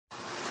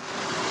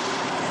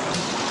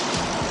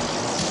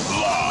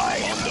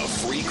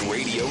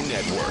Radio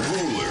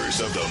Network. Rulers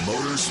of the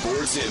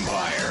motorsports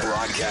empire.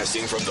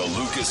 Broadcasting from the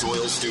Lucas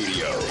Oil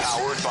Studios.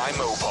 Powered by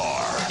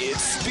Mopar.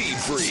 It's Speed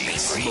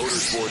Freaks.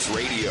 Motorsports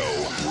Radio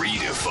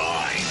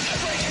redefined.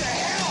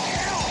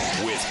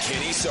 With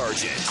Kenny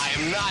Sargent. I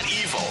am not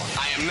evil.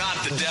 I am not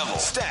the devil.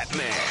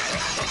 Statman.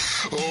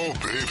 Oh,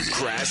 baby.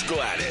 Crash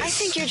Gladys. I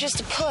think you're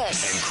just a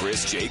puss. And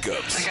Chris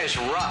Jacobs. That guy's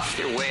rough.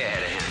 You're way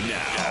ahead of him.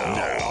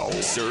 Now,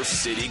 Surf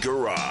City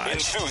Garage,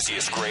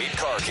 enthusiast grade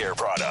car care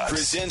products,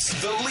 presents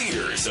the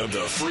leaders of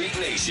the Freak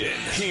Nation.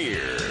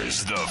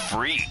 Here's the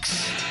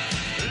Freaks.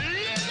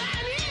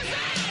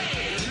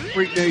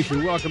 Freak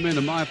Nation, welcome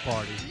into my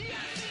party.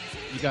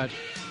 You got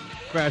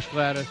Crash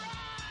Gladys,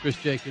 Chris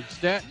Jacobs,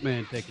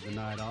 Statman taking the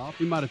night off.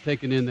 He might have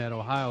taken in that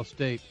Ohio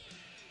State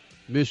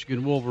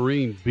Michigan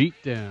Wolverine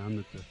beatdown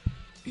that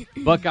the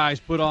Buckeyes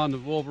put on the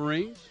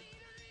Wolverines.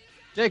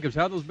 Jacobs,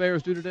 how'd those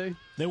Bears do today?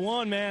 They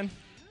won, man.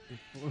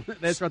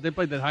 That's right. They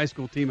played that high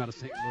school team out of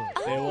St.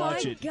 Louis. They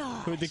watch it.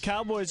 gosh. The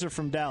Cowboys are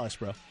from Dallas,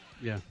 bro.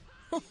 Yeah.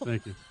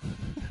 Thank you.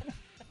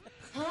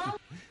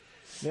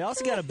 They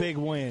also got a big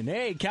win.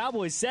 Hey,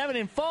 Cowboys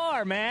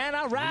 7-4, man.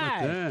 All How about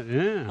right. that?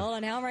 Yeah. Hold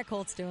on, how are my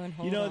Colts doing?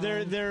 Hold on.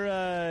 They're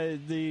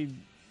the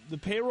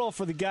payroll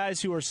for the guys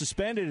who are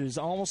suspended is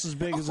almost as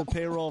big as the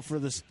payroll for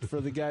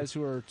the guys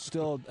who are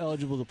still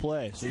eligible to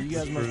play. So you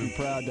guys must be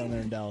proud down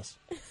there in Dallas.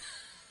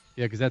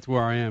 Yeah, because that's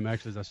where I am,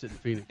 actually, as I sit in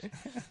Phoenix.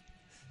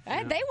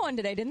 They won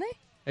today, didn't they?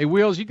 Hey,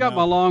 Wheels, you got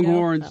my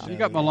Longhorns. No. You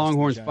got my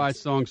Longhorns fight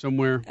song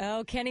somewhere.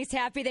 Oh, Kenny's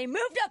happy. They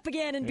moved up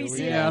again in BCS.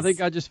 Yeah, I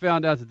think I just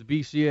found out that the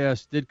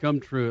BCS did come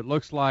true. It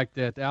looks like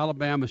that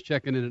Alabama's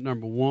checking in at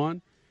number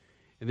 1,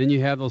 and then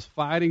you have those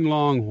Fighting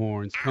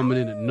Longhorns coming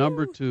in at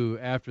number 2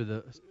 after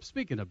the.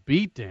 Speaking of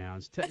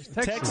beatdowns,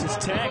 Texas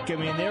Tech. I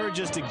mean, they were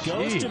just a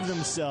ghost of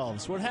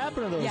themselves. What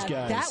happened to those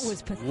guys? That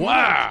was pathetic.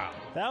 Wow.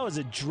 That was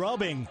a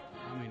drubbing.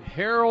 I mean,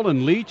 Harold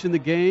and Leach in the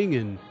gang,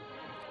 and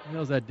what the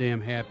hell's that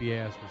damn happy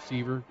ass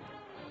receiver?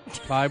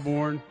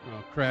 Tyborn,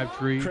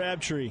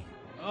 Crabtree.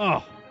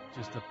 Oh,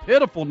 just a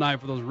pitiful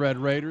night for those Red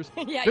Raiders.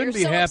 Yeah, Couldn't you're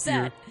be so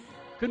happier. upset.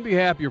 Couldn't be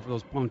happier for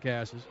those punk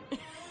asses.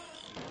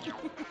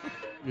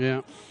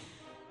 Yeah.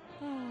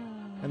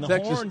 And the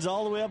Texas- Horns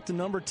all the way up to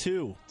number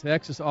 2.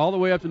 Texas all the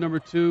way up to number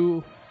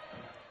 2.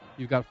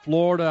 You've got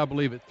Florida, I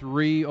believe, at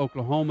 3,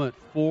 Oklahoma at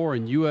 4,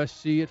 and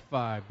USC at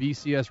 5.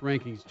 BCS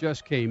rankings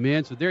just came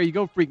in. So there you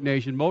go, Freak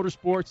Nation.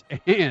 Motorsports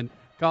and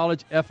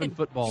college effing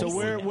football. So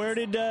where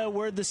did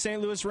the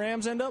St. Louis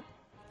Rams end up?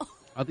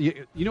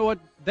 You know what?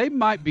 They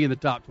might be in the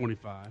top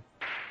 25.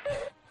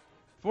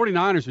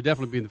 49ers would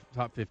definitely be in the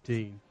top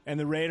 15. And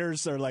the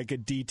Raiders are like a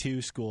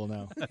D2 school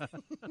now.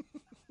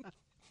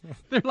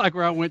 They're like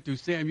where I went to,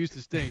 Sam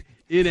Houston State,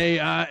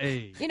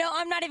 NAIA. You know,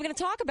 I'm not even going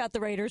to talk about the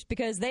Raiders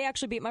because they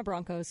actually beat my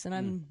Broncos, and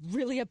I'm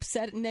really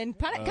upset and then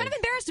kind of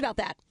embarrassed about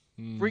that.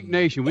 Freak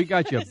Nation, we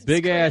got you a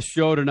big-ass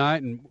show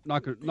tonight, and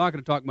not going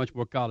to talk much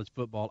more college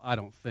football, I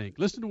don't think.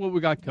 Listen to what we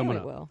got coming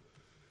up. Will.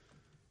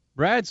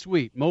 Brad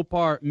Sweet,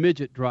 Mopar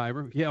midget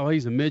driver. Yeah, well,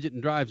 he's a midget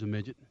and drives a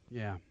midget.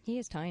 Yeah, He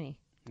is tiny.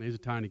 he's a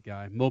tiny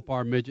guy.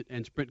 Mopar midget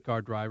and sprint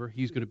car driver.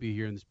 He's going to be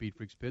here in the Speed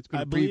Freaks pits.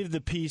 I believe the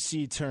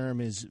PC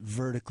term is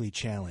vertically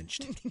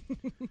challenged.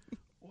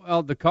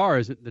 Well, the car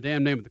isn't. The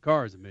damn name of the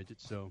car is a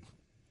midget, so.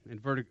 And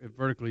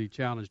vertically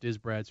challenged is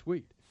Brad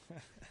Sweet.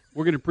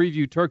 We're going to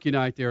preview Turkey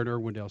Night there at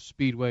Irwindale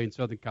Speedway in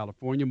Southern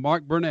California.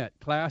 Mark Burnett,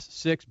 Class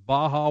 6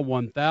 Baja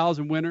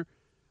 1000 winner,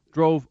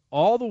 drove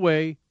all the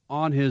way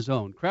on his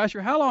own.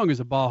 Crasher, how long is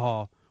a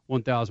Baja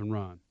 1000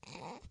 run?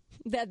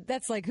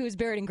 That's like who's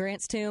buried in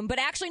Grant's tomb. But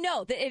actually,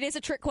 no, it is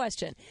a trick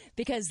question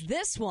because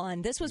this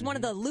was one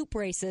of the loop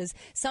races.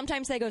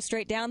 Sometimes they go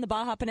straight down the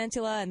Baja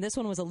Peninsula, and this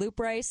one was a loop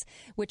race,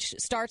 which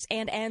starts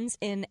and ends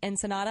in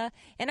Ensenada.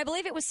 And I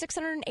believe it was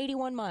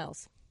 681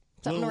 miles.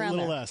 Something around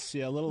little there. less,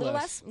 yeah, a little Little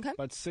less. Okay.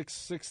 About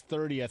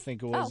 630, I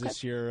think it was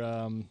this year.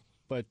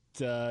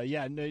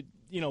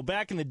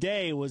 Back in the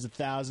day it was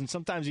 1,000,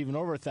 sometimes even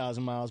over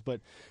 1,000 miles.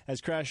 But as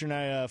Crasher and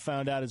I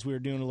found out as we were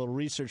doing a little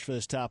research for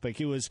this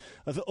topic, it was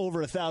over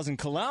 1,000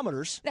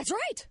 kilometers. That's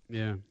right.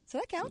 Yeah. So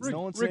that counts.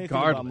 No one said anything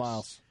about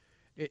miles.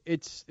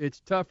 It's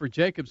tough for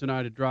Jacobs and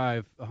I to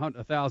drive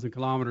 1,000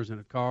 kilometers in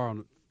a car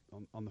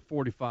on the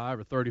 45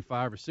 or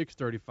 35 or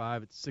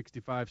 635 at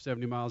 65,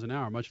 70 miles an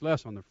hour, much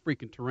less on the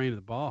freaking terrain of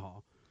the Baja.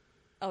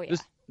 Oh, yeah.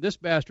 This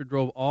bastard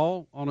drove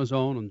all on his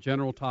own on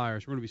General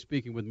Tires. We're going to be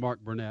speaking with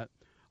Mark Burnett.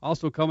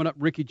 Also coming up,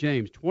 Ricky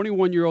James,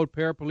 21-year-old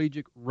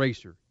paraplegic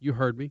racer. You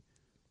heard me.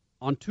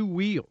 On 2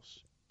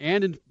 wheels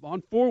and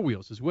on 4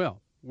 wheels as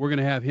well. We're going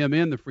to have him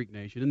in the Freak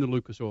Nation in the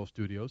Lucas Oil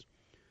Studios.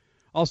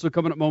 Also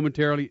coming up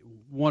momentarily,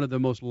 one of the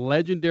most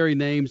legendary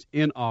names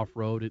in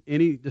off-road. In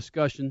any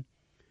discussion,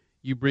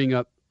 you bring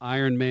up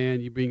Iron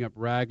Man, you bring up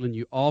Raglan,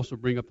 you also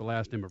bring up the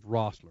last name of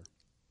Rossler.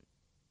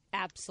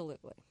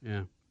 Absolutely.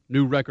 Yeah.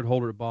 New record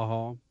holder at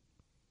Baja.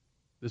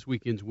 This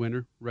weekend's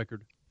winner,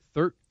 record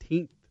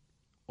 13th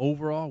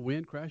overall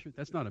win, Crasher.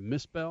 That's not a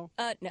misspell.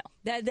 No,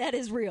 that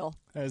is real.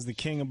 As the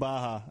king of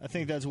Baja. I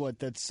think that's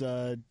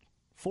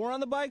 4 on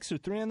the bikes or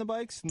 3 on the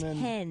bikes? And then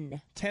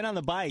 10. 10 on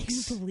the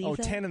bikes. Can you believe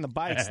that? 10 on the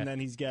bikes, and then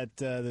he's got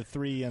the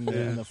 3 on the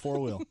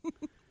 4-wheel.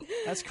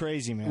 That's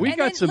crazy, man.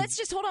 Let's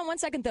just hold on one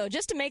second, though,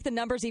 just to make the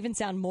numbers even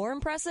sound more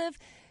impressive.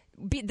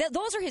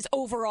 Those are his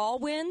overall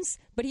wins,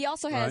 but he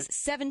also has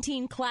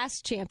 17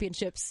 class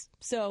championships.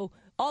 So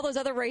all those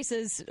other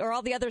races or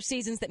all the other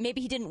seasons that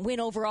maybe he didn't win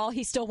overall,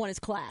 he still won his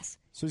class.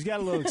 So he's got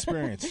a little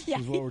experience,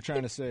 is what we're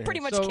trying to say. Pretty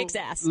much kicks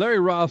ass. Larry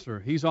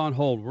Rossler, he's on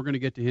hold. We're going to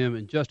get to him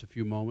in just a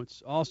few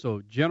moments.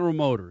 Also, General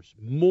Motors,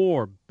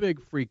 more big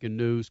freaking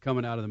news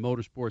coming out of the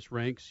motorsports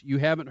ranks. You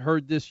haven't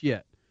heard this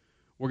yet.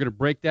 We're going to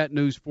break that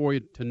news for you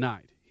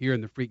tonight here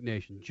in the Freak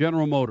Nation.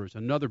 General Motors,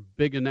 another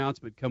big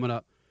announcement coming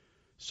up.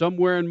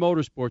 Somewhere in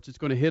motorsports, it's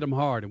going to hit them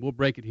hard, and we'll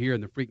break it here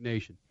in the Freak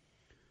Nation.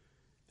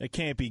 That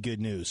can't be good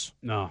news.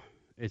 No,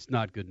 it's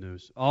not good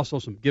news. Also,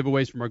 some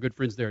giveaways from our good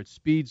friends there at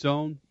Speed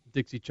Zone,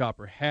 Dixie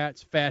Chopper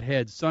hats,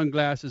 Fathead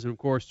sunglasses, and, of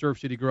course, Surf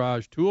City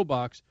Garage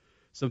Toolbox.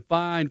 Some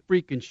fine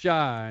freaking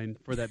shine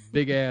for that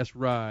big-ass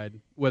ride,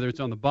 whether it's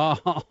on the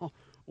Baja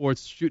or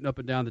it's shooting up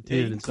and down the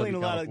 10 in Southern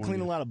California.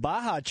 Clean a lot of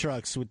Baja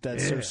trucks with that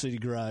Surf City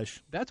Garage.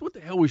 That's what the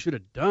hell we should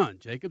have done,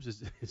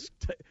 Jacobs,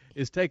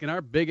 is taking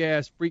our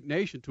big-ass Freak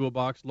Nation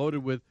toolbox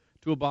loaded with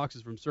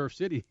toolboxes from Surf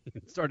City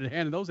and started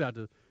handing those out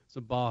to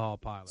some Baja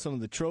pilots. Some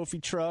of the trophy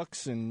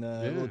trucks and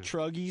little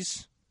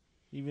truggies,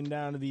 even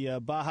down to the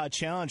Baja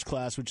Challenge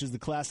class, which is the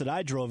class that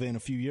I drove in a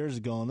few years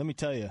ago. And let me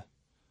tell you,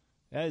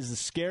 that is the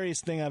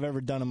scariest thing I've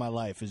ever done in my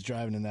life, is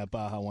driving in that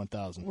Baja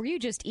 1000. Were you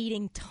just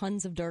eating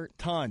tons of dirt?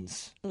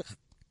 Tons. Ugh.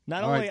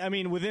 Not only, I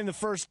mean, within the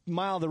first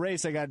mile of the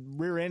race, I got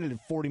rear-ended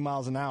at 40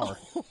 miles an hour.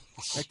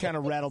 That kind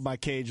of rattled my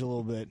cage a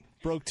little bit.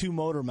 Broke 2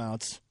 motor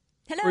mounts.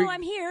 Hello,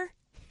 I'm here.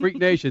 Freak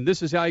Nation,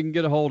 this is how you can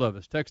get a hold of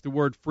us. Text the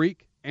word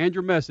freak and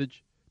your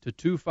message to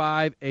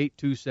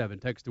 25827.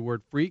 Text the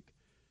word freak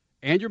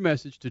and your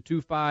message to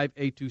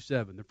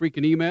 25827. The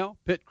freaking email,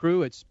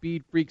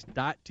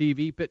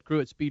 pitcrew@speedfreaks.tv,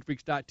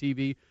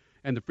 pitcrew@speedfreaks.tv,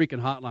 and the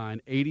freaking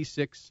hotline,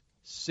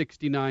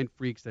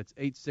 8669-FREAKS. That's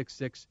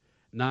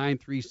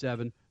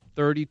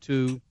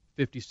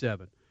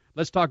 866-937-3257.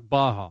 Let's talk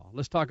Baja.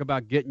 Let's talk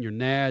about getting your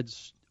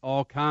nads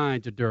all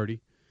kinds of dirty.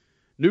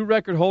 New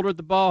record holder at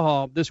the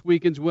Baja, this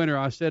weekend's winner,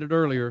 I said it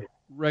earlier,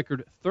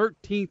 record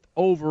 13th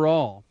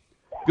overall.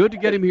 Good to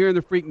get him here in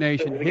the Freak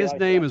Nation. His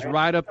name is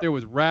right up there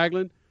with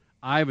Raglan,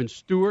 Ivan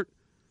Stewart.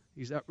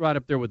 He's right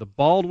up there with the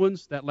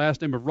Baldwins. That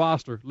last name of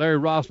Rossler. Larry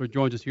Rossler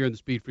joins us here in the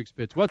Speed Freaks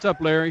pits. What's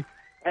up, Larry?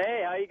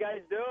 Hey, how you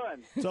guys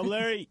doing? What's up,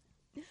 Larry?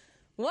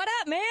 What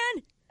up,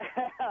 man?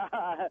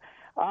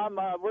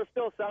 We're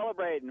still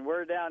celebrating.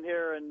 We're down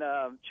here in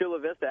Chula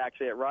Vista,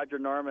 actually, at Roger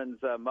Norman's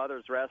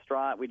mother's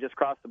restaurant. We just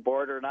crossed the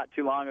border not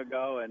too long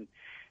ago, and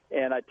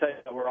I tell you,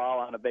 we're all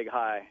on a big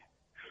high.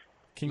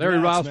 Larry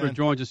Rossler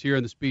joins us here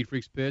in the Speed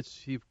Freaks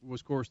pits. He was,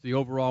 of course, the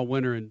overall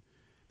winner in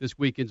this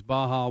weekend's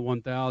Baja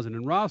 1000.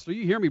 And Rossler,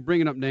 you hear me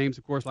bringing up names,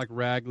 of course, like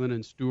Raglan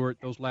and Stewart,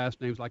 those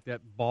last names like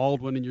that,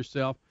 Baldwin and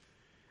yourself.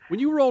 When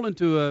you roll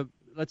into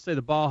let's say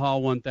the Baja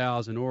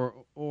 1000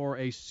 or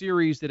a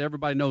series that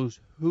everybody knows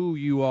who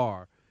you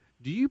are,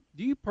 do you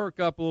perk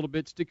up a little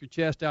bit, stick your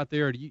chest out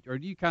there, or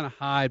do you kind of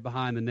hide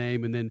behind the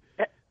name and then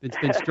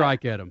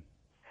strike at them?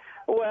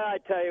 Well, I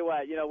tell you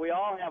what, we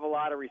all have a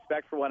lot of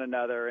respect for one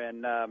another,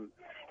 and I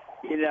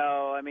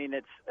mean,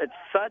 it's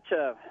such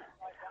a,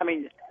 I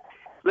mean,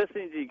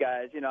 listening to you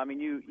guys,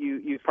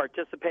 you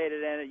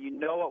participated in it, you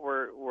know what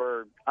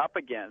we're up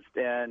against,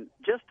 and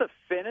just to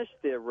finish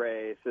the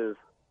race is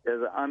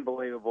an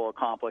unbelievable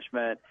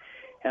accomplishment.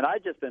 And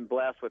I've just been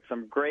blessed with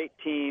some great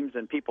teams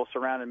and people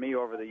surrounding me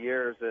over the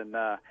years, and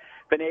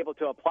been able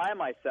to apply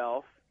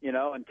myself,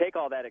 and take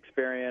all that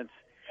experience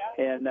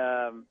and,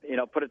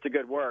 put it to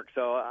good work.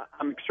 So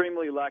I'm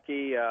extremely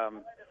lucky.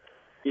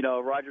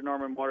 Roger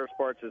Norman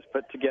Motorsports has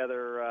put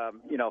together,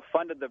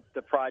 funded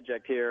the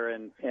project here,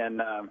 and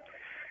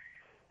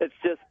it's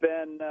just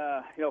been,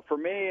 for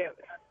me,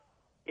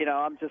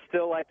 I'm just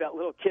still like that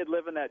little kid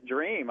living that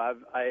dream.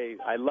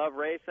 I love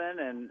racing,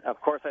 and of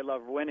course I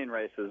love winning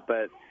races,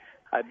 but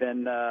I've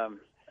been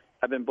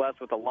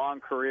blessed with a long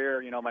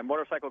career. My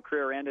motorcycle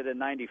career ended in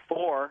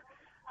 '94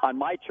 on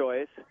my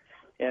choice,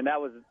 and that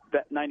was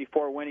that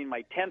 '94 winning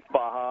my 10th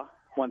Baja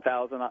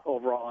 1000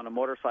 overall on a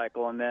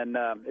motorcycle, and then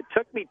it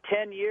took me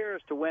 10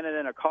 years to win it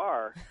in a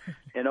car.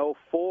 In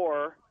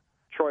 '04,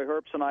 Troy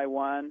Herbst and I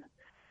won,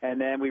 and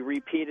then we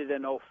repeated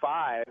in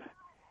 '05,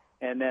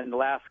 and then the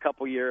last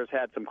couple years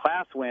had some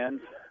class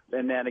wins,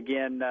 and then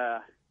again,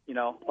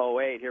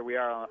 '08, here we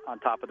are on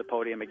top of the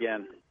podium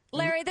again.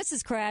 Larry, this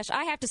is Crash.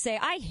 I have to say,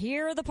 I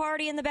hear the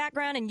party in the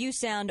background, and you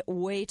sound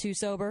way too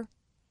sober.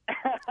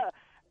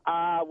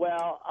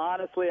 Well,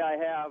 honestly, I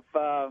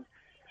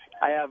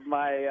have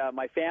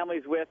my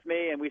family's with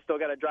me, and we still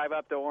got to drive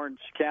up to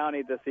Orange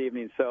County this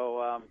evening.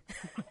 So,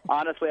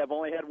 honestly, I've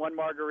only had one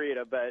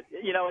margarita, but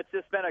it's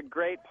just been a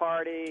great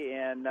party,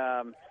 and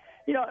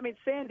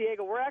San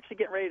Diego, we're actually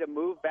getting ready to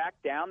move back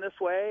down this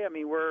way. I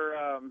mean, we're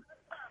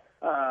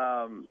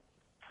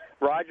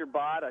Roger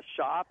bought a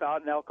shop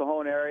out in El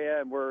Cajon area,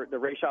 and the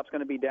race shop's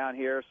going to be down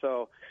here.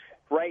 So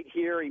right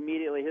here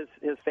immediately.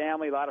 His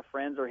family, a lot of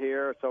friends are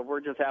here, so we're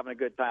just having a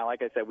good time.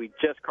 Like I said, we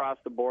just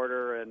crossed the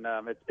border, and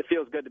it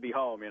feels good to be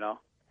home,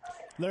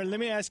 Larry,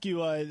 let me ask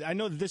you, I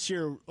know that this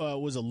year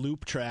was a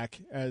loop track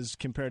as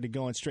compared to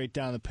going straight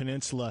down the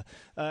peninsula.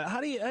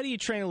 How do you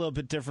train a little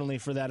bit differently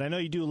for that? I know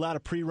you do a lot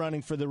of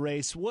pre-running for the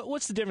race.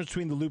 What's the difference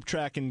between the loop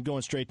track and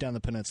going straight down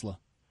the peninsula?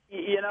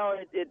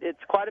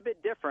 It's quite a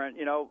bit different.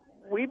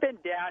 We've been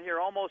down here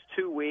almost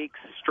 2 weeks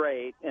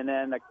straight, and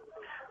then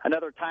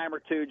another time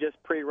or two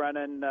just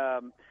pre-running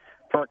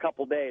for a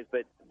couple days.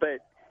 But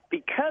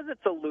because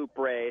it's a loop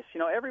race,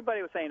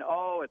 everybody was saying,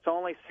 "Oh, it's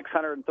only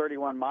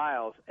 631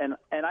 miles," and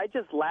I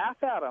just laugh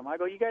at them. I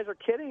go, "You guys are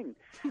kidding."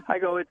 I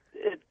go,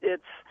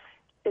 "It's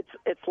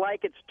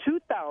like it's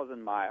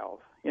 2,000 miles."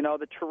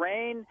 The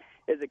terrain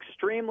is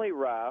extremely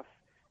rough.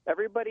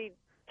 Everybody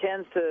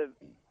tends to,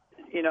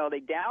 they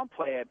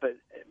downplay it, but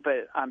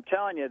I'm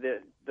telling you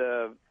that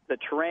the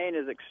terrain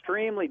is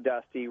extremely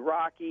dusty,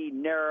 rocky,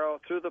 narrow,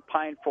 through the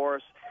pine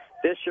forest.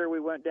 This year we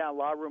went down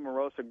La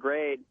Rumorosa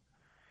Grade,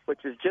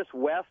 which is just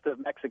west of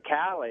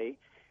Mexicali.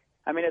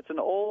 I mean, it's an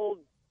old,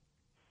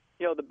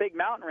 the big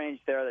mountain range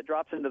there that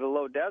drops into the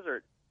low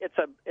desert. It's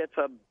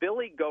a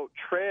billy goat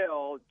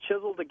trail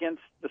chiseled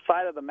against the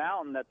side of the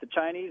mountain that the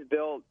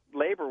Chinese-built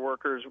labor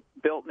workers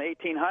built in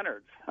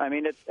 1800s. I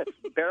mean, it's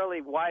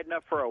barely wide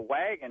enough for a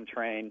wagon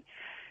train.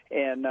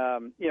 And,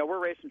 we're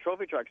racing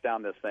trophy trucks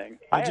down this thing.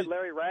 I had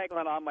Larry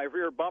Ragland on my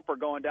rear bumper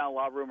going down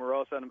La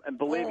Rumorosa, and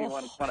believe me,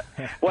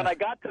 when I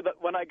got to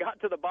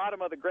the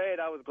bottom of the grade,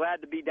 I was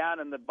glad to be down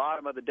in the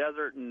bottom of the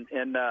desert and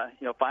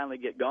finally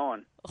get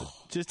going.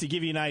 Just to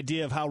give you an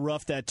idea of how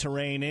rough that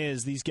terrain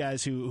is, these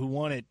guys who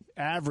won it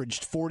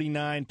averaged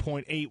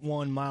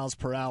 49.81 miles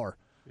per hour.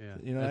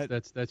 Yeah,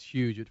 that's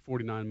huge at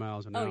 49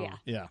 miles an hour. Oh,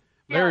 yeah.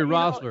 Larry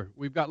Rossler.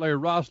 We've got Larry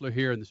Rossler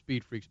here in the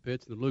SpeedFreaks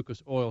pits in the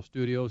Lucas Oil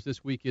Studios.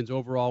 This weekend's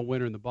overall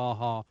winner in the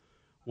Baja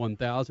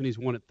 1000. He's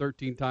won it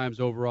 13 times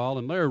overall.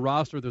 And Larry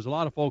Rossler, there's a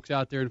lot of folks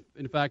out there.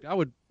 In fact, I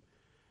would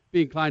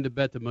be inclined to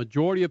bet the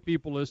majority of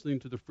people listening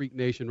to the Freak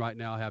Nation right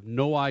now have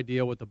no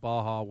idea what the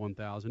Baja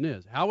 1000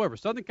 is. However,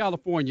 Southern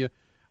California,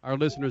 our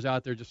listeners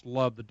out there just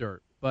love the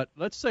dirt. But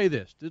let's say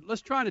this.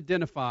 Let's try and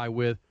identify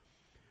with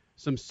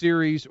some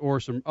series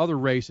or some other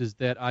races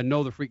that I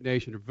know the Freak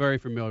Nation are very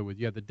familiar with.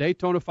 You have the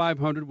Daytona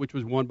 500, which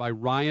was won by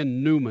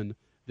Ryan Newman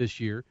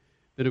this year.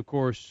 Then, of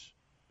course,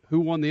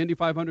 who won the Indy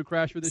 500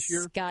 Crasher this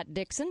year? Scott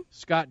Dixon.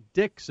 Scott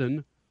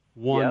Dixon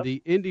won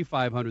the Indy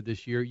 500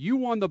 this year. You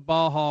won the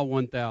Baja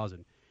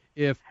 1000.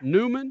 If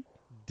Newman,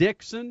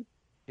 Dixon,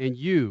 and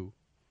you,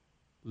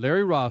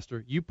 Larry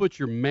Rossler, you put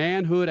your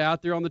manhood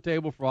out there on the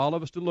table for all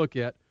of us to look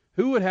at,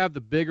 who would have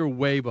the bigger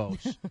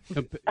huevos,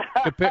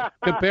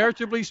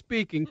 comparatively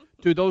speaking,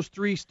 to those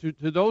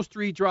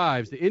three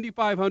drives, the Indy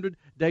 500,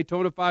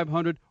 Daytona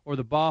 500, or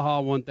the Baja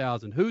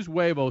 1000? Whose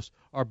huevos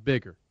are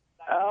bigger?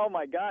 Oh,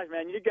 my gosh,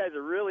 man, you guys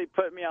are really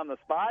putting me on the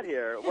spot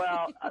here.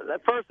 Well,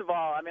 first of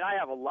all, I mean, I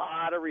have a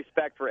lot of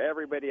respect for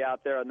everybody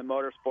out there in the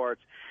motorsports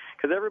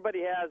because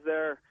everybody has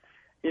their,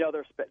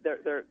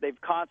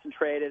 they've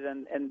concentrated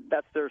and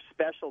that's their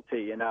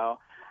specialty,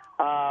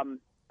 I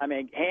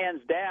mean,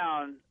 hands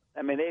down,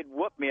 I mean, they'd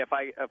whoop me if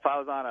I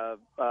was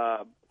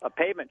on a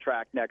pavement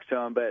track next to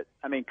them. But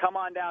I mean, come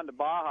on down to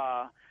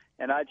Baja,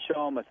 and I'd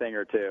show them a thing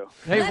or two.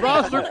 Hey,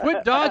 Rossler,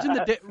 quit dodging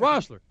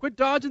quit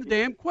dodging the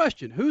damn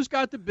question. Who's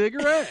got the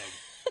bigger egg?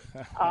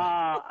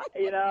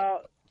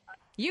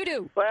 You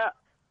do. Well,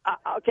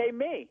 okay,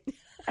 me.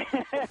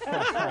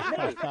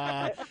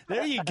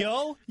 There you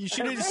go. You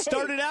should have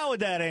started out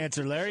with that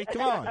answer, Larry.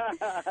 Come on.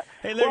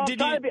 Hey,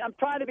 Larry, I'm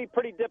trying to be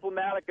pretty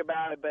diplomatic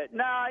about it, but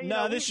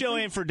no. This show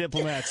ain't for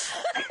diplomats.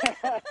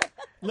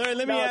 Larry,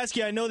 let me ask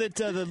you. I know that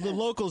the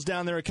locals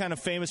down there are kind of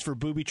famous for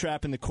booby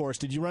trapping the course.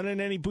 Did you run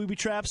into any booby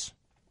traps?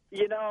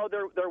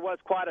 There was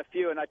quite a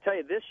few, and I tell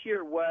you, this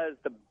year was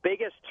the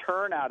biggest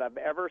turnout I've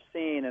ever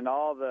seen in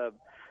all the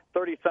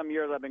 30-some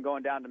years I've been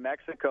going down to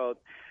Mexico.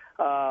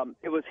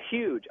 It was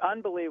huge,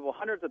 unbelievable.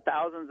 Hundreds of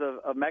thousands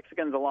of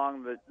Mexicans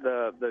along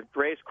the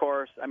race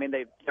course. I mean,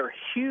 they're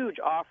huge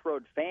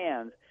off-road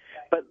fans,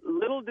 but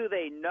little do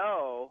they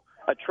know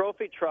a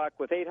trophy truck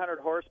with 800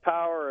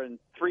 horsepower and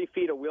 3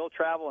 feet of wheel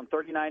travel and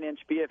 39-inch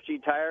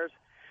BFG tires,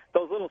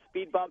 those little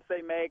speed bumps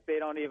they make, they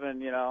don't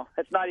even,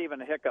 it's not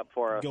even a hiccup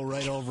for us. Go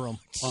right over them.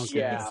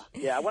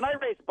 Yeah. When I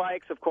race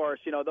bikes, of course,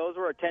 those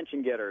were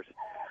attention getters.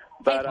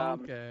 But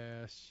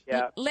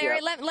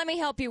Larry, let me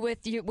help you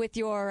with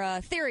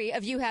your theory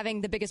of you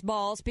having the biggest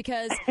balls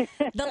because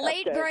the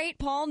late great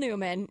Paul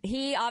Newman,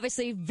 he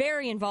obviously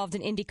very involved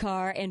in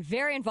IndyCar and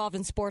very involved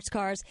in sports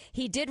cars.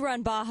 He did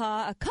run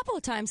Baja a couple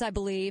of times, I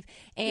believe,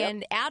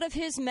 and out of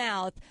his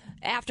mouth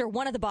after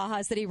one of the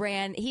Bajas that he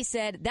ran, he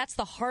said, "That's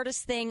the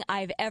hardest thing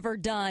I've ever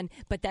done,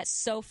 but that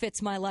so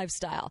fits my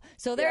lifestyle."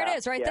 So there it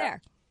is, right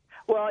there.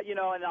 Well,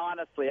 and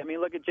honestly, I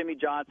mean, look at Jimmy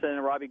Johnson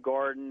and Robbie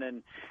Gordon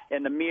and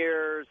the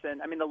Mears,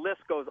 and I mean, the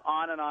list goes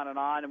on and on and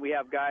on. And we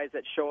have guys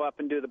that show up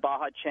and do the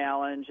Baja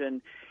Challenge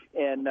and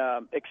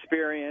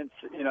experience,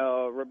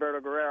 Roberto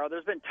Guerrero.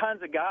 There's been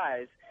tons of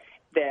guys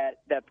that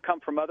come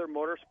from other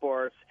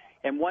motorsports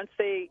And once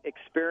they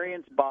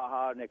experience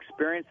Baja and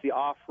experience the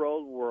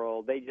off-road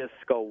world, they just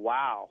go,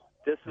 wow,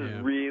 this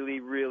is really,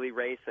 really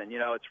racing.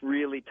 It's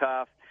really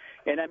tough.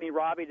 And, I mean,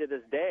 Robbie, to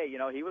this day,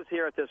 he was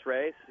here at this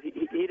race.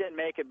 He didn't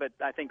make it, but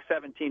I think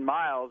 17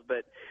 miles.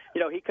 But,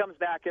 he comes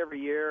back every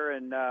year.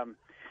 And, I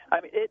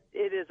mean,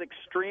 it is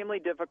extremely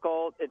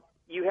difficult.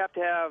 You have to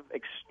have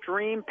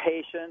extreme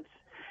patience.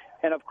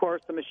 And, of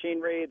course, the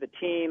machinery, the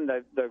team,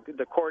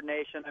 the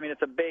coordination. I mean,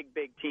 it's a big,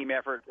 big team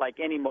effort like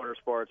any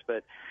motorsports.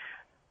 But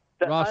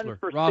the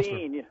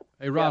unforeseen.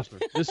 Hey, Rossler,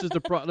 this is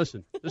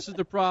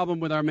the problem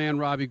with our man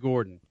Robbie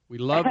Gordon. We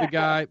love the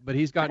guy, but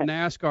he's got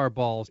NASCAR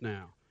balls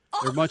now.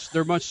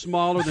 They're much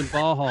smaller than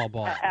Baja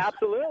balls.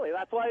 Absolutely.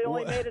 That's why he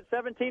only made it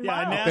 17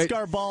 miles. Yeah,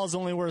 NASCAR ball is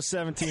only worth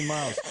 17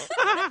 miles.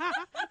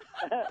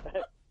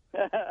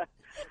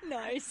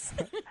 Nice.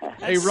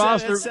 Hey,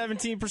 Rossler. That's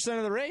 17%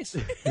 of the race.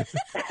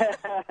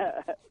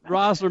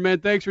 Rossler, man,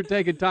 thanks for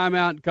taking time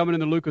out and coming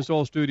in the Lucas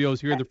Oil Studios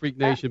here in the Freak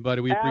Nation,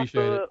 buddy. We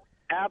appreciate it.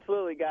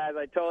 Absolutely, guys.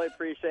 I totally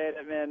appreciate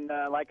it. And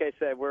like I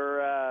said,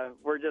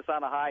 we're just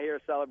on a high here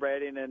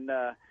celebrating, and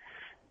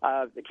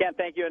I can't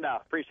thank you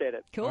enough. Appreciate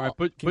it. Cool. All right,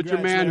 put your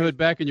manhood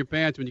back in your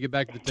pants when you get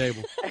back to the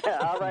table.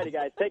 All righty,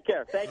 guys. Take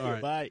care. Thank you.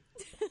 Right. Bye.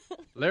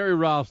 Larry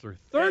Rossler,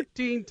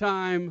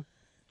 13-time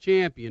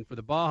champion for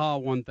the Baja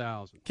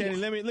 1000. Kenny,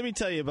 let me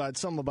tell you about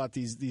something about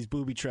these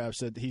booby traps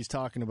that he's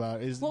talking about.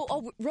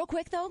 Real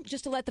quick though,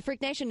 just to let the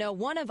Freak Nation know,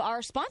 one of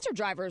our sponsor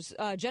drivers,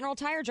 General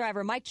Tire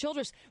driver Mike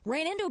Childress,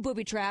 ran into a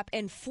booby trap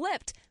and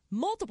flipped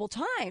multiple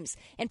times,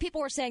 and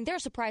people were saying they're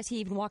surprised he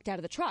even walked out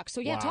of the truck.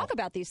 So Wow. talk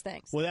about these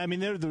things. Well, I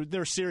mean,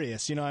 they're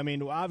serious. I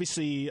mean,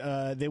 obviously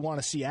they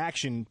want to see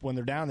action when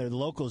they're down there. The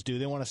locals do.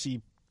 They want to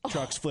see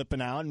trucks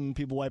flipping out and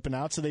people wiping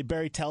out, so they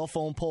bury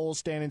telephone poles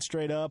standing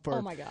straight up. Or,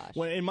 oh my gosh!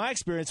 In my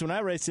experience, when I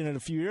raced in it a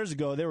few years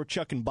ago, they were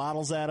chucking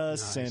bottles at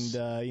us, nice.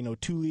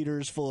 And 2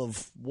 liters full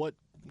of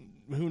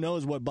who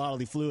knows what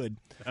bodily fluid.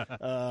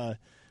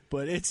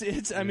 But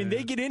it's. I mean,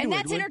 they get into it. And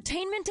that's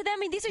entertainment to them. I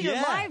mean, these are your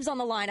lives on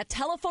the line. A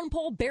telephone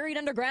pole buried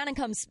underground and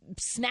comes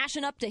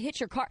smashing up to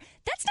hit your car.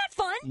 That's not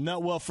fun. No,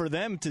 well, for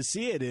them to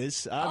see it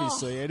is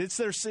obviously, and it's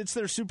their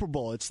Super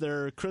Bowl. It's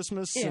their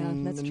Christmas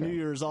and New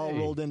Year's all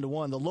rolled into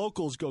one. The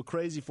locals go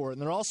crazy for it,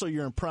 and they're also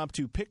your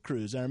impromptu pit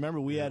crews. I remember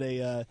we had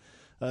a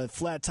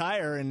flat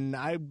tire, and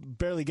I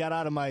barely got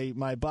out of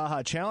my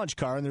Baja Challenge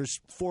car, and there's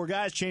 4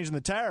 guys changing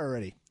the tire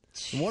already.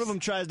 And one of them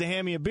tries to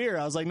hand me a beer.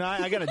 I was like, no,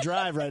 I got to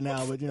drive right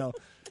now, but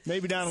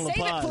maybe down in La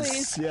Paz.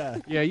 Please.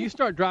 Yeah, you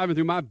start driving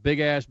through my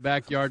big-ass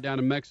backyard down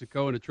in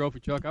Mexico in a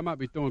trophy truck, I might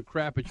be throwing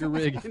crap at your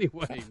rig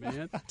anyway,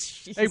 man.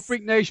 Hey,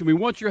 Freak Nation, we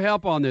want your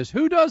help on this.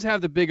 Who does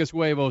have the biggest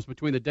huevos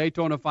between the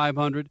Daytona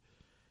 500,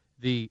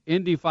 the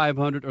Indy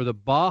 500, or the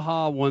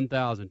Baja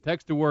 1000?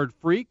 Text the word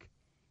FREAK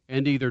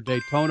and either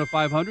Daytona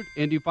 500,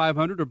 Indy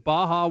 500, or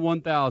Baja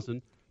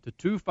 1000 to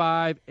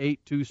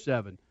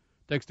 25827.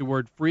 Text the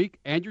word FREAK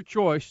and your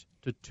choice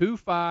to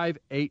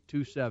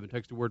 25827.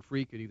 Text the word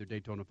FREAK at either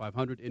Daytona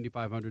 500, Indy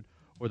 500,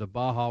 or the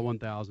Baja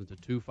 1000 to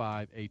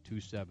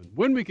 25827.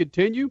 When we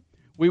continue,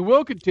 we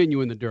will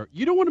continue in the dirt.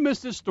 You don't want to miss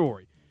this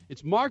story.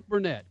 It's Mark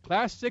Burnett,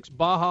 Class 6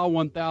 Baja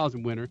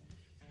 1000 winner.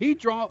 He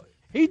drove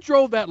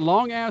that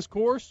long-ass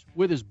course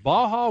with his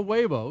Baja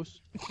huevos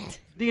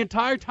the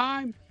entire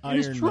time in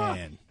his truck.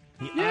 Man.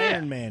 He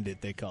Iron Manned it,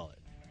 they call it.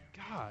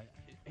 God,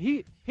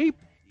 he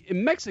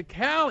in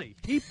Mexicali,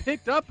 he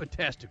picked up a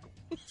testicle.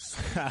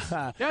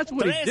 That's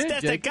what he did,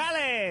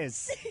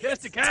 testicales!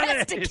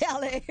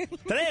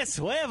 Testicales! Tres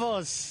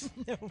huevos!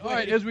 All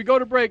right, as we go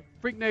to break,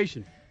 Freak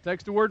Nation,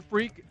 text the word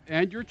FREAK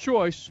and your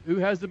choice, who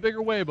has the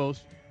bigger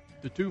huevos,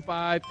 to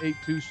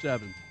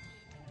 25827.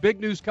 Big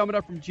news coming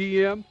up from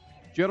GM,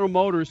 General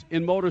Motors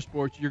in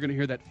motorsports. You're going to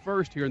hear that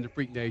first here in the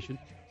Freak Nation.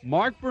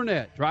 Mark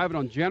Burnett, driving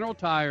on General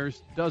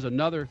Tires, does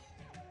another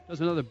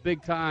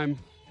big time,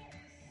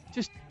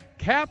 just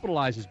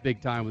capitalizes big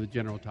time with the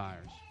General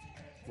Tires.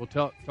 We'll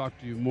talk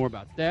to you more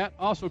about that.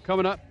 Also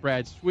coming up,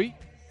 Brad Sweet,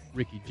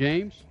 Ricky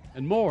James,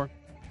 and more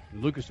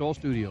in Lucas Oil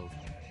Studios.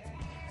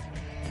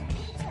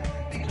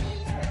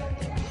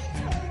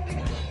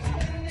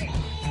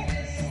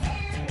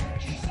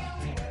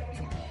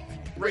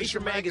 Racer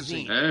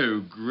Magazine.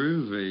 Oh,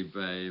 groovy,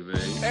 baby.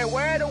 Hey,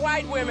 where are the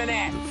white women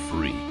at?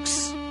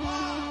 Freaks.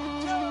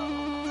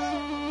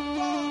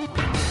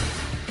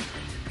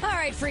 All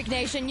right, Freak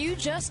Nation, you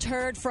just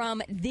heard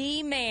from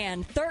the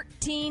man,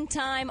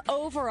 13-time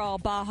overall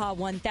Baja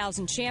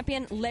 1000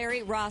 champion,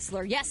 Larry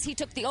Rossler. Yes, he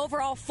took the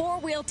overall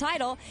 4-wheel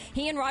title,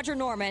 he and Roger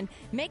Norman,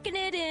 making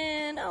it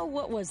in,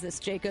 what was this,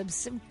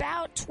 Jacobs?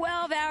 About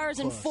 12 hours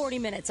and 40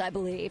 minutes, I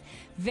believe.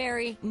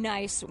 Very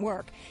nice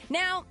work.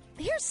 Now,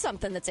 here's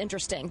something that's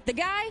interesting. The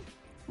guy...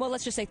 Well,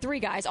 let's just say 3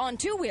 guys on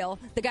 2-wheel.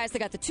 The guys that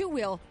got the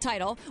 2-wheel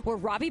title were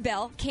Robbie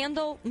Bell,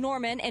 Kendall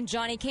Norman, and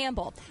Johnny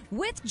Campbell.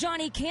 With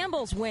Johnny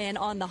Campbell's win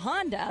on the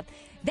Honda,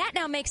 that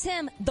now makes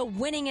him the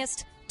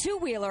winningest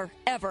 2-wheeler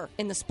ever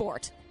in the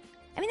sport.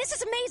 I mean, this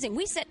is amazing.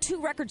 We set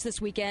 2 records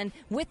this weekend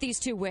with these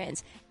 2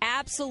 wins.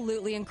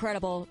 Absolutely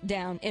incredible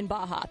down in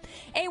Baja.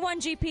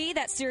 A1GP,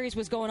 that series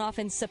was going off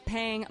in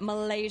Sepang,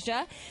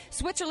 Malaysia.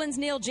 Switzerland's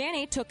Neil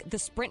Janney took the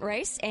sprint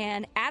race,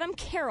 and Adam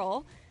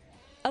Carroll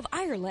of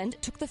Ireland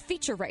took the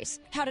feature race.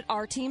 How did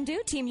our team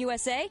do? Team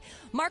USA?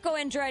 Marco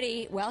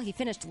Andretti, well, he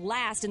finished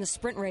last in the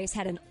sprint race,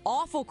 had an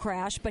awful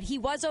crash, but he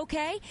was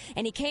okay,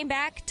 and he came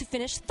back to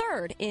finish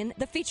 3rd in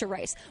the feature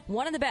race.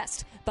 One of the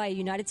best by a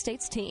United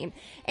States team.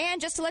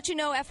 And just to let you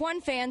know,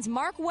 F1 fans,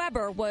 Mark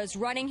Webber was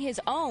running his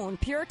own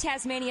Pure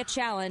Tasmania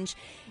Challenge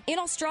in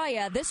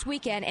Australia this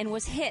weekend and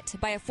was hit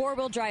by a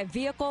 4-wheel drive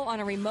vehicle on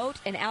a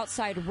remote and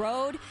outside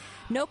road.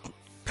 No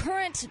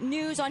current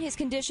news on his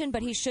condition,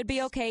 but he should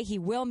be okay. He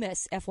will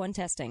miss F1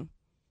 testing.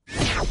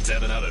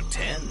 7 out of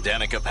 10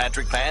 Danica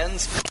Patrick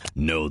fans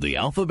know the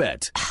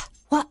alphabet.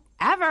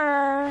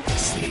 Whatever.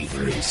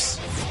 SpeedFreaks.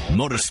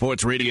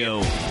 Motorsports Radio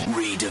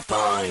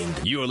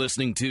redefined. You're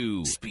listening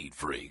to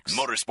SpeedFreaks.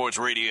 Motorsports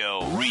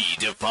Radio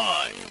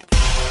redefined.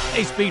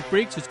 Hey, Speed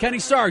Freaks, it's Kenny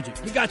Sargent.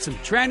 You got some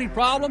tranny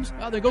problems?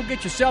 Well, then go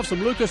get yourself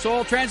some Lucas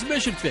Oil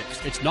Transmission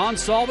Fix. Its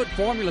non-solvent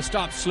formula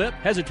stops slip,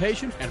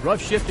 hesitation, and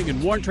rough shifting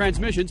in worn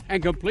transmissions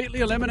and completely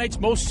eliminates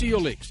most seal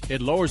leaks.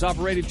 It lowers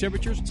operating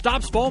temperatures,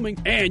 stops foaming,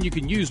 and you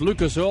can use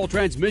Lucas Oil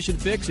Transmission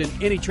Fix in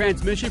any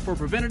transmission for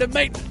preventative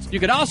maintenance. You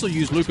can also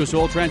use Lucas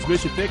Oil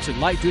Transmission Fix in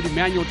light-duty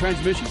manual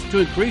transmissions to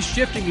increase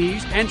shifting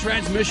ease and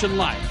transmission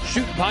life.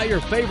 Shoot by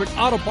your favorite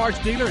auto parts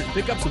dealer and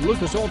pick up some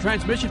Lucas Oil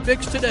Transmission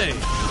Fix today.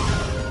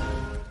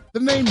 The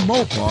name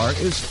Mopar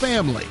is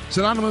family,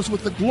 synonymous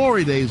with the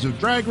glory days of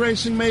drag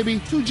racing maybe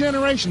 2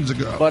 generations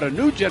ago. But a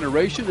new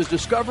generation is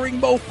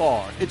discovering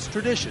Mopar, its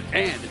tradition,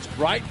 and its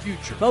bright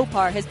future.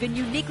 Mopar has been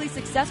uniquely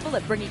successful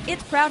at bringing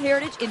its proud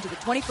heritage into the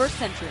 21st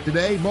century.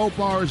 Today,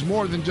 Mopar is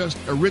more than just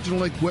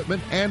original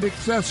equipment and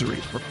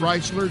accessories for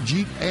Chrysler,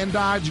 Jeep, and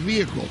Dodge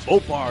vehicles.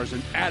 Mopar is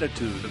an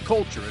attitude, a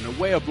culture, and a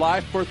way of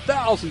life for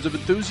thousands of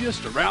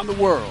enthusiasts around the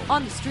world.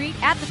 On the street,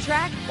 at the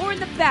track, or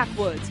in the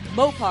backwoods,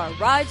 Mopar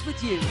rides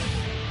with you.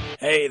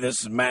 Hey, this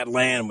is Matt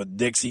Land with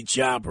Dixie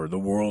Chopper, the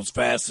world's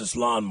fastest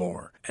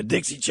lawnmower. At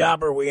Dixie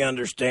Chopper, we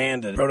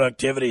understand that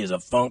productivity is a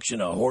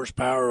function of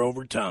horsepower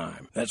over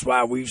time. That's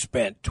why we've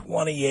spent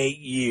 28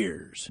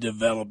 years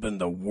developing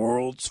the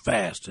world's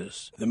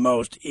fastest, the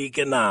most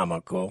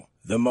economical,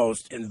 the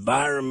most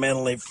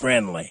environmentally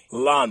friendly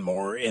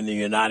lawnmower in the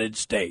United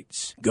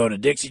States. Go to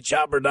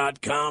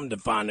DixieChopper.com to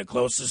find the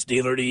closest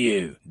dealer to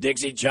you.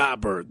 Dixie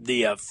Chopper,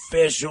 the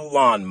official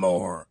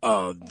lawnmower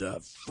of the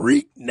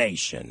Freak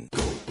Nation.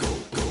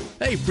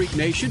 Hey, Freak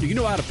Nation, do you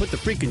know how to put the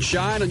freaking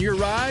shine on your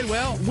ride?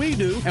 Well, we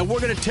do, and we're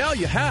going to tell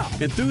you how.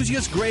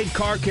 Enthusiast-grade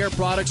car care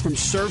products from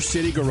Surf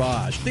City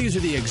Garage. These are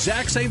the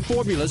exact same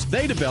formulas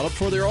they developed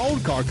for their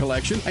own car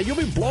collection, and you'll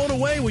be blown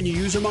away when you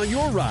use them on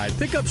your ride.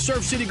 Pick up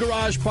Surf City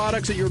Garage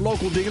products at your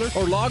local dealer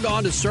or log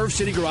on to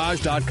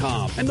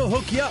surfcitygarage.com, and they'll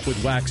hook you up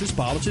with waxes,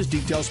 polishes,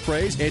 detail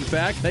sprays. In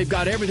fact, they've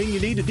got everything you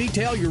need to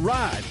detail your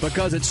ride,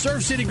 because at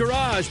Surf City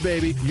Garage,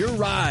 baby, your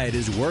ride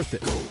is worth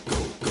it.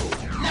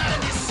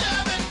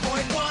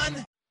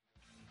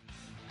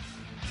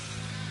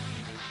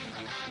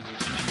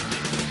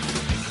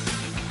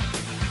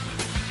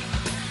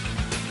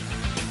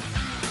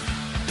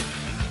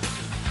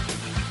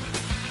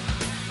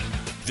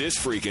 This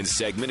freaking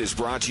segment is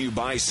brought to you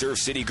by Surf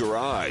City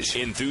Garage.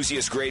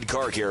 Enthusiast-grade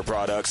car care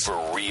products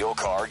for real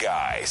car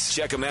guys.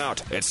 Check them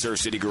out at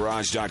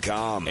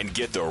surfcitygarage.com and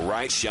get the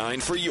right shine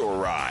for your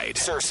ride.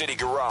 Surf City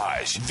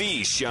Garage,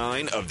 the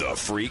shine of the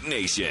Freak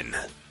Nation.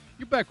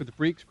 You're back with the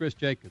Freaks. Chris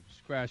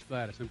Jacobs, Crash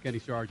Gladys. I'm Kenny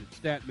Sargent.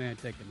 Stat Man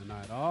taking the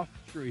night off.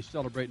 Sure, he's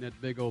celebrating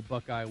that big old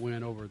Buckeye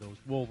win over those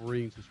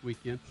Wolverines this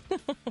weekend.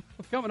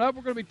 Coming up,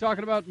 we're going to be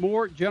talking about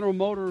more General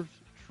Motors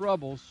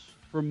troubles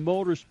for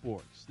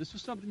motorsports. This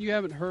is something you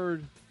haven't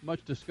heard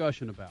much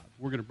discussion about.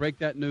 We're going to break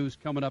that news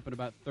coming up in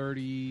about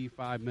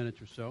 35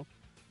 minutes or so.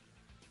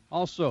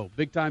 Also,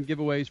 big-time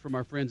giveaways from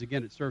our friends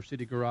again at Surf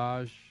City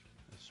Garage,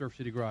 Surf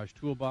City Garage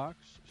Toolbox,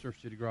 Surf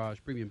City Garage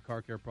Premium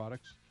Car Care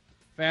Products,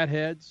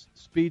 Fatheads,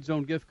 Speed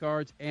Zone gift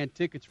cards, and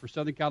tickets for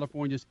Southern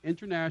California's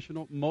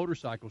International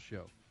Motorcycle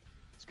Show.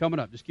 It's coming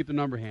up. Just keep the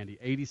number handy,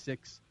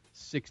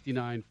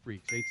 8669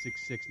 Freaks,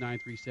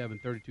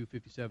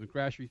 866-937-3257.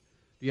 Crasher,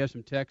 do you have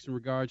some text in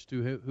regards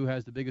to who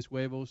has the biggest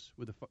huevos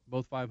with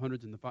both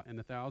 500s and the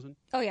 1,000?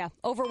 Oh, yeah.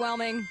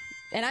 Overwhelming.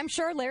 And I'm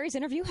sure Larry's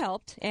interview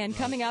helped. And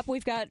coming up,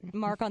 we've got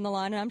Mark on the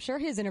line, and I'm sure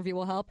his interview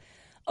will help.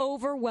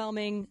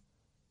 Overwhelming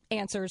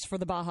answers for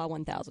the Baja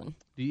 1000.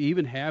 Do you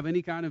even have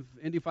any kind of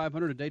Indy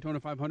 500 or Daytona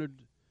 500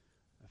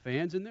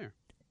 fans in there?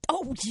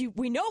 Oh,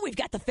 we know we've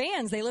got the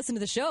fans. They listen to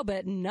the show,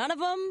 but none of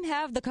them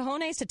have the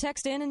cojones to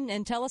text in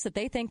and tell us that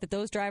they think that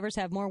those drivers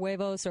have more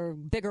huevos or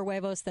bigger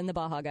huevos than the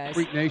Baja guys.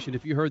 Freak Nation,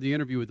 if you heard the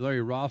interview with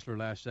Larry Rossler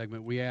last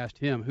segment, we asked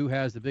him who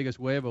has the biggest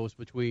huevos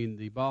between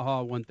the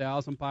Baja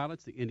 1000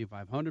 pilots, the Indy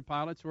 500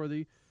 pilots, or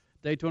the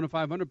Daytona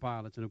 500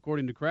 pilots. And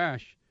according to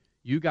Crash,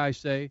 you guys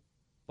say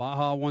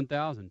Baja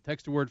 1000.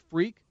 Text the word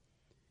freak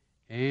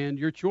and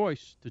your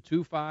choice to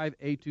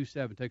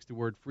 25827. Text the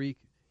word freak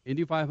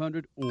Indy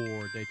 500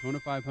 or Daytona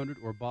 500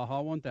 or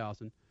Baja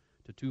 1000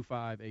 to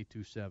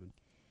 25827.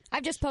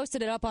 I've just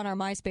posted it up on our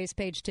MySpace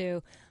page,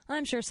 too.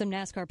 I'm sure some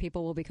NASCAR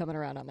people will be coming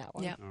around on that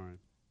one. Yeah. All right.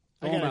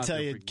 I got to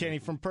tell you, Kenny,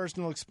 from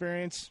personal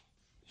experience,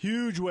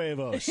 huge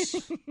huevos.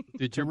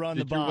 Did your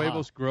Baja.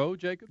 huevos grow,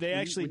 Jacob? They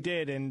actually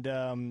did, and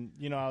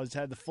I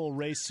had the full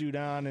race suit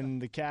on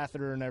and the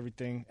catheter and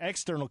everything.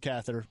 External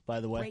catheter, by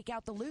the way. Break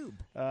out the lube.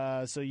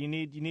 So you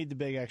need the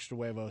big extra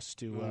huevos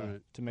to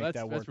make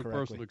that work that's from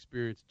correctly. Personal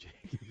experience,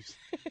 Jacobs.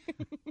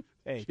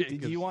 Hey,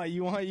 Jacobs. you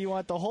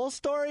want the whole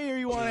story or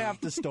you want half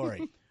the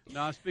story?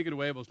 No, speaking of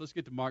huevos, let's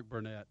get to Mark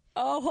Burnett.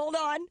 Oh,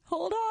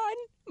 hold on.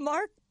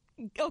 Mark.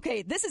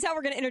 Okay, this is how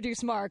we're going to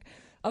introduce Mark.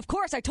 Of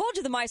course, I told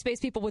you the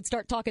MySpace people would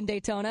start talking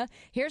Daytona.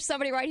 Here's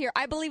somebody right here.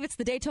 I believe it's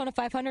the Daytona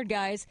 500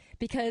 guys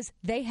because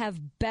they have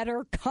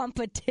better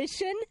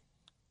competition.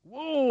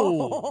 Whoa.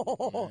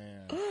 Oh.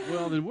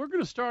 Well, then we're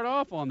going to start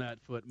off on that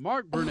foot.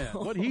 Mark Burnett,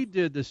 what he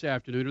did this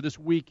afternoon or this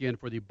weekend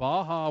for the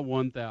Baja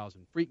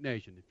 1000, Freak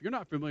Nation. If you're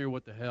not familiar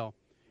with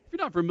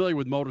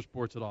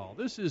motorsports at all,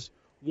 this is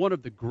one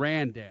of the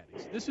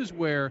granddaddies. This is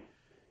where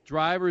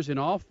drivers in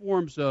all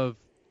forms of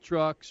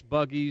trucks,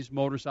 buggies,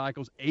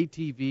 motorcycles,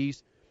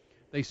 ATVs,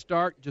 they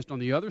start just on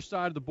the other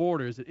side of the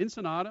border. Is it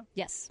Ensenada?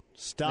 Yes.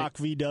 Stock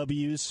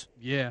VWs.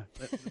 Yeah,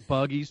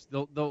 buggies.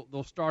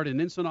 They'll start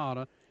in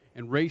Ensenada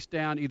and race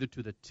down either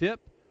to the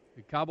tip,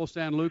 to Cabo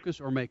San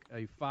Lucas, or make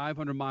a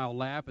 500-mile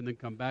lap and then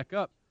come back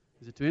up.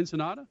 Is it to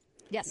Ensenada?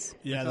 Yes.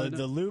 Yeah,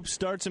 the loop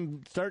starts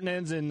and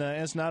ends in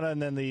Ensenada, and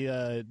then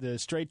the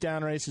straight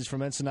down races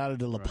from Ensenada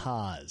to La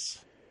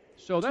Paz.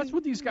 So that's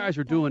what these guys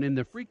are doing in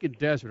the freaking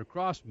desert,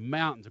 across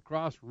mountains,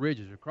 across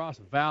ridges, across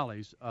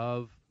valleys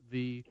of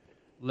the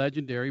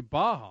legendary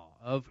Baja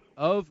of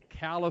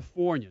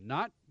California.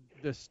 Not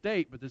the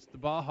state, but it's the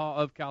Baja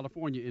of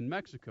California in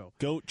Mexico.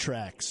 Goat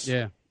tracks.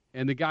 Yeah.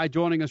 And the guy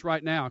joining us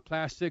right now,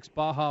 Class 6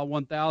 Baja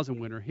 1000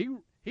 winner,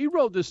 he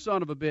rode this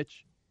son of a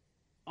bitch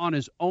on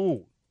his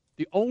own.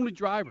 The only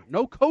driver.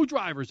 No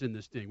co-drivers in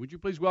this thing. Would you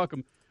please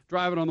welcome,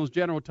 driving on those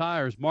General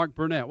Tires, Mark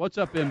Burnett. What's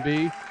up,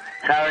 MB?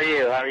 How are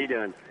you? How are you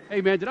doing? Hey,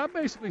 man, did I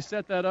basically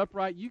set that up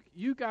right?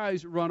 You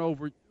guys run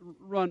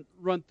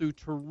through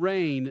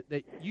terrain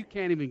that you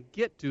can't even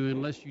get to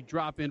unless you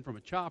drop in from a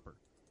chopper.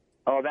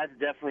 Oh, that's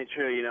definitely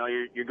true. You know,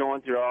 you're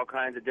going through all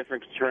kinds of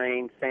different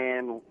terrain,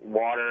 sand,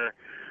 water,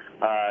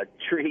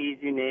 trees,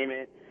 you name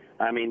it.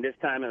 I mean, this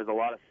time it was a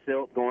lot of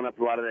silt going up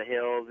a lot of the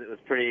hills. It was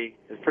pretty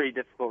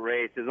difficult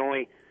race. It was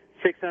only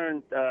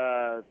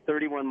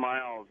 631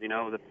 miles. You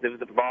know, it was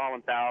the Baja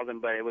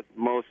 1000, but it was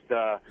the most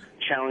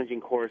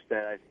challenging course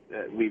that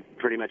we've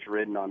pretty much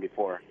ridden on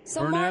before.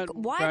 So, Mark,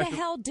 why the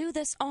hell do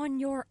this on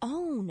your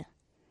own?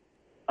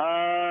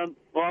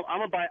 Well,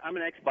 I'm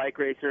an ex-bike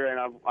racer, and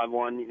I've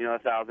won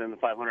 1,000 and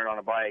 500 on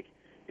a bike,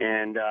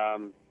 and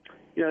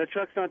the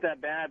truck's not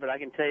that bad, but I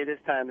can tell you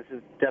this time, this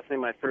is definitely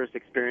my first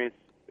experience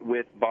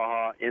with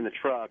Baja in the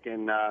truck,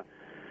 and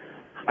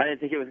I didn't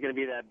think it was going to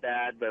be that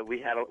bad, but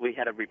we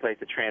had to replace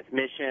the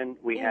transmission.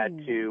 We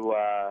had to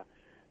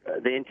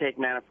the intake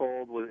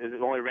manifold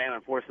it only ran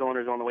on 4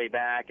 cylinders on the way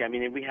back. I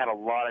mean, we had a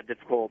lot of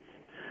difficult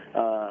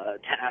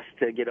tasks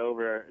to get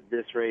over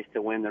this race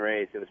to win the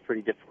race. It was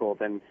pretty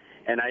difficult, and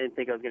I didn't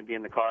think I was going to be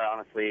in the car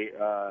honestly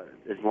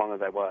as long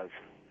as I was.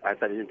 I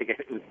thought I was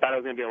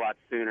going to be a lot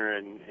sooner,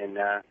 and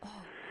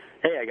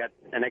hey, I got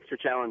an extra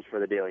challenge for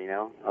the deal. You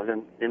know, I was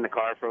in the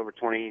car for over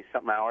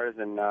 20-something hours,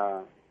 and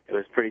it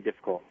was pretty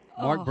difficult.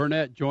 Mark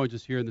Burnett joins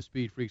us here in the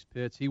Speed Freaks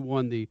pits. He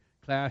won the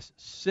Class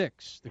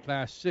 6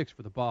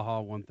 for the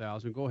Baja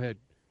 1000. Go ahead,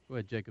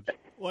 Jacobs.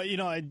 Well,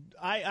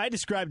 I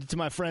described it to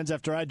my friends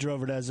after I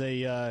drove it as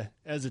a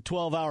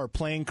 12-hour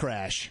plane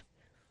crash.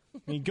 I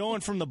mean,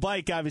 going from the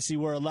bike, obviously,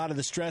 where a lot of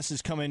the stress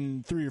is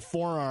coming through your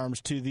forearms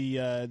to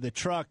the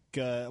truck.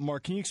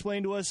 Mark, can you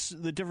explain to us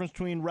the difference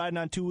between riding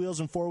on 2 wheels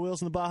and 4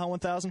 wheels in the Baja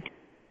 1000?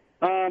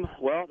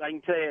 Well, I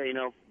can tell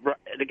you,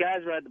 the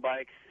guys ride the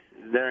bikes.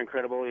 They're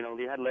incredible.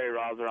 You had Larry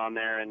Rosler on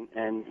there, and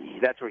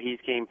that's where he's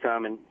came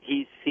from, and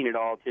he's seen it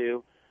all,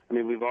 too. I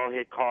mean, we've all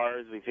hit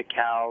cars. We've hit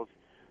cows.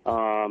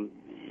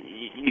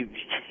 You've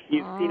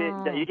seen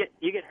it.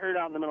 You get hurt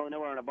out in the middle of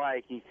nowhere on a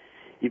bike.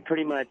 You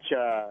pretty much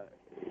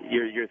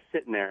you're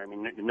sitting there. I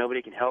mean,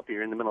 nobody can help you.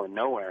 You're in the middle of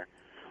nowhere.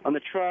 On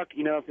the truck,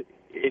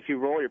 if you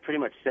roll, you're pretty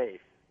much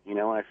safe. When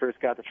I first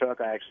got the truck,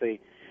 we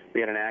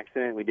had an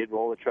accident. We did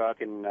roll the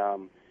truck, and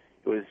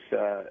it was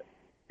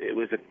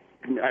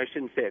I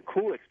shouldn't say a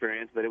cool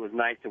experience, but it was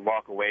nice to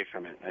walk away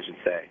from it, I should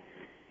say.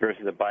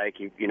 Versus a bike,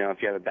 if you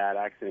have a bad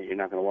accident, you're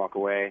not going to walk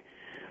away.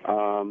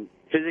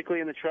 Physically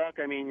in the truck,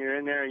 I mean, you're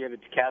in there, you have a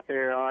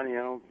catheter on,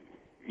 you're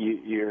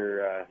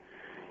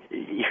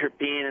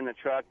peeing in the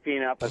truck,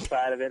 peeing up the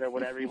side of it, or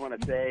whatever you want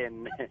to say,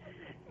 and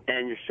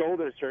your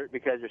shoulders hurt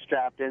because you're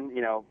strapped in.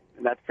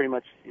 That's pretty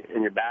much,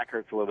 and your back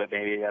hurts a little bit.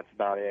 Maybe that's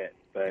about it.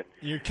 But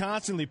you're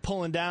constantly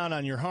pulling down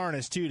on your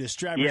harness too to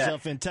strap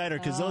yourself in tighter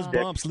because those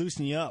bumps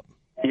loosen you up.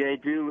 Yeah, they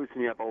do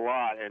loosen you up a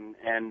lot, and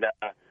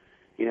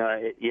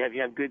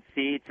you have good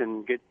seats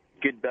and good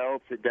good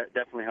belts, it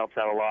definitely helps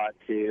out a lot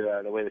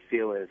to the way the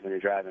feel is when you're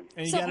driving.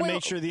 And you got to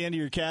make sure the end of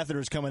your catheter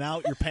is coming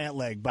out your pant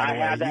leg, by the way.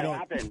 I had that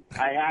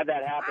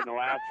happen the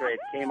last race.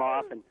 Came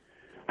off, and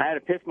I had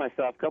to piss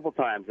myself a couple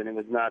times, and it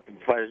was not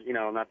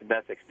the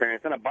best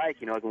experience. On a bike,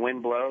 the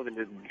wind blows and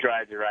just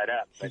drives you right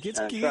up. But,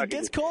 it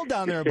gets cold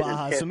down there,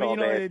 Baja, so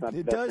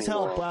it does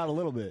help out a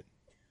little bit.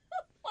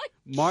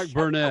 Mark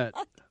Burnett,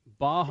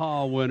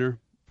 Baja winner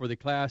for the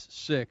Class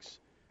 6,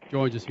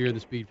 joins us here in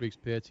the Speed Freaks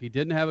pits. He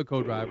didn't have a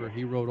co-driver.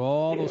 He rode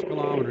all those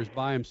kilometers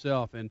by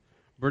himself. And,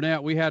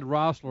 Burnett, we had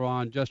Rossler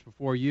on just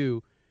before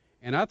you,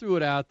 and I threw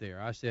it out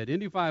there. I said,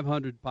 Indy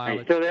 500 pilots. Are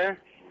you still there?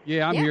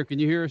 Yeah, I'm here. Can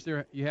you hear us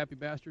there, you happy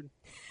bastard?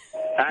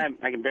 I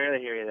can barely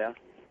hear you, though.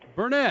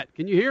 Burnett,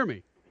 can you hear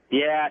me?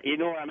 Yeah, you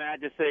know where I'm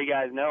at, just so you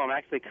guys know. I'm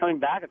actually coming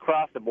back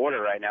across the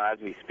border right now as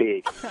we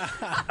speak.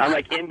 I'm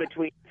like in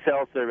between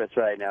cell service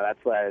right now. That's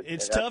why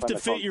it's tough to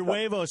fit your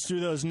huevos through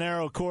those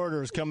narrow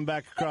corridors coming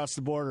back across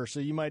the border, so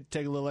you might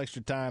take a little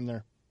extra time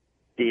there.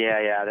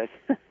 Yeah.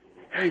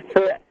 Hey,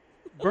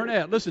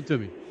 Burnett, listen to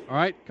me, all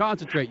right?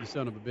 Concentrate, you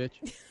son of a bitch.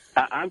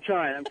 I'm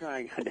trying.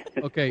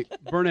 Okay,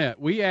 Burnett,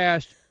 we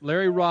asked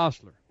Larry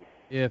Rossler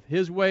if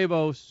his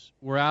huevos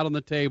were out on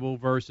the table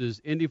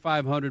versus Indy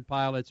 500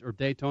 pilots or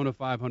Daytona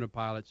 500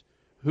 pilots,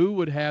 who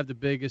would have the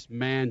biggest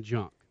man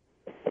junk?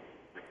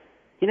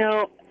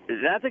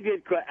 That's a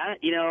good question.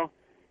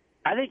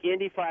 I think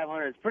Indy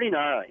 500 is pretty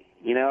gnarly.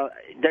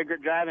 They're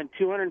driving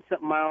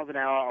 200-something miles an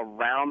hour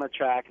around the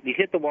track. You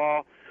hit the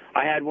wall.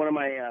 I had one of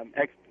my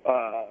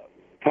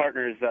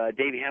ex-partners,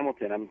 Davey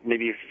Hamilton.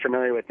 Maybe you're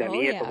familiar with him.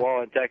 He hit the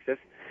wall in Texas.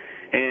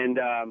 And,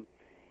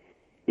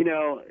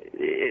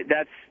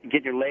 that's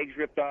getting your legs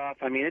ripped off.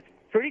 I mean, it's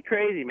pretty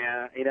crazy,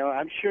 man.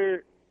 I'm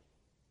sure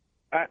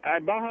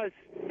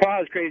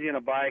Baja's crazy on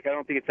a bike. I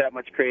don't think it's that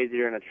much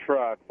crazier in a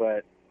truck,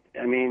 but,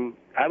 I mean,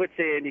 I would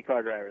say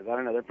IndyCar drivers. I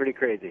don't know. They're pretty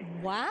crazy.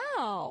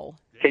 Wow.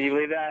 Can you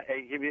believe that?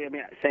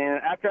 Saying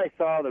after I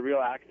saw the real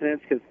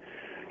accidents, because,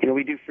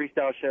 we do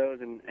freestyle shows,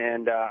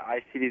 and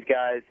I see these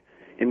guys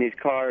in these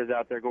cars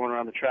out there going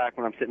around the track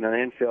when I'm sitting on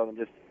the infield,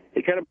 and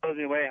it kind of blows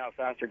me away how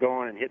fast they're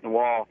going and hitting the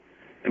wall.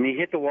 I mean, you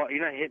hit the wall.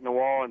 You're not hitting the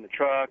wall in the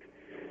truck.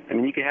 I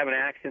mean, you can have an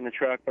accident in the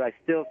truck, but I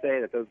still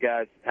say that those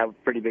guys have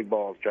pretty big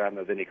balls driving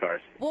those Indy cars.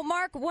 Well,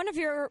 Mark, one of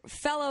your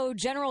fellow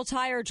General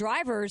Tire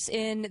drivers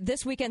in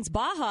this weekend's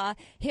Baja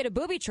hit a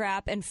booby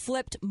trap and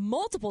flipped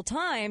multiple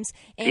times.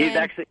 And he's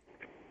actually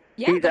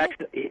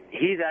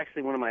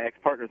one of my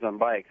ex-partners on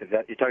bikes. Is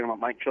that you're talking about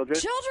Mike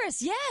Childress?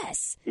 Childress,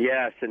 yes.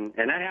 Yes, and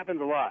that happens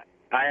a lot.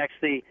 I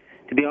actually,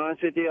 to be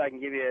honest with you, I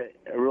can give you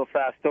a real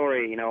fast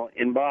story.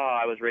 In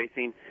Baja, I was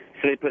racing,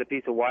 so they put a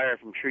piece of wire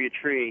from tree to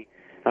tree.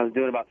 I was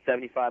doing about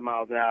 75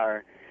 miles an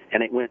hour,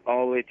 and it went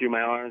all the way through my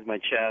arms, my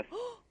chest,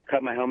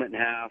 cut my helmet in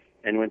half,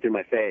 and went through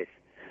my face.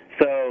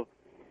 So,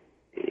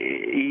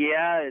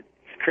 yeah, it's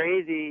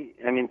crazy.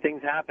 I mean,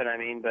 things happen.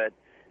 But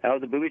that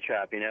was a booby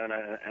trap,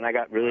 and I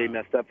got really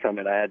messed up from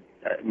it. I had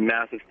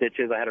massive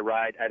stitches. I had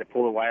to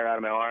pull the wire out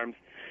of my arms.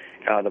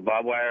 The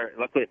barbed wire,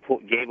 luckily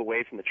it gave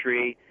away from the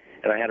tree,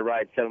 and I had to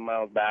ride 7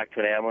 miles back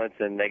to an ambulance,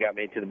 and they got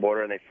me to the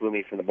border, and they flew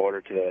me from the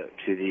border to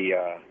the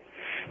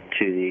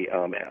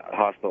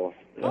hospital.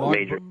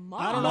 Major.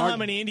 I don't know how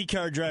many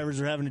IndyCar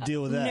drivers are having to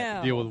deal with that.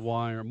 No. Deal with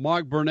wire.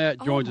 Mark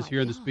Burnett joins us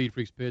here in the Speed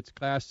Freaks pits,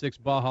 Class 6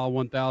 Baja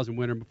 1000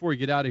 winner. Before you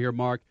get out of here,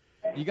 Mark,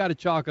 you got to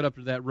chalk it up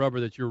to that rubber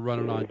that you're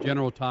running on,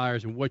 General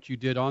Tires, and what you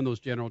did on those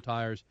General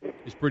Tires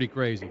is pretty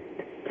crazy.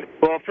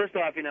 Well, first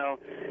off,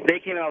 they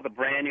came out with a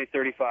brand new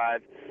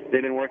 35.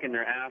 They've been working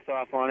their ass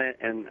off on it,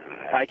 and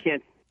I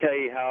can't tell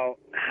you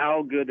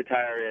how good the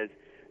tire is.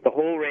 The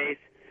whole race,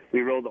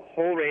 we rode the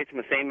whole race in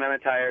the same amount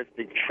of tires.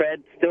 The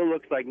tread still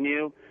looks like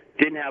new,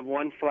 didn't have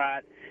one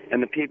flat,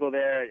 and the people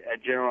there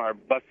at General are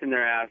busting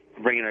their ass,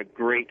 bringing a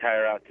great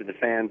tire out to the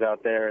fans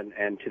out there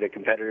and to the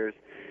competitors.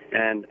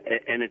 And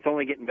it's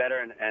only getting better,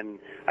 and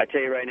I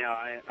tell you right now,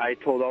 I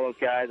told all those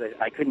guys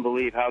I couldn't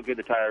believe how good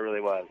the tire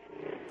really was.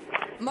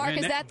 Mark,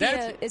 is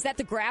that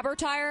the grabber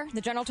tire,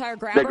 the General Tire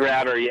grabber? The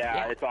grabber,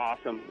 yeah. It's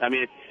awesome. I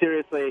mean, it's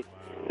seriously,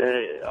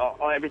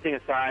 everything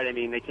aside,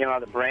 they came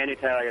out with a brand new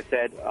tire, like I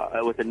said,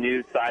 with a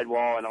new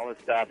sidewall and all this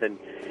stuff, and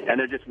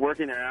they're just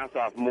working their ass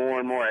off more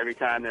and more every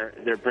time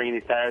they're bringing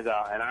these tires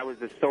out, and I was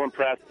just so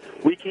impressed.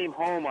 We came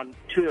home on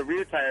two of the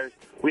rear tires.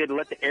 We had to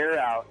let the air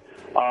out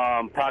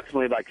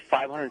approximately like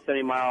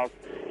 570 miles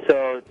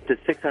to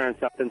 600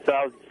 something. So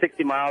I was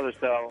 60 miles or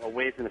so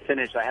away from the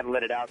finish. I had to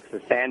let it out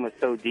because the sand was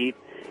so deep,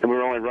 and we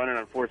were only running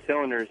on 4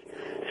 cylinders,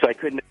 so I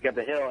couldn't pick up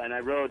the hill. And I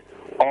rode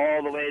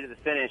all the way to the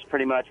finish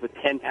pretty much with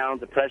 10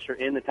 pounds of pressure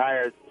in the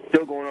tires,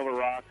 still going over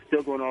rocks,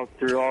 still going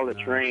through all the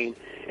terrain,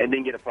 and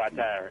didn't get a flat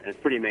tire. And it's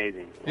pretty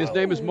amazing. His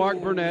name is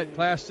Mark Burnett,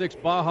 Class 6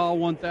 Baja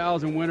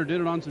 1000 winner.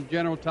 Did it on some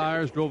General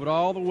Tires, drove it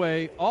all the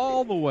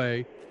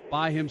way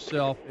by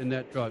himself in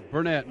that truck.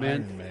 Burnett,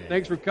 man,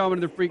 thanks for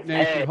coming to the Freak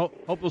Nation. Hey.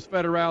 Hope those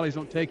federales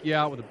don't take you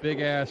out with a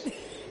big-ass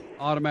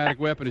automatic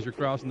weapon as you're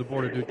crossing the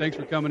border, dude. Thanks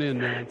for coming in,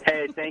 man.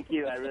 Hey, thank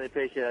you. I really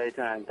appreciate all your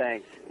time.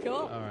 Thanks. Cool.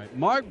 All right.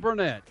 Mark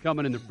Burnett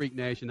coming in the Freak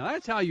Nation. Now,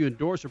 that's how you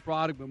endorse a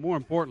product, but more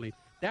importantly,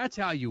 That's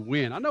how you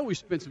win. I know we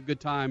spent some good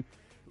time,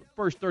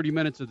 first 30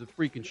 minutes of the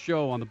freaking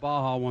show on the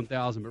Baja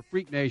 1000, but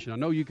Freak Nation, I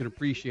know you can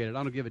appreciate it.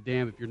 I don't give a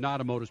damn if you're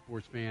not a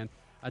motorsports fan.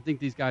 I think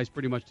these guys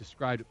pretty much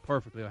described it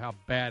perfectly, how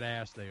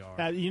badass they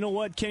are. You know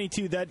what, Kenny,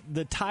 too, that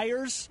the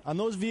tires on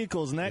those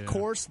vehicles and that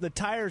course, the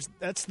tires,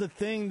 that's the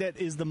thing that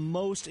is the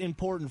most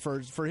important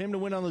for him to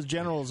win on those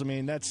generals. I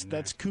mean, that's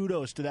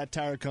kudos to that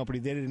tire company.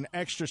 They did an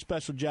extra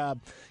special job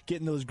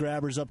getting those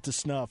grabbers up to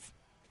snuff.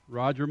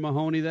 Roger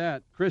Mahoney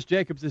that. Chris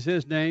Jacobs is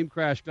his name.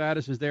 Crash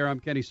Gladys is there. I'm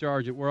Kenny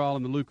Sargent. We're all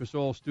in the Lucas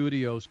Oil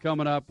Studios.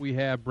 Coming up, we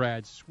have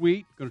Brad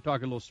Sweet. Going to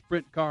talk a little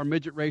sprint car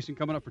midget racing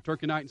coming up for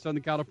Turkey Night in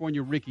Southern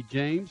California. Ricky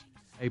James,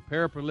 a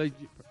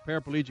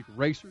paraplegic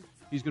racer.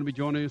 He's going to be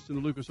joining us in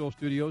the Lucas Oil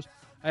Studios.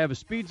 I have a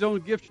Speed Zone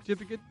gift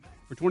certificate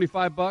for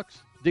 $25,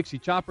 Dixie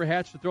Chopper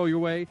hats to throw your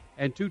way,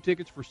 and 2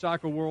 tickets for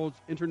Cycle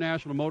World's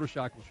International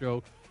Motorcycle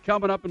Show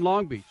coming up in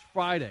Long Beach,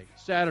 Friday,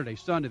 Saturday,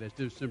 Sunday. That's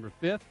December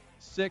 5th,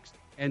 6th,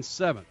 and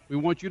 7th. We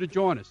want you to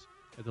join us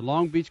at the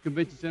Long Beach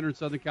Convention Center in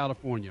Southern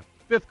California.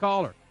 5th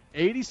caller,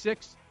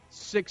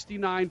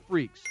 8669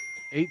 Freaks,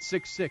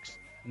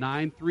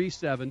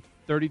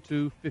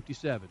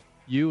 866-937-3257.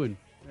 You and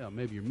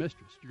maybe your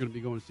mistress. You're going to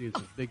be going to see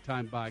some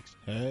big-time bikes.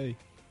 Hey.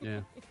 Yeah.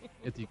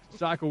 At the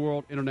Cycle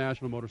World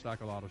International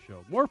Motorcycle Auto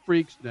Show. More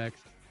Freaks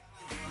next.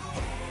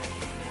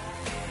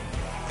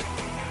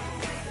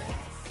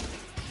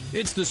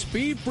 It's the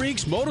Speed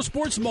Freaks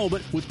Motorsports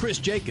Moment with Chris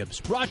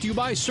Jacobs, brought to you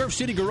by Surf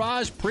City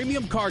Garage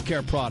Premium Car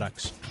Care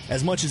Products.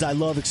 As much as I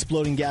love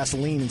exploding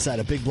gasoline inside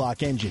a big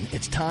block engine,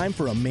 it's time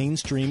for a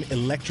mainstream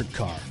electric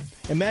car.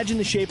 Imagine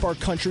the shape our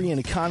country and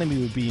economy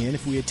would be in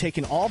if we had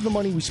taken all the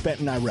money we spent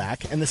in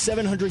Iraq and the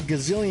 $700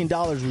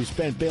 gazillion we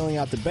spent bailing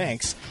out the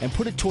banks and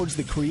put it towards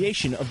the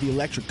creation of the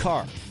electric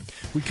car.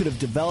 We could have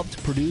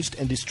developed, produced,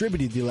 and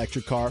distributed the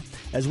electric car,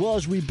 as well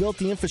as rebuilt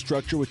the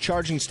infrastructure with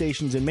charging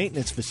stations and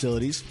maintenance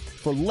facilities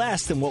for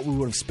less than what we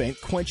would have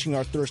spent quenching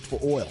our thirst for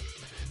oil.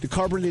 The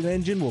carbureted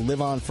engine will live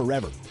on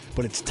forever,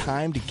 but it's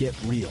time to get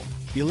real.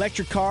 The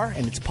electric car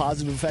and its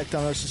positive effect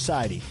on our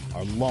society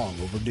are long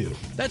overdue.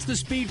 That's the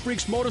Speed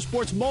Freaks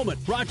Motorsports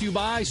Moment, brought to you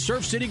by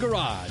Surf City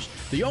Garage,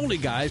 the only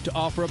guys to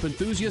offer up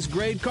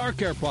enthusiast-grade car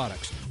care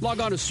products. Log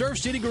on to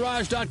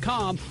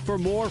surfcitygarage.com for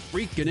more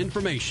freaking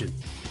information.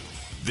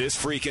 This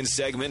freaking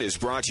segment is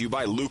brought to you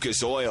by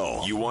Lucas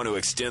Oil. You want to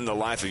extend the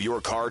life of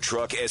your car,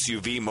 truck,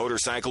 SUV,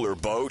 motorcycle, or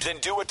boat? Then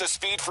do what the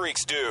Speed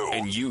Freaks do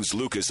and use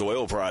Lucas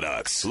Oil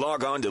products.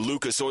 Log on to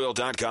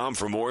lucasoil.com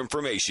for more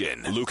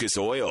information. Lucas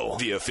Oil,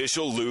 the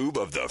official lube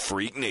of the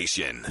Freak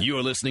Nation.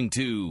 You're listening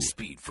to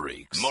Speed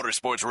Freaks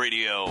Motorsports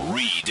Radio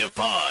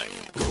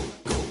Redefined.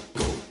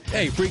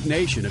 Hey, Freak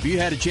Nation, have you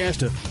had a chance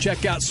to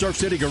check out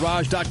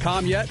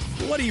SurfCityGarage.com yet?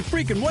 What are you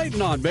freaking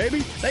waiting on, baby?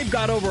 They've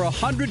got over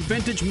 100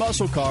 vintage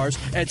muscle cars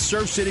at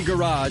Surf City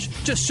Garage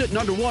just sitting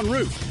under one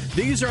roof.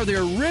 These are the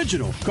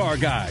original car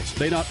guys.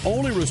 They not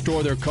only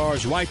restore their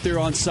cars right there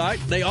on site,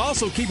 they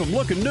also keep them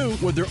looking new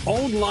with their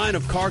own line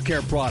of car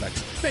care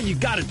products. Man, you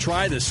got to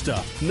try this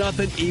stuff.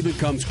 Nothing even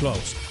comes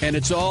close. And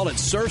it's all at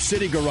Surf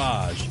City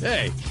Garage.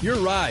 Hey, your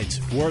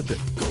ride's worth it.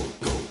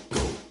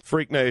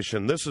 Freak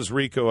Nation, this is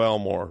Rico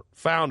Elmore,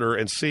 founder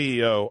and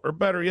CEO, or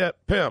better yet,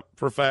 pimp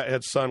for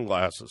Fathead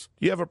Sunglasses.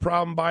 You have a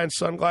problem buying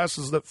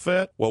sunglasses that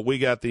fit? Well, we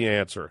got the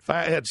answer.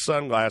 Fathead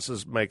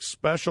Sunglasses makes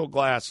special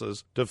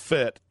glasses to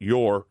fit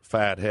your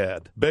fat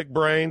head. Big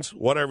brains,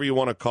 whatever you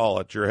want to call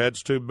it. Your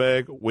head's too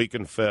big, we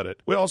can fit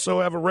it. We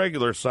also have a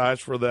regular size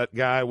for that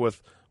guy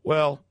with,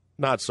 well,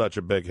 not such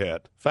a big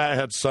head.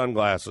 Fathead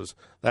Sunglasses.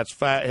 That's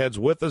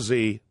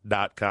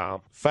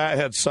fatheadswithaz.com.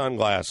 Fathead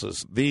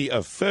Sunglasses, the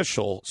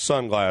official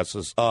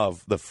sunglasses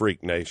of the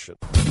Freak Nation.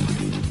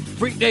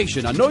 Freak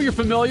Nation, I know you're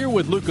familiar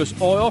with Lucas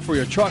Oil for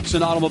your trucks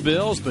and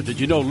automobiles, but did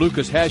you know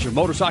Lucas has your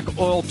motorcycle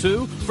oil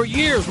too? For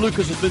years,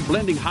 Lucas has been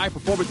blending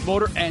high-performance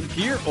motor and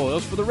gear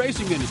oils for the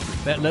racing industry.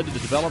 That led to the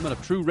development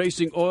of true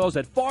racing oils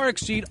that far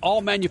exceed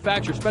all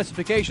manufacturer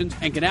specifications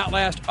and can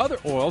outlast other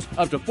oils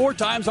up to 4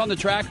 times on the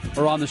track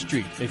or on the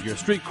street. If you're a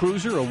street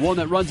cruiser or one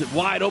that runs it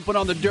wide open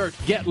on the dirt,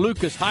 get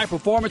Lucas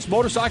high-performance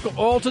motorcycle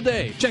oil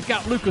today. Check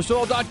out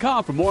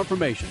lucasoil.com for more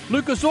information.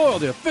 Lucas Oil,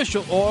 the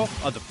official oil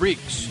of the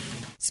Freaks.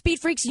 Speed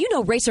Freaks, you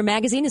know Racer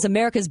Magazine is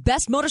America's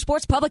best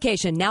motorsports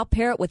publication. Now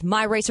pair it with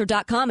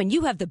MyRacer.com and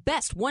you have the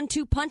best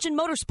 1-2 punch in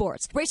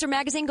motorsports. Racer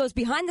Magazine goes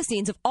behind the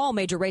scenes of all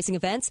major racing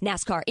events,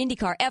 NASCAR,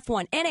 IndyCar,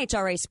 F1,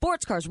 NHRA,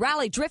 sports cars,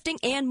 rally, drifting,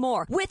 and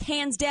more. With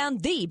hands down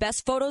the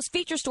best photos,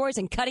 feature stories,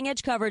 and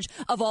cutting-edge coverage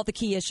of all the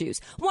key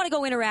issues. Want to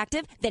go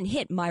interactive? Then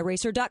hit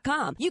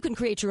MyRacer.com. You can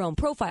create your own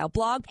profile,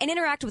 blog, and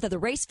interact with other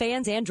race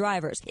fans and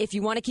drivers. If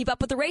you want to keep up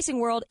with the racing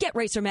world, get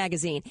Racer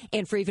Magazine.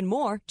 And for even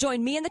more,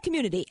 join me in the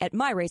community at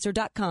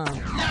MyRacer.com.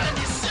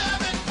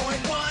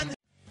 97.1.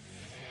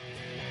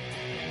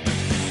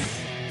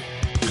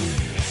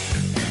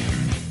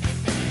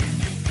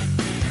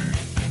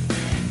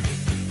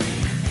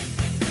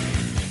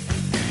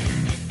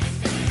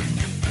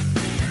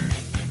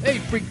 Hey,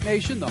 Freak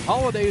Nation, the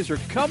holidays are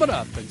coming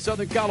up in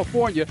Southern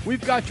California.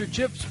 We've got your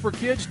Chips for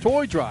Kids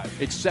toy drive.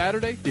 It's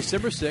Saturday,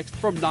 December 6th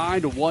from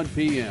 9 to 1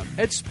 p.m.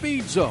 at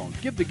Speed Zone.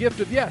 Give the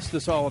gift of yes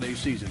this holiday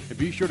season. And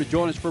be sure to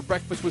join us for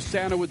Breakfast with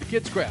Santa with the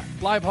Kids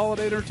Craft, live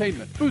holiday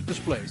entertainment, booth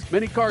displays,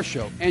 mini car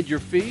show, and your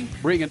fee,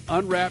 bring an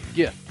unwrapped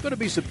gift. Going to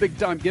be some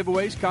big-time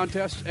giveaways,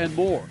 contests, and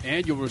more.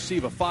 And you'll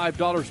receive a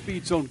 $5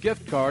 Speed Zone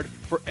gift card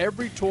for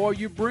every toy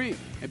you bring.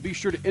 And be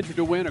sure to enter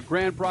to win a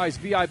grand prize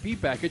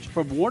VIP package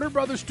from Warner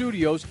Brothers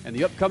Studios and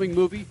the upcoming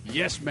movie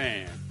Yes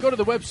Man. Go to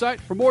the website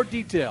for more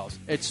details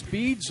at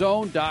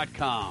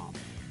speedzone.com.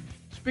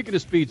 Speaking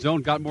of Speed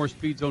Zone, got more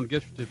Speed Zone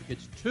gift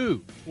certificates.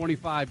 2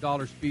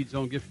 $25 Speed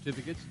Zone gift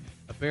certificates,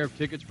 a pair of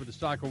tickets for the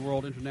Cycle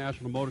World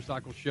International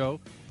Motorcycle Show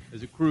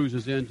as it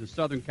cruises into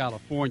Southern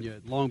California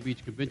at Long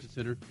Beach Convention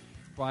Center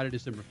Friday,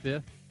 December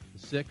 5th, the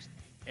 6th,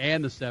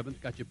 and the 7th.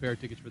 Got you a pair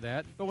of tickets for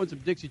that. Throw in some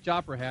Dixie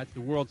Chopper hats,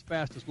 the world's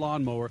fastest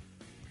lawnmower.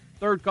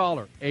 Third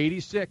caller,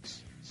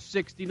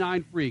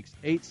 86-69 Freaks,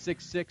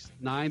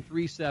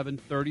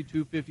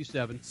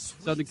 866-937-3257.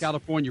 Southern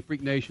California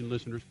Freak Nation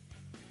listeners.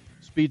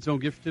 Speed Zone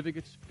gift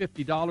certificates,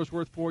 $50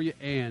 worth for you,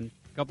 and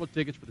a couple of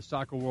tickets for the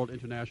Cycle World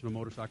International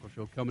Motorcycle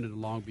Show coming into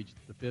Long Beach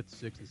the 5th,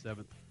 6th, and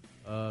 7th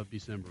of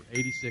December.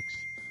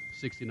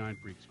 86-69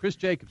 Freaks. Chris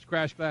Jacobs,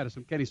 Crash Gladys,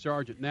 I'm Kenny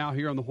Sargent. Now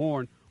here on the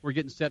Horn, we're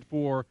getting set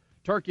for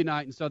Turkey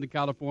Night in Southern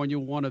California,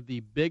 one of the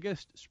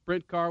biggest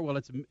sprint car. Well,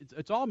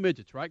 it's all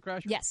midgets, right,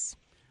 Crash? Yes.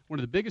 One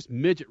of the biggest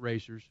midget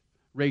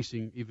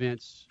racing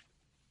events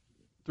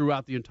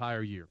throughout the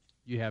entire year.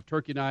 You have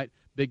Turkey Night,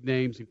 big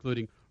names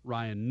including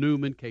Ryan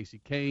Newman, Casey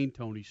Kane,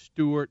 Tony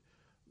Stewart.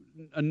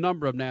 A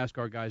number of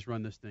NASCAR guys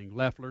run this thing.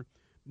 Leffler.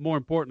 More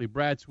importantly,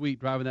 Brad Sweet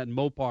driving that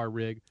Mopar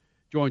rig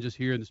joins us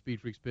here in the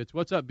Speed Freaks pits.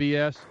 What's up,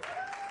 BS?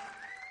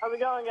 How's it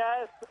going,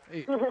 guys?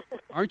 Hey,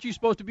 aren't you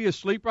supposed to be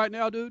asleep right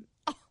now, dude?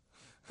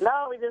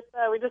 No, we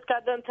just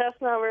got done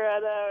testing over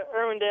at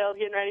Irwindale,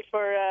 getting ready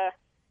for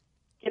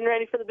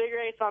the big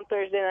race on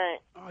Thursday night.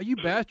 Oh, you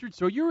bastard!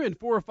 So you're in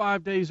 4 or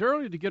 5 days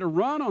early to get a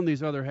run on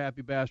these other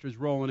happy bastards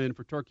rolling in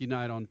for Turkey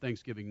Night on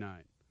Thanksgiving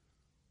night.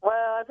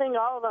 Well, I think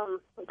all of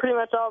them, pretty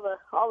much all the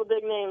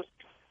big names,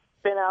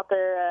 been out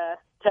there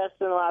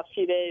testing the last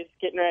few days,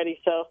 getting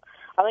ready. So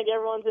I think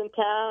everyone's in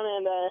town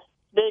and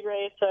big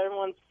race, so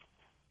everyone's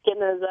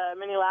getting as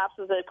many laps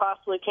as they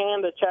possibly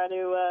can to try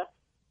to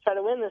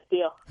win this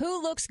deal.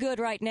 Who looks good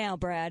right now,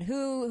 Brad?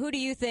 Who do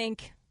you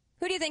think?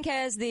 Who do you think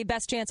has the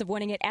best chance of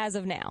winning it as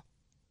of now?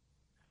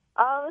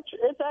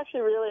 It's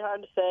actually really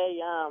hard to say.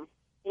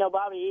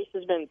 Bobby East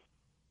has been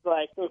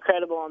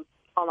incredible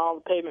on all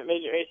the pavement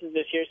midget races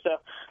this year, so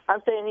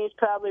I'm saying he's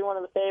probably one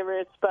of the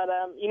favorites. But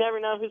you never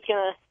know who's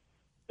gonna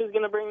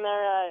bring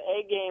their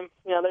A game.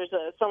 There's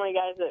so many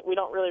guys that we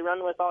don't really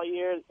run with all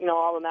year.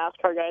 All the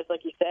NASCAR guys,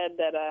 like you said,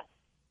 that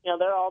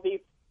they'll all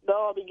be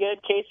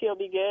good. Casey will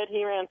be good.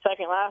 He ran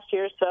second last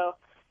year, so.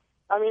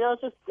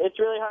 It's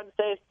really hard to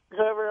say.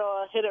 Whoever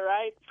will hit it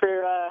right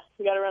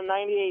we got to run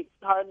 98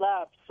 hard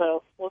laps,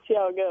 so we'll see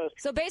how it goes.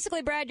 So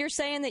basically, Brad, you're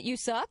saying that you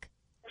suck?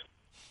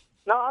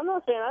 No, I'm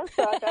not saying I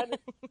suck. I'm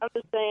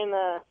just saying,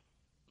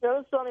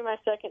 this is only my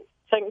second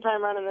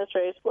time running this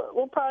race.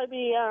 We'll probably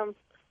be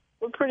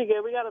we're pretty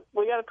good. We got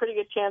a pretty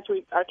good chance.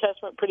 Our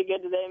test went pretty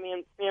good today.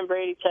 Me and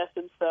Brady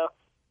tested, so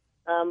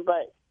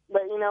but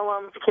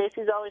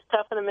Casey's always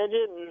tough in a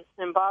midget,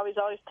 and Bobby's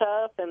always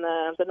tough, and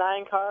the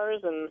 9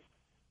 cars, and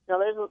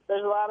there's a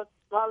lot of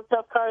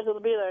tough cars that'll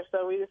be there.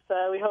 So we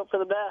hope for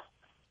the best.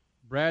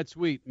 Brad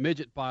Sweet,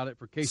 midget pilot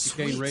for Casey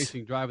Kane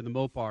Racing, driving the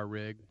Mopar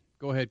rig.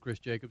 Go ahead, Chris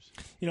Jacobs.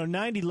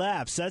 90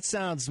 laps, that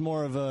sounds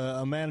more of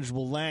a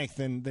manageable length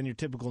than your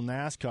typical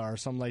NASCAR or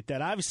something like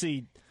that.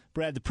 Obviously,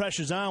 Brad, the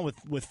pressure's on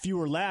with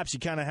fewer laps. You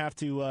kind of have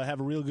to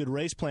have a real good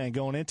race plan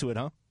going into it,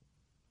 huh?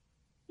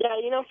 Yeah,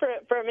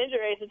 for a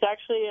midget race, it's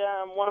actually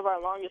one of our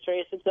longest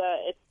races.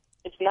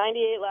 It's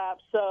 98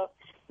 laps, so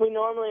we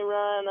normally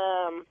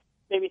run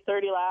maybe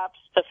 30 laps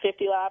to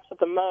 50 laps at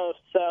the most.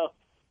 So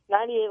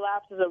 98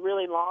 laps is a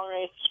really long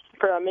race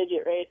for a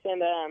midget race,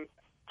 and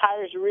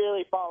tires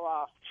really fall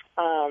off,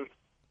 a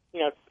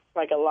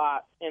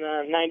lot in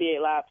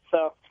 98 laps.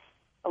 So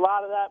a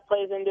lot of that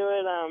plays into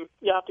it.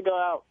 You have to go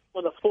out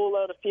with a full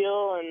load of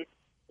fuel, and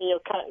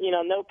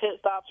no pit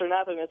stops or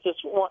nothing. It's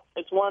just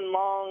one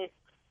long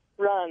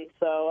run.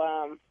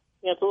 So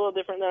it's a little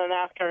different than a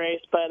NASCAR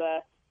race, but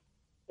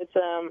it's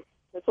a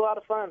lot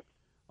of fun.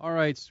 All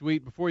right,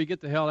 Sweet. Before you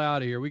get the hell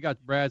out of here, we got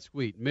Brad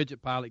Sweet,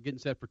 midget pilot, getting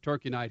set for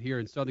Turkey Night here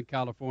in Southern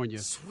California.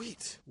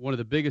 Sweet. One of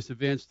the biggest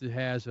events that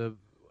has a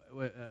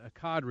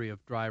cadre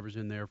of drivers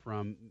in there,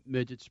 from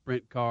midget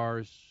sprint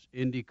cars,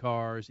 Indy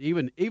cars,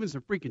 even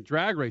some freaking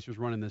drag racers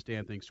running this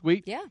damn thing.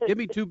 Sweet. Yeah. Give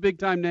me 2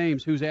 big-time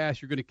names whose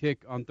ass you're going to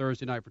kick on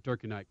Thursday night for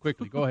Turkey Night.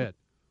 Quickly, go ahead.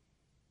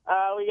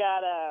 We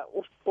got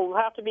we'll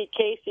have to beat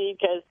Casey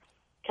because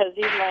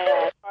he's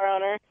my car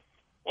owner.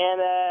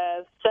 And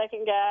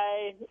second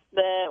guy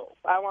that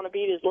I want to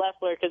beat is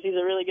Leffler because he's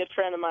a really good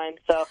friend of mine.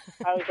 So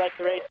I always like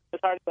to race as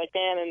hard as I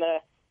can and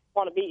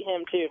want to beat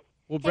him too.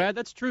 Well, Brad,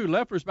 that's true.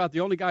 Leffler's about the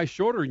only guy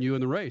shorter than you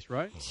in the race,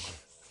 right?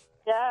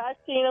 Yeah,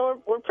 actually,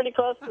 we're pretty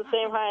close to the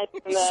same height.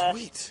 And,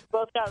 Sweet.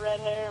 Both got red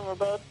hair, and we're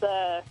both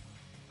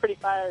pretty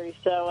fiery.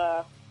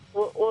 So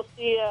we'll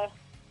see.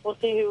 We'll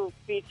see who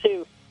beats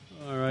who.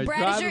 All right.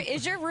 Brad,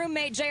 is your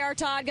roommate J.R.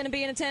 Todd going to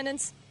be in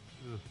attendance?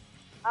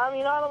 I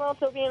don't know if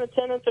he'll be in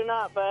attendance or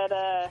not, but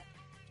I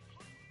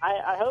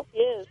hope he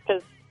is,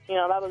 because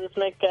that'll just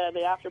make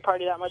the after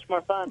party that much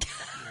more fun.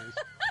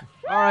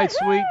 All right,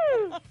 sweet.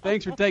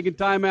 Thanks for taking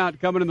time out,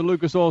 coming in the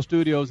Lucas Oil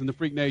Studios in the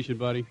Freak Nation,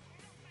 buddy.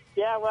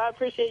 Yeah, well, I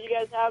appreciate you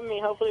guys having me.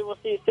 Hopefully we'll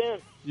see you soon.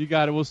 You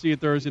got it. We'll see you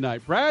Thursday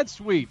night. Brad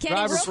Sweet, Kenny,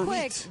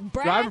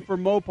 driver for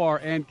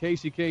Mopar and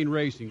Casey Kane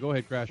Racing. Go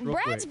ahead, Crash, real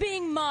Brad's quick.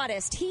 being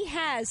modest. He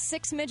has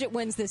 6 midget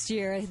wins this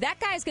year. That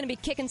guy's going to be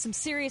kicking some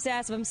serious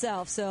ass of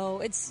himself,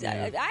 so I'd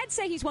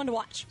say he's one to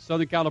watch.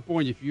 Southern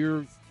California, if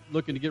you're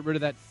looking to get rid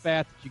of that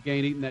fat that you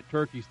gain eating that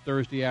turkey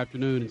Thursday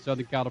afternoon in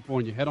Southern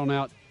California, head on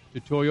out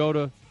to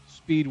Toyota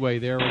Speedway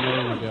there in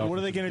Irwindale. What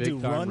are they going to do,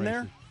 run racing.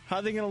 there? How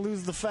are they going to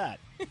lose the fat?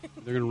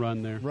 They're going to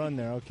run there. Run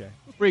there, okay.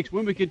 Freaks,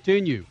 when we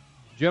continue,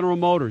 General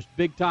Motors,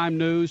 big-time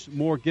news,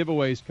 more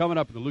giveaways coming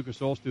up in the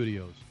Lucas Oil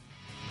Studios.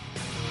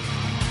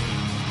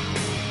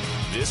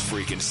 This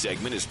freaking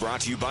segment is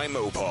brought to you by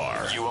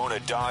Mopar. You own a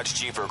Dodge,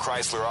 Jeep, or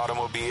Chrysler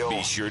automobile?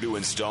 Be sure to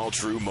install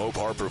true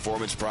Mopar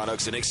performance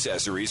products and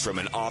accessories from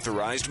an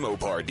authorized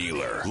Mopar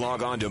dealer.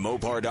 Log on to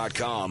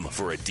Mopar.com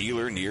for a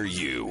dealer near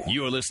you.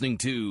 You're listening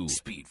to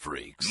Speed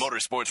Freaks,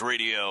 Motorsports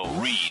Radio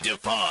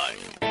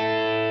Redefined.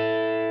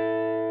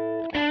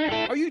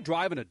 Are you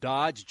driving a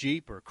Dodge,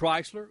 Jeep, or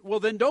Chrysler? Well,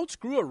 then don't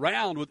screw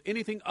around with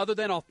anything other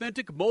than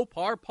authentic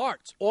Mopar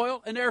parts.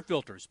 Oil and air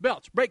filters,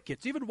 belts, brake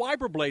kits, even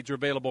wiper blades are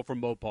available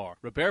from Mopar.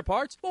 Repair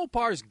parts?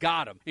 Mopar's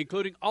got them,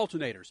 including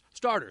alternators,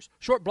 starters,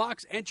 short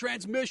blocks, and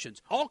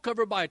transmissions, all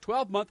covered by a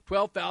 12-month,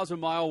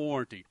 12,000-mile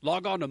warranty.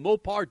 Log on to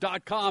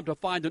Mopar.com to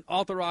find an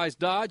authorized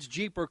Dodge,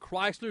 Jeep, or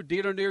Chrysler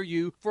dealer near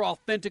you for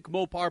authentic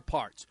Mopar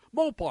parts.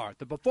 Mopar,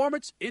 the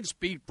performance in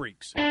Speed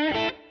Freaks.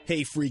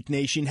 Hey, Freak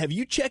Nation, have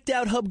you checked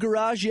out Hub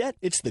Garage yet?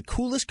 It's the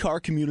coolest car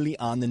community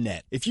on the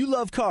net. If you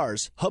love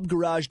cars,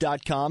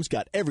 HubGarage.com's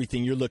got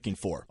everything you're looking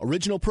for.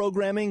 Original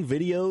programming,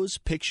 videos,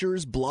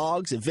 pictures,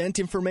 blogs, event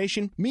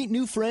information. Meet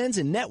new friends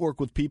and network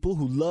with people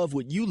who love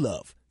what you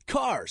love.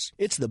 Cars.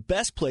 It's the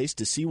best place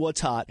to see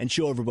what's hot and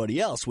show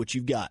everybody else what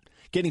you've got.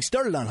 Getting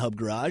started on Hub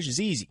Garage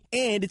is easy,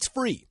 and it's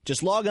free.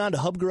 Just log on to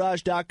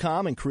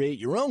HubGarage.com and create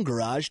your own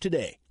garage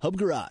today. Hub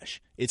Garage.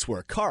 It's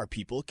where car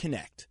people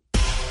connect.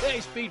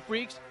 Hey, Speed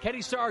Freaks,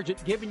 Kenny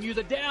Sargent giving you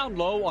the down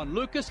low on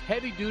Lucas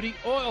Heavy Duty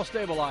Oil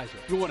Stabilizer.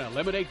 You want to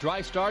eliminate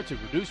dry starts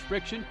and reduce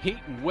friction, heat,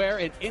 and wear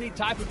in any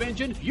type of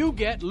engine? You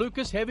get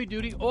Lucas Heavy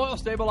Duty Oil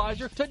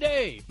Stabilizer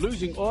today.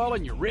 Losing oil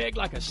in your rig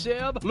like a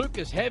sieve?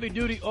 Lucas Heavy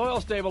Duty Oil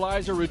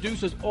Stabilizer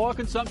reduces oil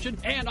consumption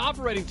and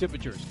operating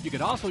temperatures. You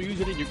can also use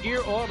it in your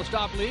gear oil to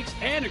stop leaks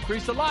and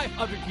increase the life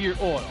of your gear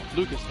oil.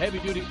 Lucas Heavy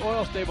Duty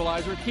Oil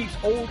Stabilizer keeps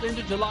old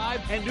engines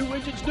alive and new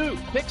engines new.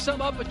 Pick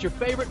some up at your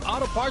favorite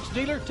auto parts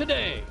dealer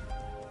today.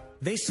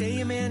 They say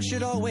a man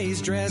should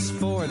always dress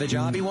for the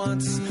job he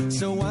wants.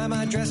 So why am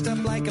I dressed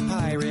up like a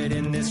pirate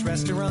in this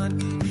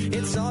restaurant?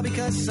 It's all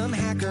because some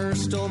hacker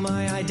stole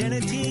my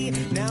identity.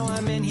 Now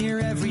I'm in here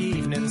every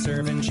evening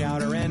serving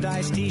chowder and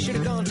iced tea. Should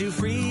have gone to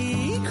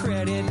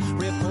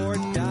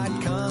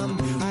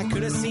freecreditreport.com. I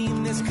could have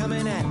seen this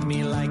coming at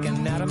me like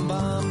an atom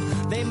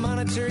bomb. They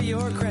monitor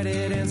your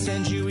credit and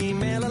send you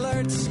email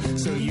alerts,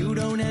 so you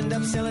don't end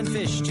up selling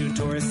fish to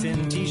tourists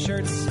in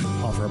t-shirts.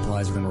 Offer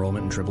applies with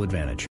enrollment and Triple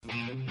Advantage.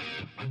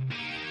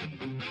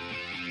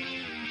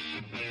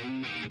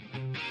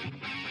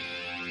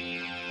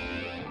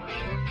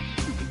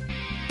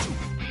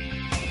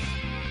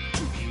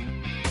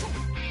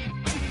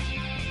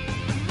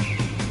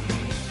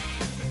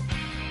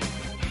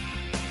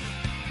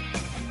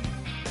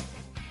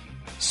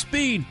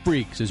 Speed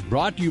Freaks is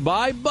brought to you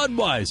by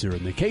Budweiser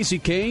and the Casey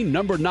Kane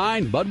No.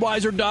 9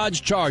 Budweiser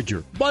Dodge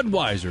Charger.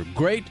 Budweiser,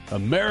 great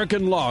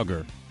American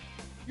lager.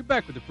 You're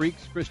back with the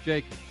Freaks. Chris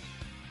Jacobs,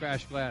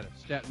 Crash Gladys,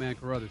 Statman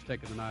Carruthers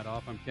taking the night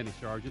off. I'm Kenny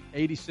Sargent.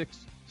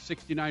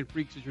 8669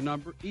 Freaks is your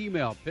number.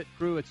 Email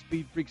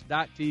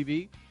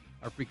pitcrew@speedfreaks.tv.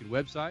 Our freaking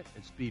website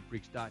at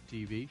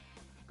speedfreaks.tv.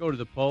 Go to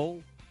the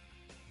poll.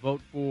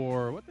 Vote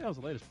for, what the hell's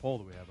the latest poll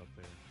that we have up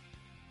there?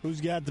 Who's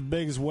got the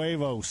biggest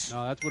huevos?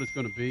 No, that's what it's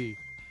going to be.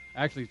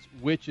 Actually, it's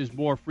which is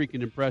more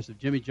freaking impressive.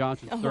 Jimmy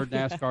Johnson's third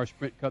NASCAR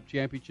Sprint Cup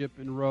championship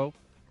in a row,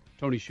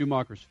 Tony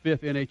Schumacher's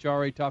fifth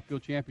NHRA Top Fuel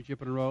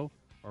championship in a row,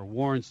 or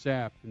Warren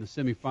Sapp in the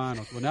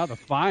semifinals. Well, now the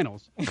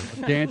finals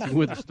of Dancing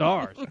with the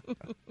Stars.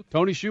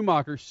 Tony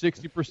Schumacher,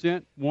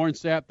 60%, Warren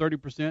Sapp,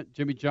 30%,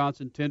 Jimmy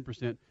Johnson,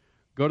 10%.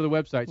 Go to the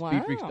website,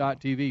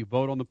 speedfreaks.tv.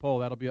 Vote on the poll.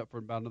 That'll be up for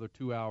about another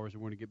 2 hours,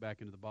 and we're going to get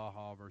back into the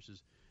Baja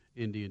versus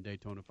Indy and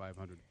Daytona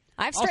 500.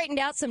 I've straightened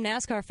out some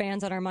NASCAR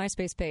fans on our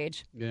MySpace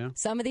page. Yeah.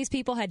 Some of these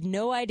people had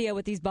no idea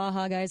what these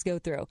Baja guys go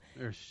through.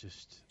 There's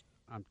just,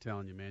 I'm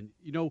telling you, man.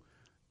 You know,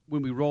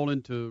 when we roll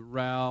into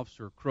Ralph's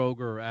or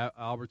Kroger or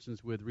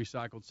Albertsons with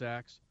recycled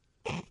sacks,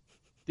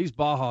 these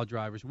Baja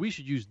drivers, we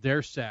should use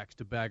their sacks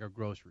to bag our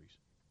groceries.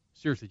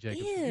 Seriously,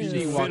 Jacob. Ew. You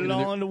see Fit walking it in there-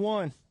 all into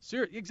one.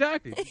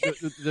 Exactly.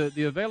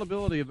 The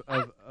availability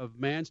of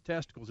man's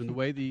testicles and the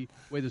way the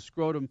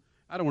scrotum.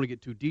 I don't want to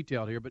get too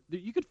detailed here, but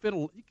you could fit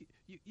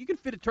you can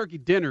fit a turkey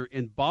dinner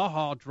in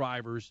Baja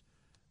Driver's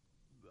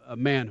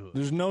manhood.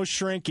 There's no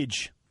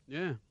shrinkage.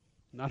 Yeah,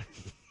 not.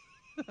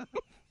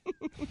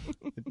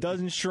 It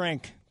doesn't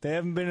shrink. They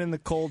haven't been in the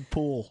cold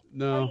pool.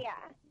 No. Oh, yeah.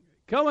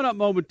 Coming up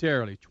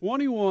momentarily,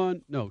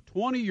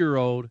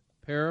 20-year-old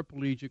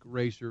paraplegic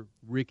racer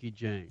Ricky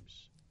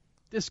James.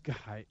 This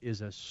guy is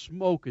a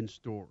smoking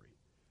story.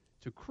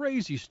 It's a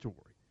crazy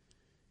story.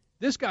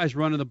 This guy's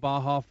running the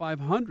Baja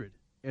 500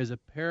 as a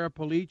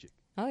paraplegic.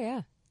 Oh,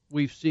 yeah.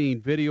 We've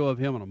seen video of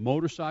him on a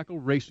motorcycle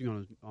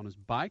racing on his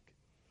bike.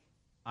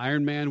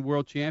 Ironman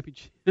World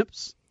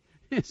Championships.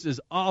 This is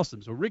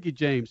awesome. So Ricky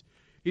James,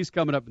 he's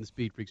coming up in the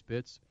Speed Freaks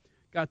pits.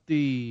 Got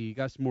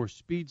some more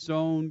Speed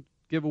Zone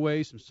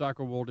giveaways, some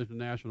Soccer World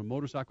International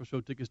Motorcycle Show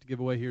tickets to give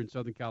away here in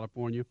Southern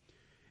California,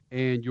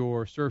 and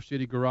your Surf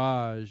City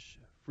Garage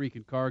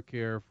freaking car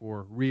care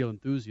for real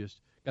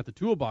enthusiasts. Got the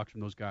toolbox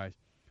from those guys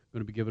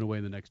going to be given away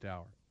in the next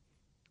hour.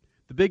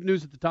 The big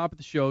news at the top of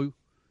the show,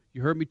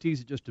 you heard me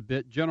tease it just a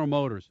bit, General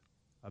Motors.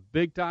 A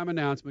big-time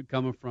announcement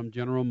coming from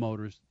General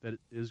Motors that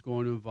is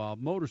going to involve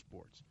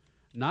motorsports.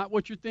 Not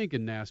what you're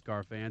thinking,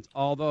 NASCAR fans,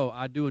 although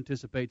I do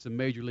anticipate some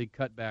major league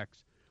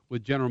cutbacks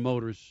with General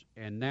Motors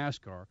and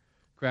NASCAR.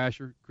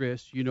 Crasher,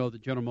 Chris, you know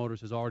that General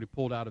Motors has already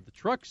pulled out of the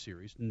Truck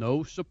Series.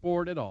 No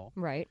support at all.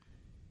 Right.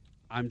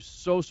 I'm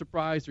so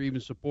surprised they're even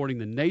supporting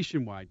the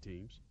nationwide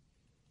teams.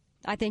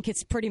 I think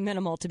it's pretty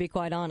minimal, to be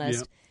quite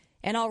honest. Yep.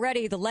 And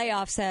already the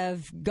layoffs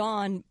have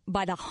gone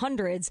by the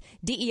hundreds.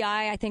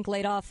 DEI, I think,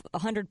 laid off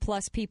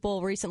 100-plus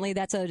people recently.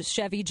 That's a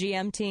Chevy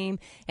GM team,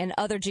 and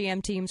other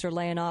GM teams are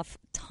laying off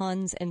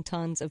tons and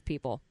tons of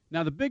people.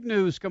 Now, the big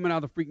news coming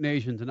out of the Freak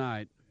Nation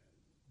tonight,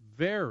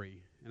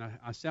 and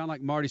I sound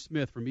like Marty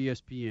Smith from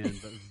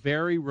ESPN, but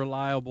very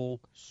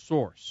reliable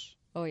source.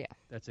 Oh, yeah.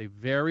 That's a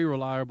very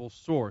reliable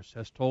source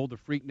has told the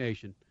Freak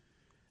Nation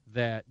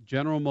that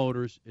General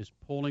Motors is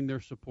pulling their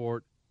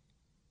support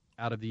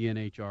out of the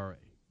NHRA.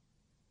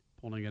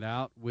 Pulling it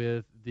out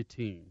with the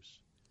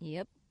teams.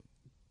 Yep.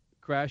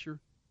 Crasher,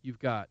 you've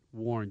got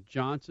Warren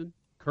Johnson,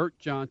 Kurt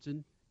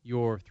Johnson,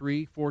 your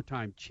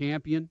 3-4-time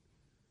champion.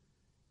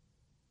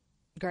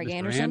 Gregg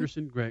Mr.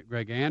 Anderson.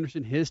 Gregg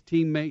Anderson, his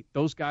teammate.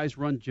 Those guys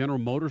run General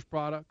Motors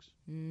products.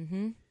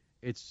 Mm-hmm.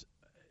 It's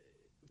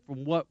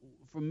from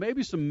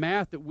maybe some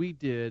math that we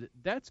did.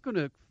 That's going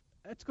to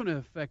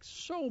affect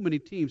so many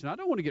teams. And I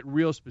don't want to get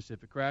real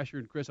specific, Crasher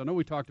and Chris. I know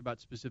we talked about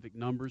specific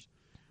numbers.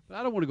 But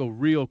I don't want to go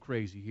real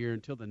crazy here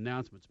until the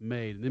announcement's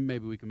made, and then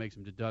maybe we can make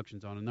some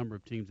deductions on a number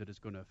of teams that it's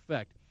going to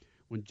affect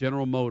when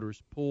General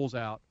Motors pulls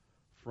out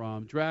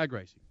from drag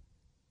racing.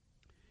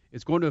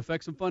 It's going to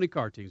affect some funny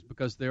car teams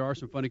because there are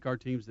some funny car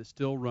teams that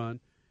still run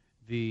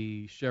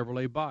the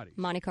Chevrolet bodies.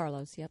 Monte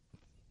Carlos, yep.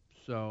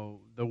 So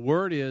the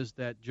word is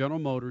that General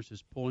Motors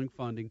is pulling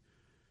funding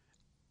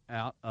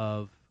out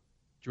of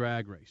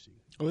drag racing.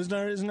 Oh,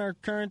 isn't our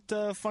current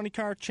funny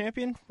car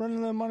champion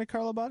running the Monte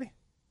Carlo body?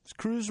 Does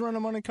Cruz run a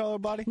Monte Carlo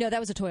body? No, that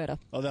was a Toyota.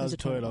 Oh, that was a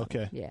Toyota.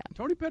 Okay. Yeah.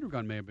 Tony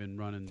Pedregon may have been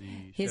running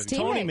his Chevy. team.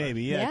 Tony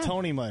maybe. Yeah,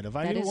 Tony might have.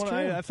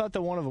 I thought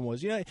that one of them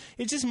was. Yeah,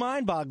 it's just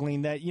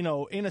mind-boggling that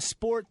in a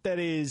sport that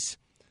is,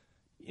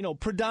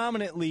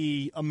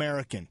 predominantly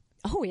American.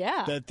 Oh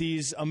yeah. That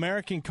these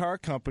American car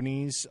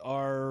companies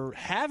are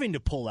having to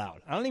pull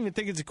out. I don't even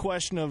think it's a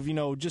question of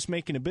just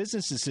making a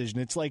business decision.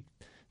 It's like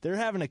they're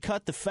having to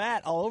cut the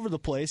fat all over the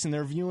place, and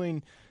they're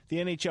viewing the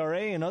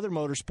NHRA and other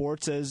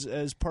motorsports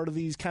as part of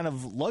these kind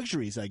of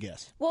luxuries, I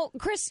guess. Well,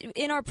 Chris,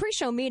 in our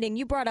pre-show meeting,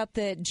 you brought up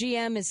that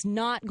GM is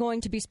not going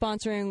to be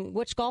sponsoring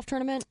which golf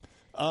tournament?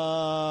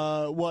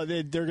 Well,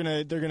 they're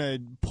gonna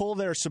pull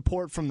their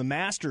support from the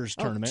Masters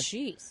tournament. Oh,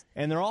 jeez.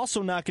 And they're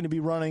also not going to be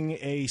running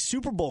a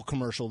Super Bowl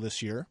commercial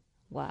this year.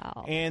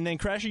 Wow. And then,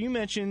 Crasher, you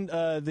mentioned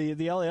the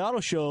LA Auto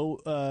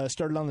Show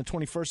started on the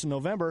 21st of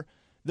November.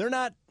 They're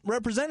not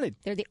represented.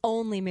 They're the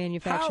only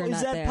manufacturer How is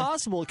not that there.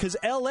 possible? Because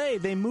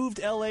they moved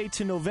L.A.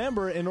 to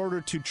November in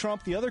order to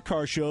trump the other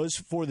car shows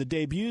for the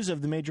debuts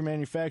of the major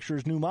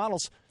manufacturers' new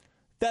models.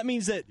 That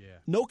means that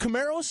no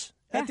Camaros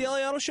at the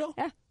L.A. Auto Show?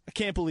 Yeah. I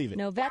can't believe it.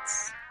 No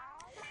vets.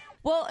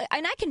 Well,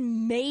 and I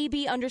can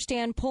maybe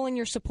understand pulling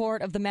your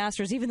support of the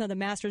Masters, even though the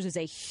Masters is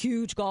a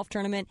huge golf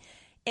tournament.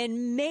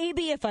 And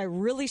maybe if I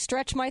really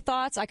stretch my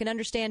thoughts, I can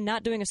understand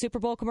not doing a Super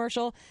Bowl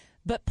commercial.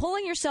 But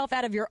pulling yourself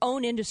out of your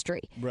own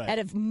industry, out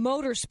of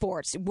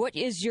motorsports, what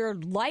is your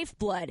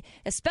lifeblood,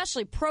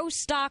 especially pro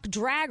stock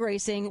drag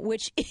racing,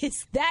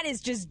 that is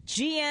just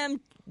GM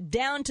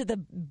down to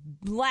the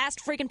last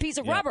freaking piece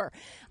of rubber.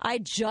 I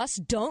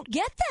just don't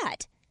get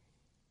that.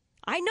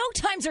 I know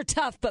times are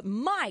tough, but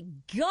my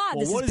God,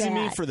 this is bad. What does it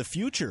mean for the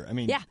future? I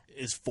mean,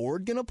 is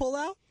Ford going to pull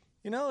out?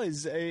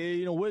 Where's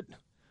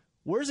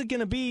it going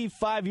to be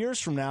 5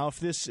 years from now if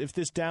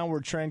this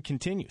downward trend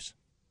continues?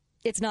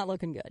 It's not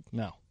looking good.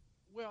 No.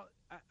 Well,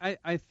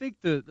 I think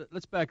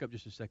let's back up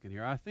just a second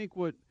here. I think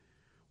what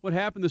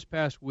happened this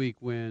past week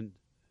when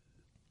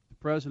the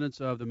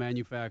presidents of the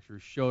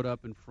manufacturers showed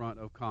up in front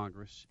of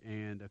Congress,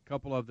 and a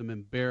couple of them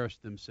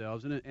embarrassed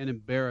themselves and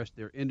embarrassed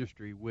their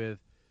industry with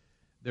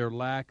their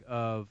lack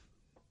of,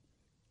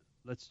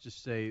 let's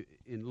just say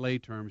in lay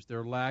terms,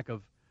 their lack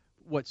of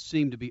what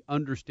seemed to be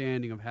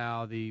understanding of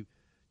how the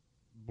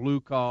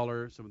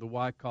blue-collar, some of the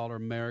white-collar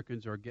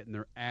Americans are getting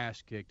their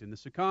ass kicked in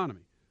this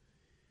economy.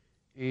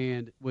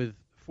 And with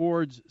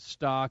Ford's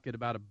stock at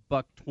about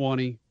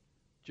 $1.20,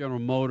 General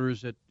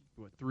Motors at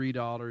 $3,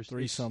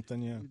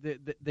 $3 yeah.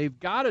 They've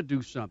got to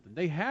do something.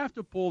 They have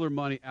to pull their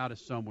money out of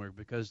somewhere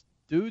because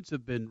dudes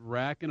have been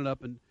racking it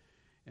up and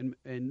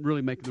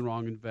really making the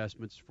wrong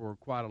investments for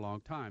quite a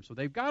long time. So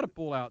they've got to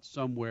pull out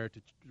somewhere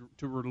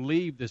to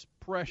relieve this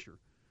pressure.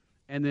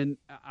 And then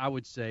I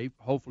would say,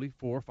 hopefully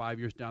 4 or 5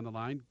 years down the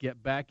line,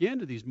 get back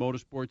into these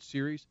motorsports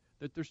series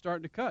that they're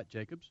starting to cut,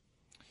 Jacobs.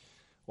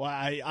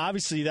 Well,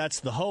 obviously that's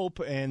the hope,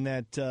 and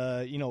that,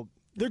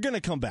 they're going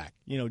to come back.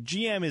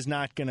 GM is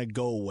not going to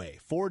go away.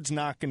 Ford's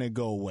not going to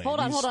go away. Hold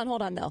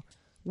on, though.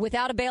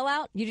 Without a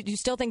bailout, you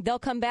still think they'll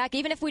come back?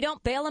 Even if we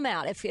don't bail them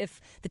out,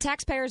 if the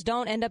taxpayers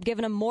don't end up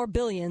giving them more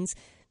billions,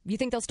 you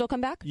think they'll still come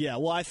back? Yeah,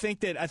 well, I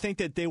think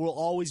that they will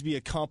always be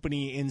a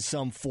company in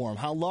some form.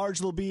 How large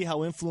they'll be,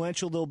 how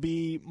influential they'll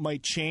be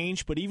might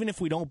change, but even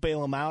if we don't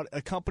bail them out,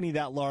 a company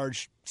that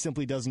large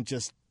simply doesn't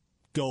just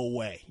go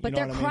away. But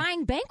they're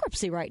crying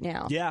bankruptcy right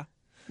now. Yeah.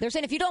 They're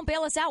saying, if you don't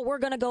bail us out, we're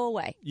going to go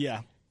away.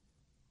 Yeah.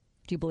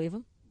 Do you believe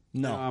them?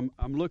 No.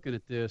 I'm looking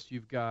at this.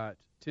 You've got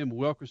Tim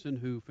Wilkerson,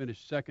 who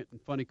finished second in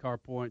funny car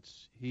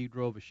points. He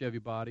drove a Chevy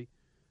body.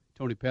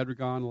 Tony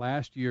Pedregon,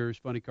 last year's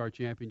funny car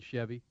champion,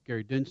 Chevy.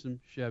 Gary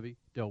Denson, Chevy.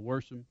 Del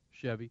Worsham,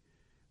 Chevy.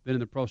 Then in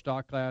the pro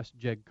stock class,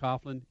 Jeg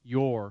Coughlin,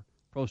 your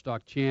pro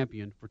stock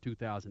champion for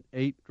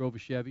 2008, drove a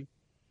Chevy.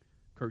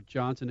 Kurt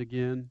Johnson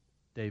again.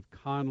 Dave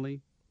Conley.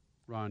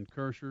 Ron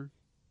Kirscher.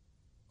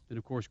 Then,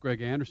 of course,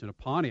 Greg Anderson, a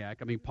Pontiac.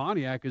 I mean,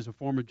 Pontiac is a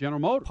former General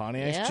Motors.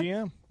 Pontiac's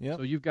GM. Yep.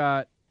 So you've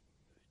got,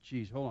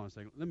 hold on a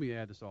second. Let me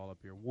add this all up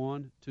here.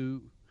 1,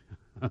 2.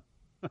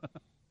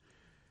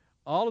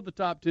 All of the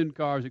top 10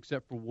 cars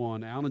except for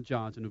one, Alan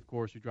Johnson, of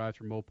course, who drives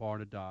for Mopar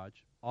and a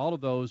Dodge. All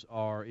of those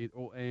are,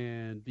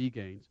 and B.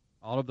 Gaines,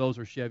 all of those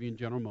are Chevy and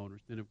General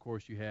Motors. Then, of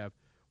course, you have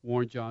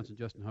Warren Johnson,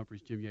 Justin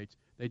Humphries, Jim Yates.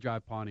 They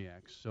drive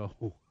Pontiacs.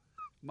 So,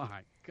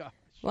 my gosh.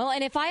 Well,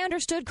 and if I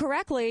understood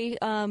correctly,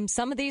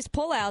 some of these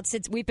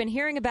pullouts, we've been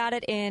hearing about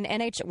it in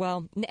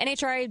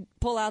NHRA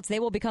pullouts. They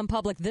will become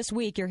public this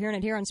week. You're hearing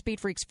it here on Speed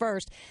Freaks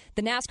first.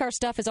 The NASCAR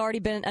stuff has already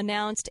been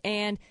announced,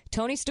 and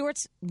Tony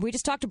Stewart's, we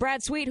just talked to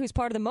Brad Sweet, who's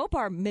part of the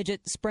Mopar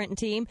midget sprint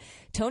team.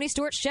 Tony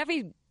Stewart's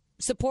Chevy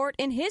support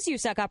in his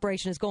USAC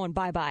operation is going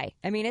bye-bye.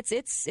 I mean,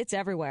 it's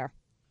everywhere.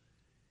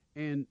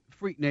 And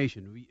Freak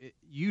Nation,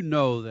 you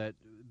know that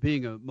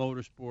being a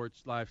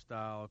motorsports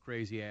lifestyle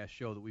crazy ass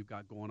show that we've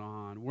got going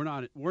on,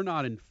 we're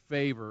not in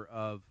favor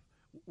of,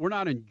 we're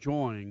not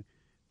enjoying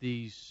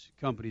these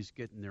companies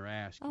getting their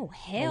ass kicked. Oh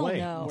hell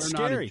no! We're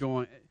Scary. not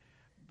enjoying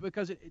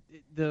because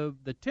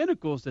the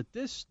tentacles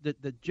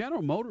that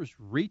General Motors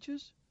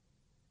reaches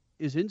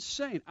is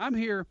insane. I'm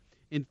here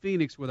in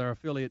Phoenix with our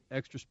affiliate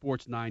Extra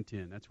Sports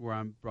 910. That's where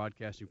I'm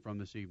broadcasting from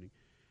this evening.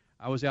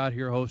 I was out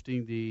here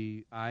hosting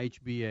the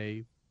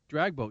IHBA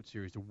drag boat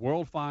series, the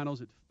World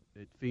Finals at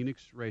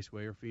Phoenix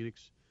Raceway or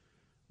Phoenix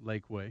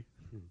Lakeway.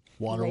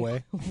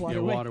 Waterway. Yeah,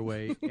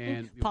 Waterway.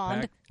 And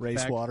Pond.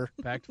 Race water.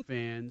 Packed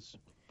fans.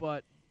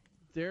 But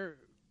they're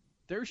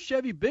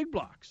Chevy big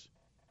blocks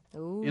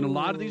in a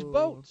lot of these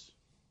boats.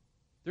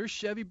 There's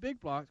Chevy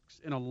big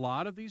blocks in a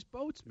lot of these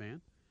boats,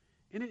 man.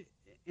 And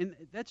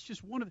that's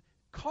just one of the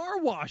car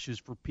washes,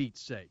 for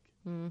Pete's sake,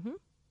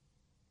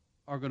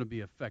 are going to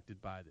be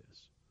affected by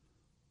this.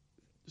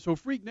 So,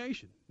 Freak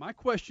Nation, my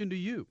question to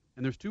you,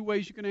 and there's two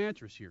ways you can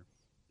answer us here.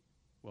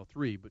 Well,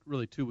 three, but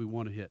really two we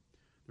want to hit.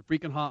 The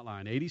freaking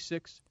hotline,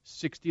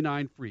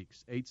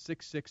 8669-FREAKS,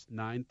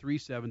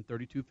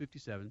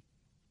 866-937-3257,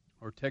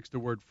 or text the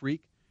word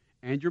freak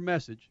and your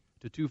message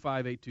to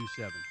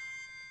 25827.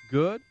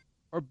 Good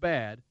or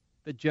bad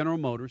that General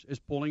Motors is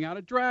pulling out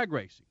of drag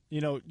racing?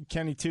 You know,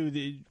 Kenny,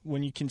 too,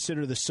 when you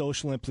consider the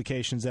social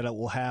implications that it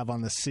will have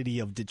on the city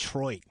of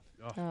Detroit.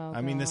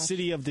 I mean, the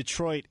city of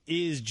Detroit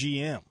is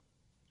GM.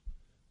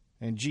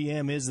 And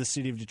GM is the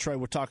city of Detroit.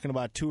 We're talking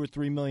about 2 or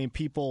 3 million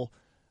people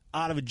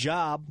out of a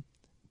job.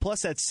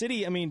 Plus that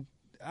city, I mean,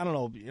 I don't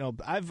know. You know,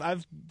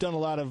 I've done a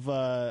lot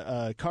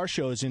of car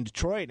shows in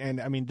Detroit, and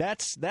I mean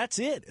that's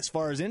it as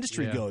far as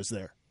industry goes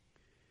there.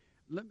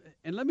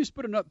 Let me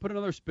put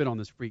another spin on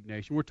this, Freak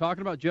Nation. We're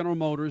talking about General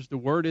Motors. The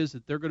word is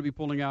that they're going to be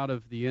pulling out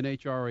of the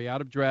NHRA,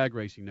 out of drag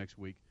racing next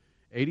week.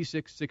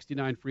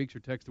 8669-FREAKS, or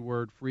text the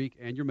word freak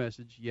and your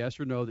message, yes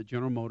or no, that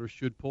General Motors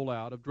should pull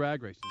out of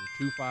drag racing.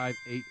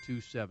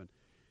 25827.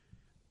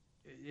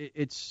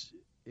 It's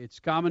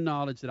common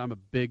knowledge that I'm a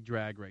big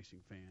drag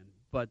racing fan,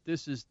 but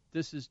this is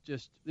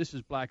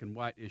black and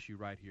white issue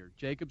right here.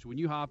 Jacobs, when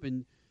you hop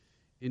into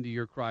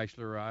your Chrysler,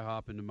 or I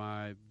hop into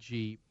my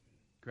Jeep,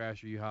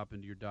 Crasher, you hop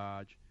into your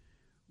Dodge.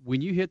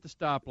 When you hit the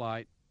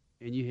stoplight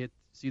and you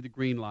see the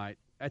green light,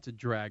 that's a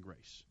drag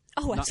race.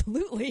 Oh,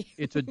 absolutely.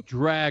 It's a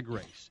drag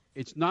race.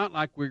 It's not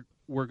like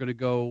we're going to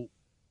go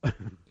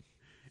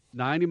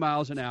 90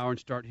 miles an hour and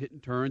start hitting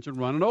turns and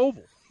run an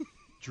oval.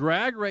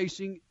 Drag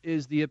racing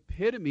is the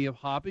epitome of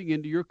hopping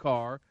into your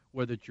car,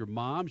 whether it's your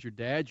mom's, your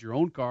dad's, your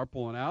own car,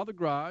 pulling out of the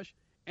garage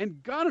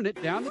and gunning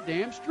it down the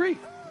damn street.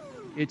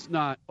 It's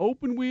not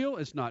open wheel.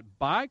 It's not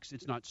bikes.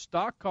 It's not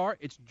stock car.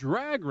 It's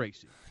drag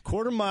racing.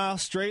 Quarter mile,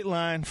 straight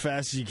line,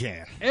 fast as you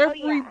can.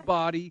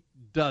 Everybody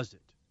does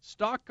it.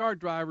 Stock car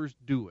drivers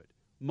do it.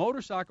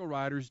 Motorcycle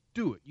riders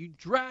do it. You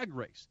drag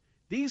race.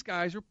 These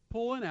guys are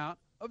pulling out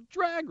of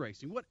drag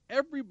racing, what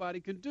everybody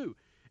can do.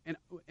 And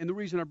the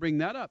reason I bring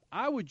that up,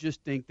 I would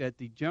just think that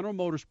the General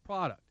Motors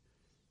product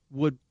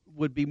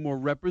would be more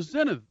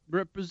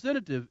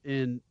representative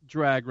in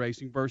drag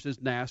racing versus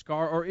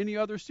NASCAR or any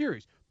other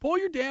series. Pull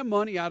your damn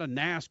money out of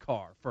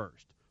NASCAR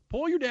first.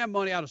 Pull your damn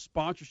money out of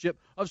sponsorship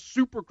of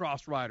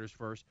Supercross riders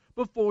first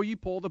before you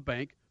pull the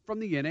bank from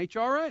the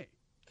NHRA.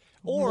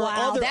 Or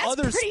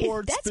other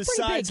sports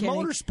besides big,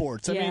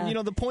 motorsports. I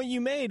mean, the point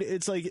you made,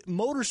 it's like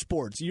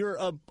motorsports. You're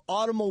an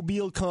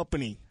automobile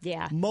company.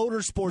 Yeah.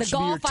 Motorsports should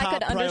be your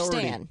top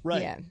priority.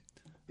 Right. Yeah.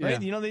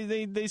 Right. You know,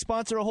 they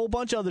sponsor a whole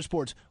bunch of other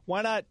sports.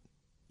 Why not,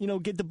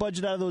 get the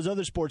budget out of those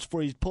other sports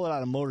before you pull it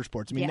out of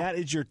motorsports? I mean, that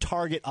is your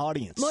target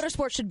audience.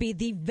 Motorsports should be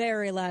the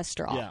very last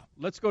straw. Yeah.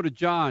 Let's go to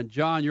John.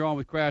 John, you're on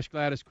with Crash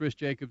Gladys, Chris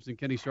Jacobs, and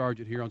Kenny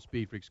Sargent here on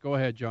Speed Freaks. Go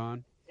ahead,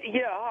 John.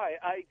 Yeah, hi.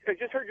 I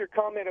just heard your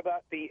comment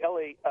about the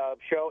L.A.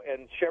 show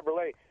and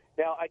Chevrolet.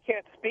 Now, I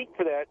can't speak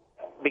for that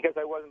because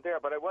I wasn't there,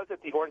 but I was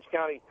at the Orange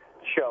County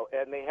show,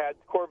 and they had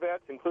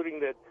Corvettes,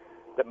 including the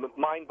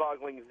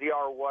mind-boggling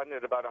ZR1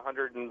 at about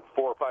 104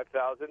 or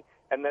 5,000,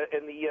 and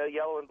the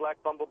yellow and black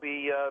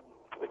Bumblebee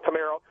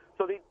Camaro.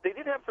 So they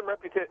did have some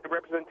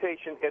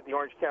representation at the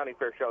Orange County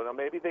Fair show. Now,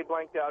 maybe they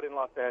blanked out in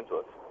Los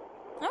Angeles.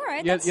 All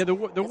right.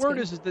 The word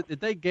is that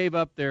they gave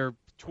up their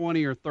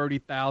 20 or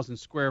 30,000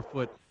 square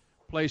foot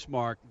place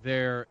mark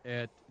there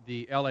at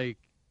the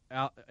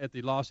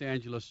Los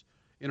Angeles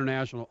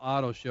International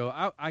Auto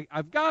Show.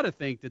 I've got to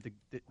think that the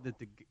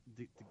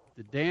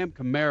damn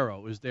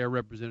Camaro is their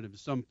representative in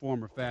some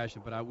form or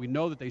fashion, but we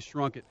know that they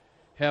shrunk it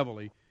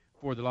heavily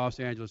for the Los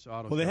Angeles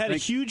Auto Show. Well, they had a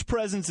huge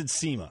presence at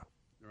SEMA.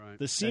 Right.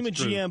 The SEMA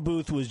GM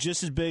booth was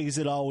just as big as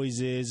it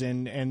always is,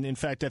 and in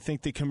fact, I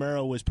think the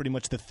Camaro was pretty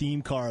much the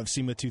theme car of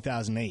SEMA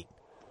 2008.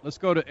 Let's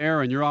go to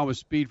Aaron. You're on with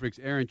Speed Freaks.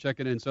 Aaron,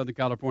 checking in Southern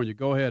California.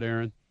 Go ahead,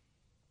 Aaron.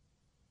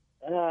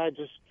 I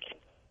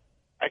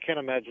can't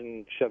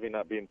imagine Chevy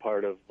not being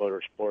part of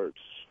motorsports.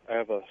 I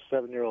have a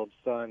 7-year-old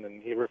son,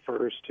 and he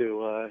refers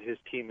to his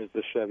team as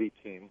the Chevy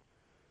team.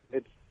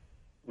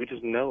 We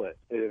just know it.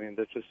 I mean,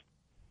 that's just,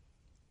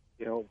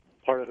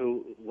 part of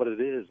what it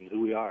is and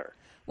who we are.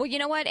 Well, you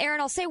know what, Aaron,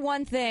 I'll say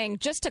one thing,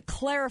 just to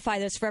clarify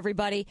this for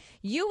everybody.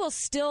 You will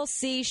still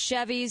see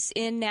Chevys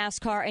in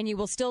NASCAR, and you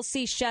will still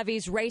see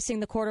Chevys racing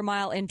the quarter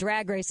mile in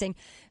drag racing.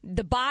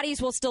 The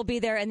bodies will still be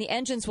there, and the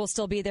engines will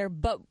still be there,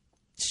 but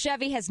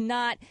Chevy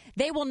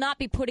they will not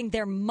be putting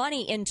their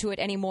money into it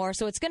anymore.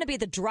 So it's going to be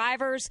the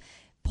drivers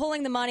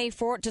pulling the money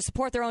to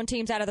support their own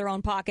teams out of their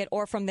own pocket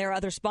or from their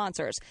other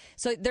sponsors.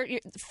 So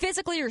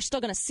physically, you're still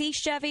going to see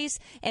Chevys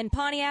and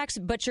Pontiacs,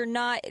 but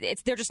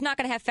they're just not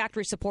going to have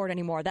factory support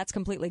anymore. That's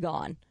completely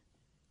gone.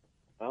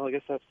 Well, I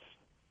guess that's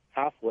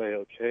halfway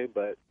okay,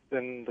 but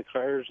then the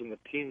cars and the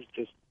teams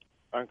just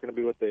aren't going to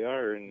be what they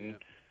are, and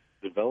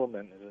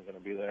development isn't going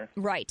to be there.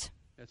 Right.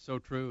 That's so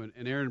true,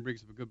 and Aaron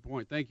brings up a good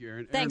point. Thank you,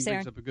 Aaron. Thanks, Aaron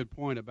brings up a good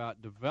point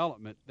about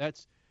development. The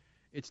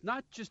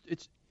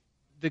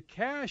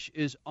cash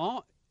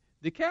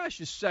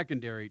is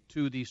secondary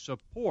to the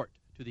support,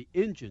 to the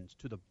engines,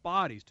 to the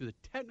bodies, to the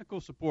technical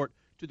support,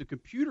 to the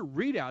computer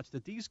readouts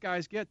that these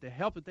guys get, the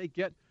help that they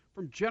get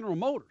from General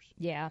Motors.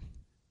 Yeah.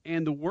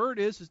 And the word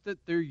is that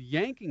they're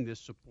yanking this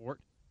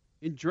support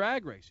in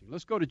drag racing.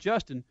 Let's go to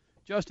Justin.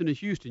 Justin in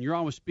Houston. You're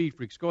on with Speed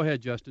Freaks. Go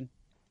ahead, Justin.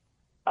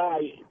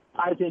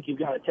 I think you've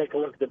got to take a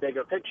look at the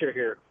bigger picture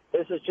here.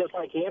 This is just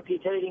like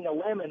amputating a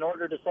limb in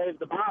order to save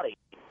the body.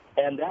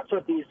 And that's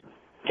what these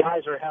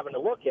guys are having to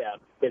look at.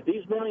 If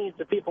these millions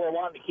of people are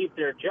wanting to keep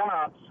their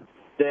jobs,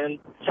 then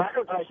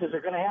sacrifices are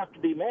going to have to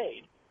be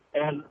made.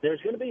 And there's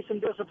going to be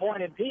some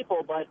disappointed people,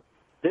 but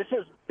this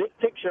is big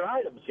picture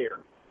items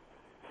here.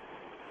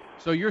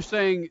 So you're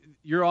saying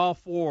you're all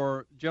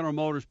for General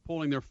Motors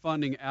pulling their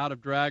funding out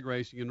of drag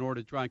racing in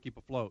order to try and keep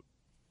afloat?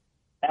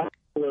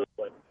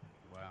 Absolutely.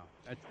 Wow.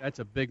 That's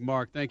a big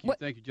mark. Thank you.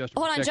 Thank you,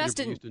 Justin. Hold on,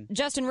 Justin.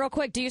 Justin, real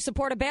quick, do you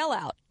support a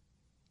bailout?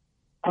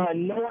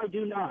 No, I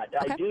do not.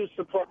 Okay. I do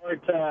support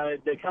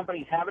the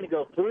companies having to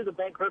go through the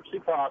bankruptcy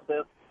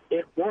process.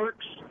 It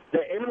works. The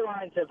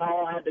airlines have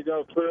all had to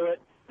go through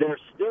it. They're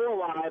still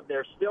alive.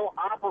 They're still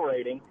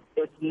operating.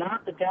 It's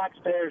not the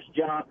taxpayer's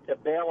job to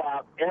bail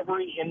out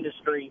every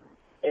industry.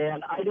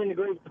 And I didn't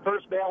agree with the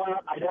first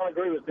bailout. I don't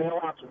agree with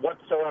bailouts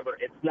whatsoever.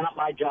 It's not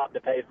my job to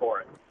pay for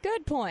it.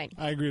 Good point.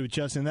 I agree with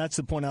Justin. That's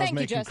the point I was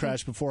making,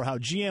 Crash, before, how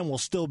GM will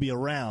still be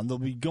around. They'll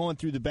be going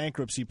through the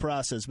bankruptcy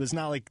process, but it's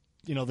not like,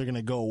 they're going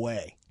to go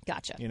away.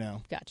 Gotcha.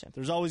 Gotcha.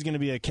 There's always going to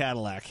be a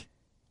Cadillac.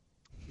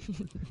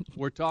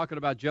 We're talking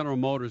about General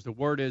Motors. The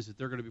word is that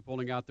they're going to be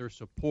pulling out their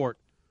support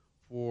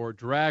for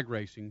drag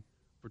racing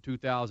for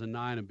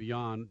 2009 and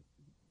beyond.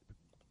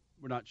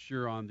 We're not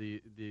sure on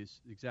the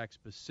exact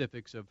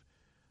specifics of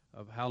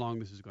how long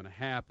this is going to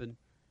happen,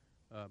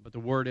 but the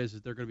word is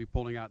that they're going to be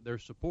pulling out their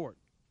support,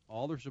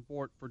 all their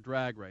support for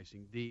drag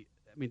racing.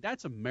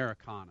 That's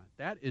Americana.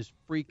 That is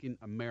freaking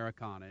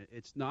Americana.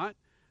 It's not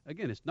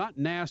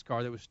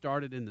NASCAR that was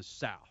started in the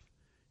South.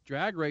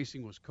 Drag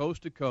racing was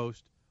coast to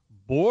coast,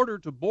 border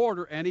to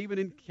border, and even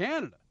in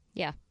Canada.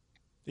 Yeah.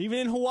 Even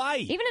in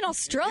Hawaii. Even in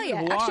Australia. Even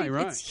in Hawaii, actually,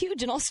 right. It's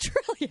huge in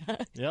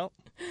Australia. Yep.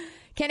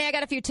 Kenny, I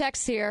got a few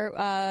texts here.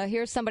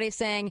 Here's somebody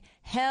saying,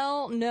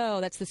 hell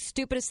no, that's the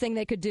stupidest thing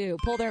they could do.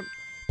 Pull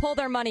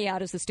their money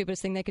out is the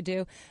stupidest thing they could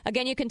do.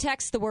 Again, you can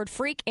text the word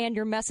freak and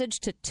your message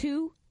to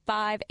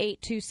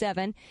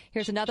 25827.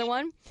 Here's another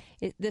one.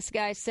 This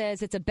guy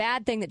says it's a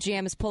bad thing that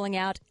GM is pulling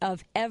out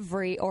of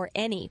every or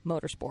any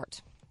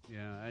motorsport.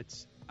 Yeah,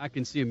 I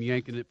can see him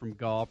yanking it from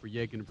golf or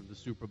yanking it from the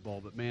Super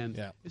Bowl, but man,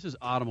 this is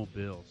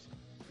automobiles.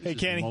 Hey,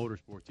 Kenny.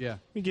 Motorsports, yeah.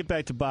 Let me get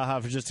back to Baja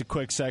for just a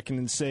quick second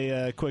and say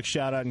a quick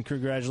shout-out and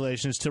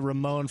congratulations to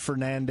Ramon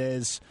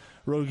Fernandez,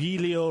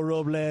 Rogelio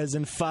Robles,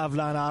 and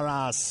Favlan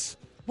Arras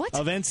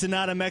of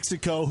Ensenada,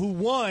 Mexico, who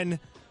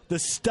won the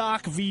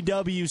stock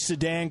VW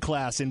sedan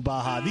class in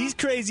Baja. These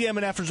crazy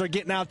MNFers are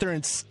getting out there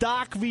in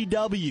stock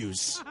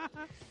VWs.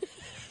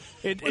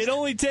 It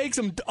only takes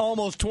them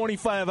almost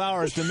 25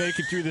 hours to make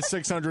it through the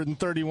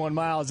 631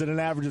 miles at an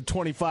average of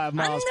 25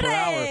 miles per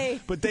hour.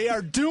 But they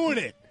are doing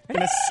it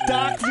in a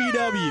stock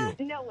VW.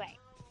 No way.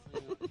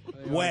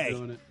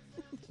 Way.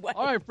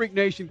 All right, Freak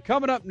Nation,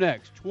 coming up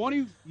next,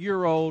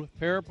 20-year-old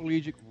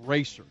paraplegic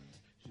racer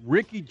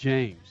Ricky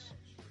James,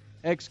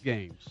 X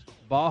Games,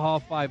 Baja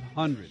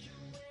 500,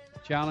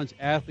 Challenge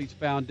Athletes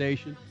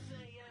Foundation.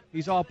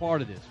 He's all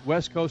part of this.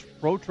 West Coast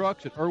Pro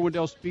Trucks at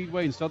Irwindale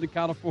Speedway in Southern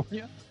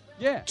California.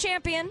 Yeah.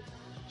 Champion,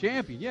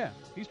 yeah.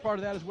 He's part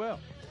of that as well.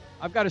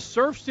 I've got a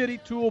Surf City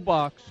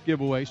Toolbox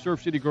giveaway,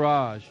 Surf City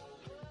Garage.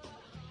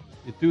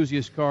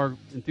 Enthusiast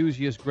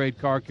grade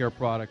car care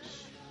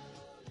products.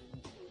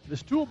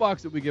 This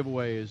toolbox that we give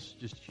away is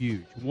just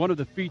huge. One of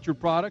the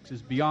featured products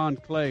is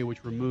Beyond Clay,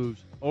 which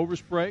removes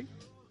overspray,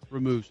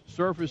 removes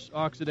surface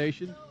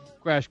oxidation,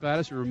 crash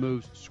glattis, and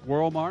removes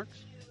swirl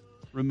marks,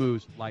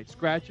 removes light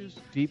scratches,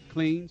 deep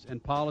cleans,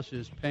 and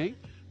polishes paint,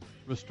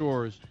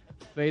 restores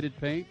faded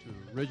paint to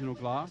original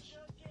gloss.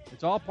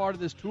 It's all part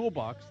of this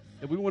toolbox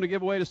that we want to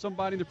give away to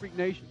somebody in the Freak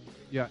Nation.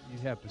 Yeah, you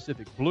have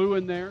Pacific Blue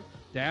in there,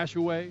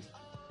 Dashaway,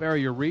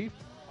 Barrier Reef,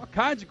 all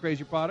kinds of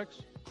crazy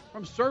products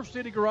from Surf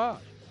City Garage.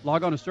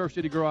 Log on to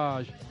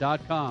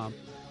surfcitygarage.com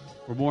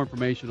for more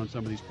information on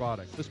some of these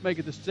products. Let's make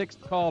it the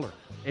sixth caller,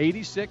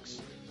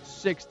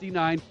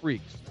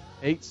 8669-FREAKS,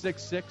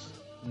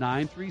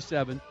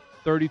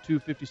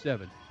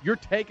 866-937-3257. You're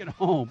taking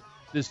home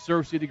this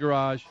Surf City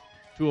Garage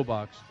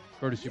toolbox,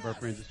 courtesy of our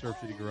friends at Surf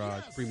City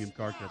Garage, premium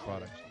car care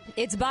products.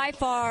 It's by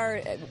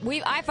far,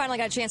 I finally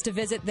got a chance to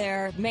visit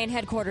their main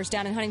headquarters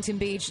down in Huntington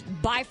Beach.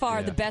 By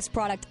far the best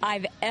product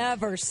I've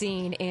ever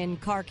seen in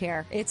car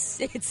care.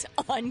 It's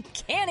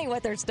uncanny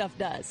what their stuff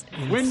does.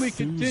 When we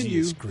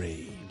continue, Enthusiast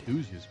grade.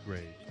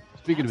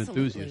 Speaking Absolutely, of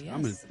enthusiasts, yes.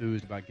 I'm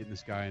enthused about getting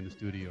this guy in the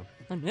studio.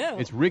 I know.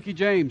 It's Ricky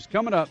James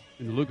coming up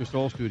in the Lucas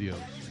Oil Studios.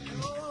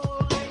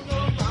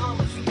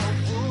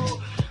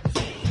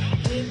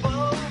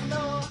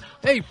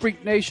 Hey,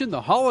 Freak Nation,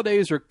 the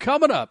holidays are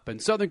coming up in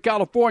Southern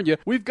California.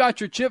 We've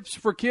got your Chips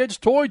for Kids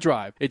toy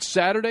drive. It's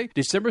Saturday,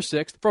 December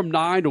 6th from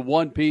 9 to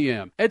 1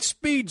 p.m. at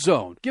Speed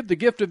Zone. Give the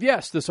gift of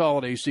yes this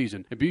holiday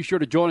season. And be sure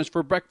to join us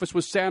for Breakfast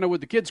with Santa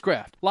with the Kids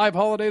Craft, live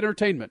holiday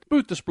entertainment,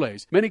 booth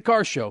displays, mini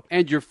car show,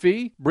 and your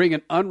fee, bring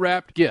an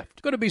unwrapped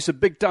gift. Going to be some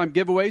big-time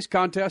giveaways,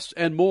 contests,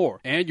 and more.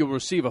 And you'll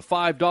receive a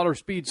 $5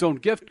 Speed Zone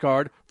gift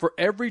card for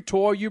every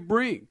toy you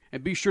bring.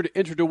 And be sure to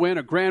enter to win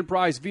a grand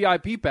prize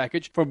VIP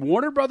package from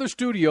Warner Brothers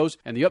Studios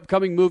and the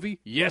upcoming movie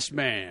Yes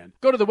Man.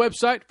 Go to the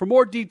website for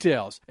more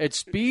details at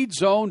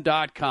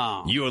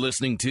speedzone.com. You're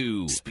listening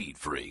to Speed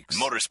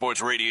Freaks,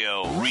 Motorsports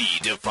Radio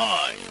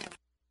Redefined.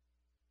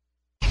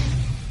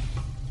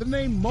 The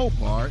name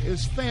Mopar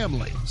is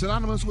family,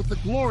 synonymous with the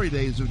glory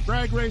days of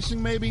drag racing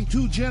maybe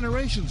 2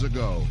 generations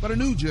ago. But a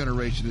new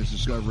generation is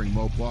discovering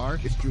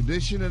Mopar, its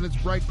tradition, and its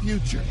bright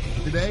future.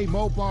 Today,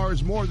 Mopar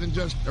is more than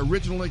just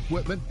original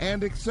equipment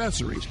and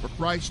accessories for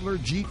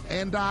Chrysler, Jeep,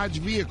 and Dodge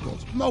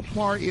vehicles.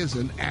 Mopar is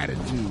an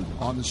attitude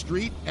on the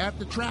street, at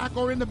the track,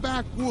 or in the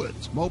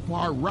backwoods.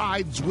 Mopar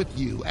rides with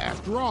you.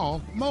 After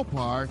all,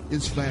 Mopar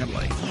is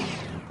family.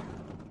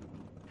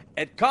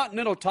 At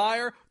Continental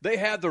Tire, they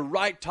have the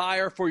right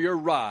tire for your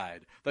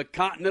ride. The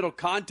Continental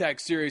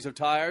Contact series of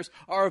tires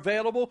are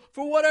available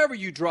for whatever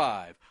you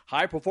drive.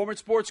 High-performance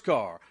sports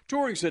car,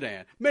 touring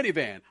sedan,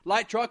 minivan,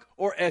 light truck,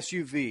 or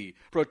SUV.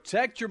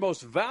 Protect your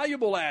most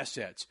valuable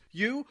assets,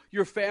 you,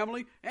 your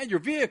family, and your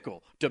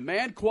vehicle.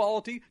 Demand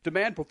quality,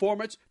 demand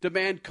performance,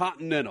 demand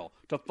Continental.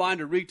 To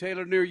find a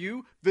retailer near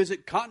you,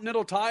 visit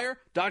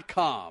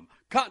ContinentalTire.com.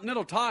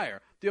 Continental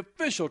Tire, the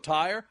official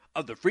tire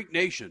of the Freak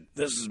Nation.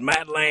 This is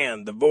Matt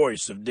Land, the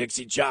voice of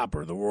Dixie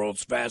Chopper, the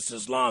world's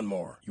fastest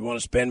lawnmower. You want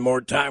to spend more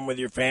time with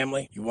your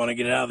family? You want to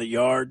get out of the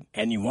yard?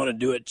 And you want to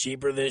do it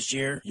cheaper this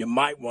year? You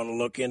might want to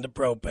look into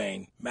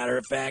propane. Matter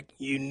of fact,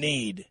 you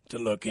need to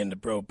look into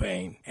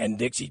propane. And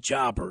Dixie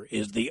Chopper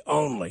is the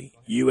only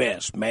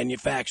U.S.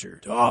 manufacturer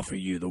to offer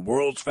you the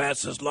world's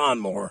fastest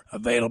lawnmower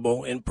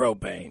available in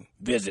propane.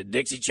 Visit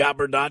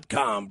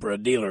DixieChopper.com for a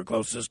dealer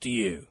closest to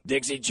you.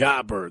 Dixie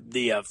Chopper,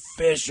 the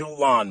official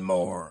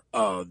lawnmower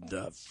of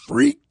the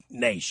Freak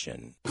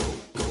Nation.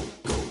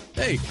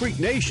 Hey, Freak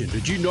Nation,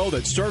 did you know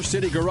that Surf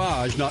City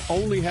Garage not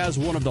only has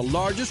one of the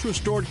largest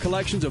restored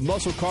collections of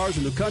muscle cars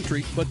in the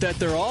country, but that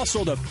they're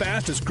also the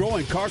fastest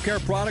growing car care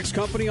products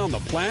company on the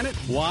planet?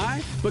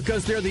 Why?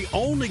 Because they're the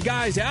only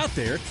guys out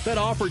there that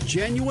offer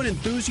genuine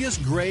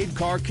enthusiast grade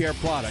car care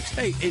products.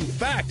 Hey, in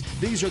fact,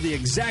 these are the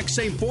exact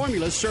same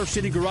formulas Surf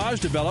City Garage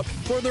developed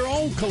for their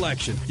own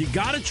collection. You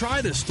gotta try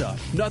this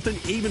stuff. Nothing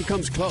even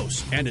comes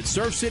close. And at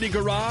Surf City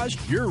Garage,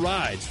 your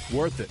ride's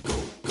worth it.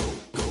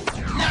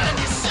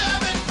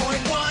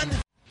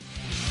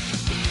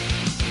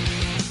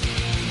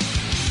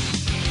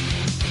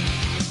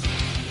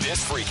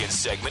 This freaking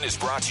segment is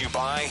brought to you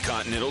by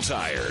Continental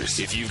Tires.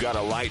 If you've got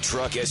a light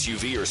truck,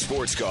 SUV, or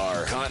sports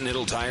car,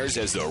 Continental Tires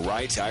has the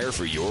right tire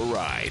for your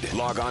ride.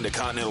 Log on to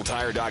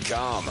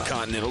ContinentalTire.com.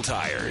 Continental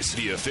Tires,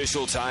 the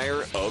official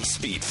tire of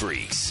Speed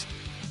Freaks.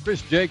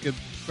 Chris Jacobs,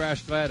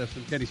 Crash Gladys,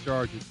 and Kenny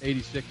Sargent,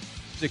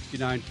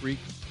 8669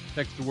 Freaks.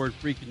 Text the word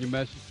freak in your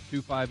message to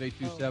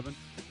 25827.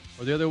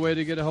 Or the other way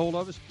to get a hold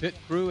of us, pit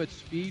crew at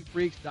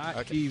speedfreaks.tv.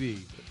 Okay.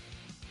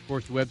 Of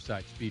course, the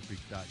website,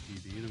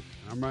 speedfreaks.tv. And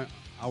I'm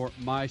our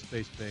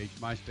MySpace page,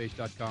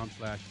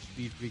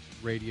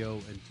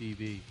 myspace.com/SpeedFreaksRadio and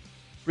TV.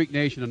 Freak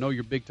Nation, I know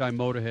you're big-time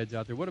motorheads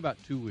out there. What about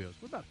two wheels?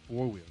 What about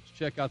four wheels?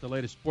 Check out the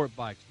latest sport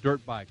bikes,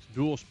 dirt bikes,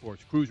 dual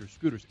sports, cruisers,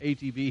 scooters,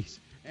 ATVs,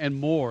 and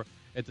more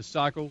at the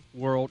Cycle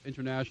World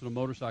International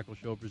Motorcycle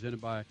Show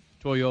presented by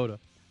Toyota,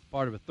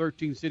 part of a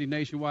 13-city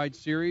nationwide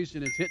series,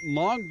 and it's hitting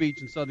Long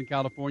Beach in Southern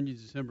California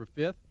December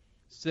 5th,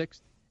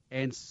 6th,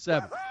 and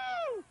 7th.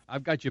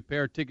 I've got you a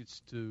pair of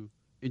tickets to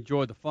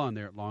enjoy the fun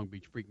there at Long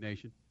Beach, Freak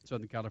Nation.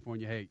 Southern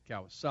California, hey,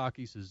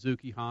 Kawasaki,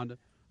 Suzuki, Honda,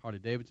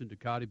 Harley-Davidson,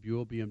 Ducati,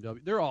 Buell,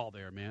 BMW. They're all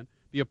there, man.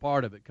 Be a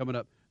part of it. Coming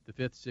up the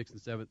 5th, 6th, and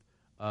 7th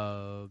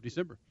of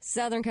December.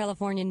 Southern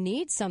California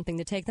needs something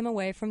to take them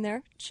away from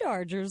their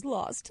Chargers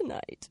loss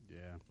tonight.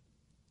 Yeah.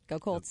 Go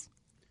Colts.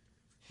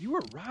 You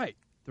were right.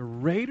 The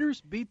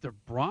Raiders beat the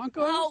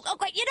Broncos? Oh,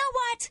 okay. You know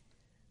what?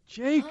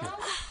 Jacob.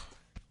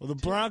 Well, the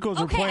Broncos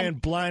were playing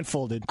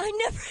blindfolded. I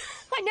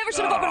never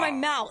should have opened my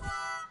mouth.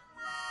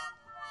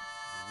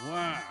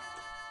 Wow.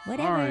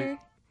 Whatever. All right,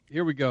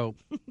 here we go.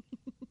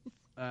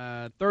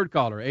 Third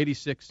caller,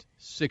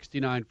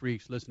 8669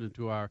 Freaks, listening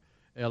to our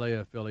L.A.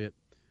 affiliate,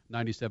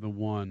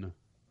 97.1,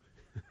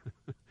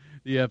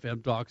 the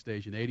FM talk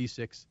station,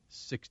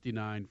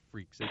 8669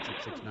 Freaks,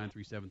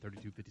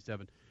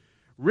 866-937-3257.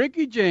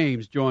 Ricky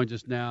James joins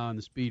us now in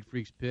the Speed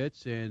Freaks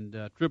pits,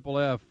 and Triple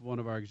F, one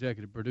of our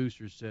executive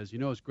producers, says,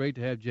 it's great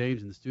to have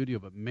James in the studio,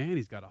 but, man,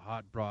 he's got a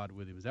hot broad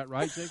with him. Is that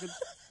right, Jacob?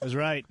 That's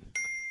right.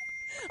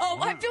 Oh,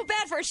 I feel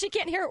bad for her. She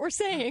can't hear what we're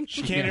saying.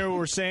 She can't hear what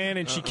we're saying,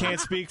 and she can't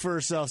speak for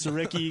herself. So,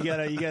 Ricky, you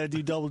gotta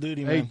do double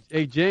duty, man.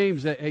 Hey,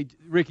 James. Hey,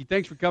 Ricky.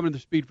 Thanks for coming to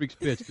the Speed Freaks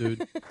pits,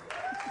 dude.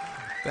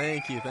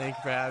 Thank you for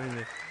having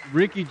me.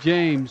 Ricky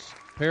James,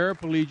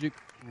 paraplegic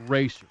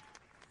racer.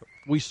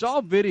 We saw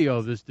video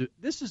of this dude.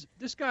 This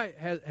guy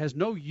has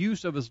no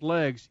use of his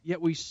legs, yet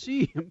we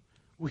see him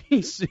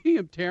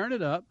tearing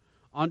it up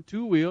on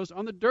two wheels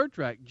on the dirt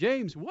track.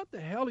 James, what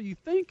the hell are you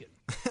thinking?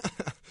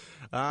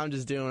 I'm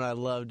just doing what I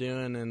love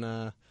doing,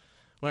 and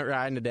went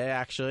riding today,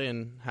 actually,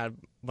 and had a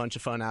bunch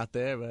of fun out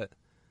there, but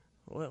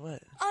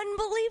what?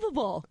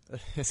 Unbelievable.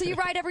 So you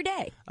ride every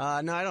day?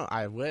 No, I don't.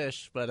 I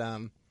wish, but I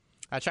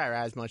try to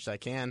ride as much as I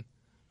can.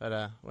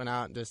 But went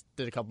out and just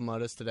did a couple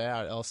motos today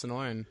out at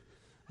Elsinore, and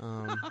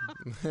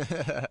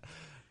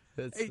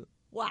hey,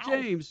 wow.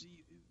 James,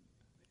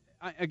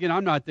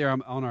 I'm not there.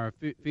 I'm on our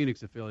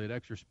Phoenix affiliate,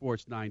 Extra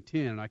Sports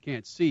 910, and I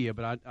can't see you,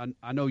 but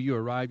I know you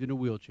arrived in a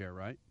wheelchair,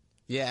 right?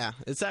 Yeah,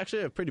 it's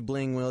actually a pretty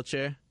bling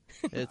wheelchair.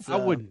 It's, I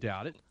wouldn't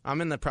doubt it.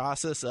 I'm in the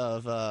process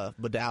of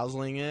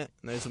bedazzling it.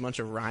 There's a bunch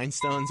of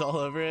rhinestones all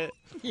over it.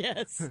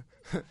 Yes.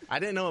 I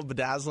didn't know what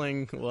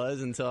bedazzling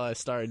was until I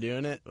started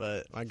doing it,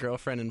 but my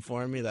girlfriend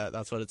informed me that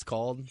that's what it's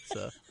called.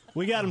 So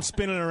we got him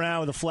spinning around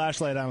with a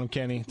flashlight on him,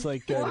 Kenny. It's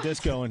like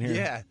disco in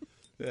here.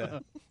 Yeah.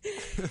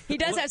 He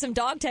does have some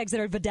dog tags that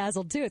are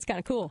bedazzled, too. It's kind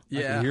of cool. Yeah.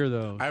 I can hear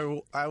those.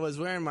 I was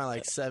wearing my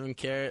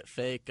 7-carat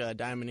fake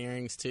diamond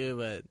earrings, too,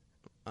 but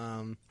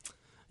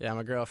yeah,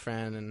 my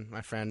girlfriend and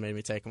my friend made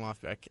me take them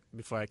off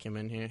before I came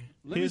in here.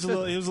 He was a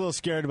little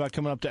scared about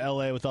coming up to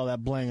L.A. with all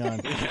that bling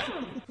on.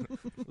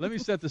 Let me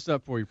set this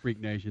up for you, Freak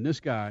Nation. This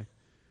guy,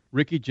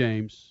 Ricky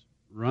James,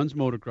 runs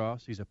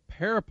motocross. He's a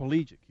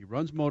paraplegic. He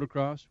runs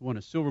motocross, won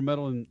a silver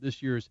medal in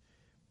this year's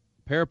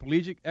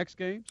Paraplegic X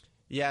Games.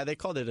 Yeah, they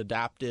called it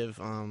adaptive.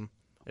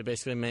 It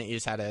basically meant you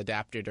just had to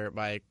adapt your dirt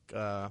bike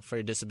for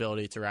your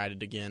disability to ride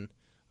it again.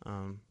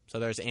 So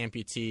there's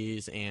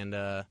amputees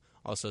and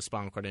also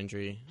spinal cord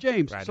injury.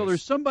 James, riders. so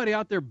there's somebody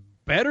out there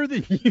better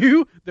than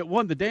you that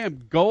won the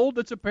damn gold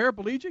that's a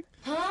paraplegic?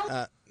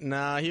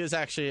 No, he was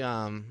actually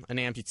an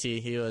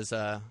amputee.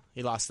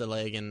 He lost the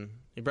leg and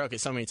he broke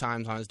it so many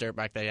times on his dirt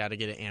bike that he had to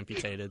get it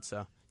amputated.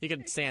 So he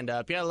could stand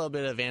up. He had a little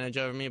bit of advantage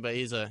over me, but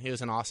he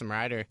was an awesome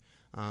rider.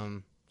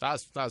 So I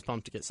was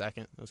pumped to get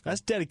second. It was cool.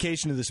 That's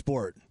dedication to the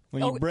sport.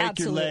 When you break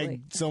absolutely. your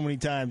leg so many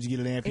times, you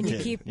get it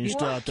amputated. And you're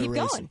still out there keep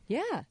racing. going.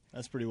 Yeah.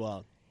 That's pretty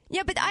wild.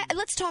 Yeah, but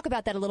let's talk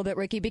about that a little bit,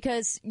 Ricky,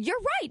 because you're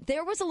right.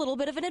 There was a little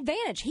bit of an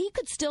advantage. He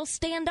could still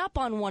stand up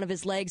on one of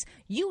his legs.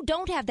 You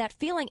don't have that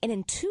feeling. And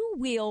in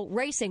two-wheel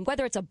racing,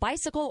 whether it's a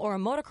bicycle or a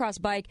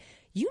motocross bike,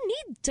 you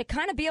need to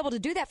kind of be able to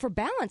do that for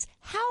balance.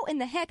 How in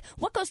the heck?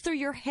 What goes through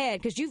your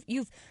head? Because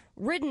you've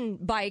ridden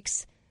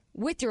bikes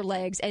with your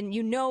legs, and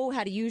you know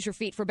how to use your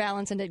feet for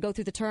balance and to go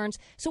through the turns.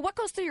 So what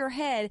goes through your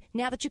head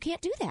now that you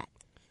can't do that?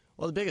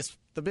 Well,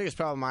 the biggest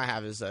problem I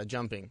have is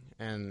jumping.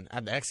 And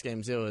at the X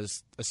Games, it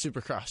was a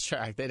supercross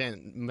track. They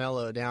didn't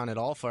mellow it down at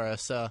all for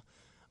us. So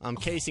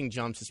casing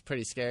jumps is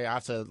pretty scary. I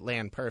have to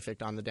land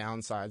perfect on the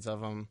downsides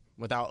of them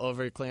without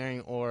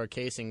over-clearing or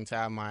casing to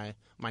have my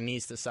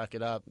knees to suck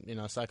it up,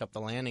 suck up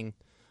the landing.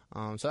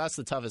 So that's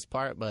the toughest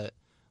part. But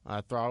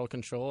throttle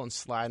control and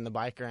sliding the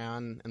bike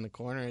around in the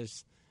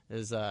corners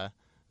is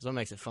what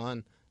makes it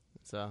fun.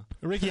 So,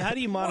 Ricky, how do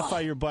you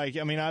modify your bike?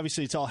 I mean,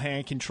 obviously it's all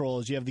hand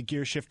controls. You have the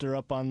gear shifter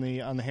up on the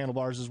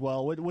handlebars as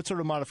well. What sort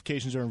of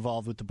modifications are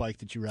involved with the bike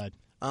that you ride?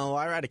 Well,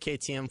 I ride a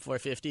KTM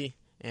 450,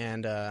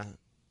 and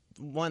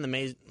one of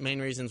the main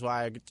reasons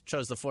why I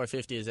chose the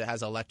 450 is it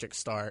has electric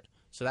start,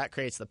 so that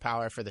creates the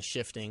power for the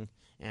shifting.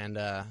 And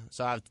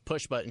so I have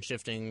push button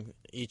shifting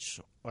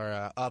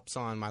ups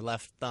on my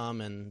left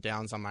thumb and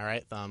downs on my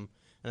right thumb,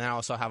 and then I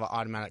also have an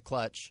automatic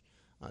clutch,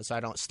 so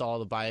I don't stall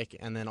the bike,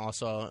 and then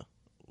also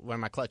where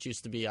my clutch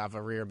used to be, I have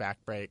a rear back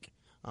brake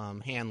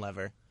hand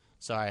lever.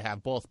 So I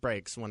have both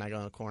brakes when I go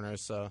in the corners.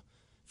 So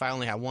if I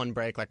only had one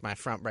brake, like my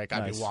front brake,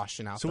 I'd be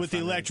washing out. So with the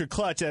electric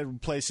clutch, that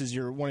replaces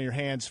one of your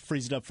hands,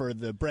 frees it up for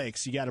the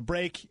brakes. You got a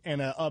brake and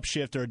an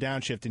upshift or a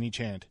downshift in each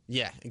hand.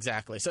 Yeah,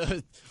 exactly. So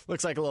it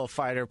looks like a little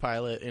fighter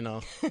pilot,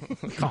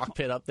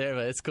 cockpit up there,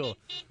 but it's cool.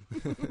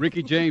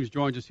 Ricky James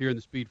joins us here in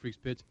the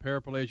SpeedFreaks pits.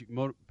 Paraplegic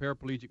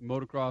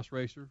motocross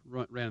racer,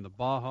 ran in the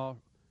Baja,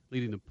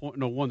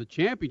 won the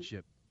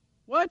championship.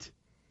 What?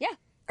 Yeah,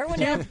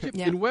 Irwindale.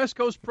 In West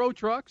Coast Pro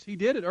Trucks. He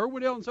did it.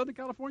 Irwindale in Southern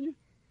California?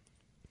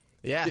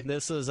 Yeah,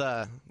 this was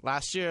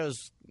last year.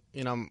 Was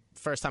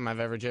first time I've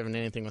ever driven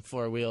anything with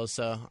four wheels.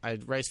 So I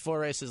raced 4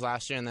 races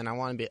last year, and then I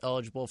wanted to be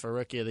eligible for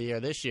Rookie of the Year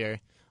this year.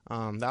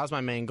 That was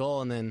my main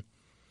goal, and then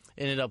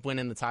ended up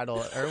winning the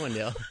title at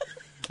Irwindale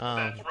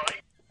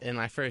in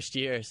my first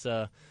year.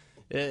 So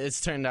it's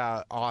turned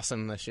out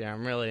awesome this year.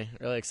 I'm really,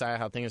 really excited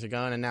how things are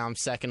going, and now I'm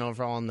second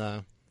overall in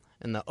the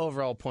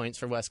overall points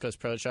for West Coast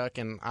Pro Truck,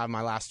 and I have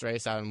my last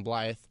race out in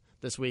Blythe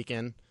next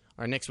weekend,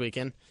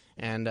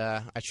 and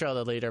I trail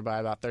the leader by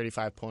about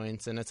 35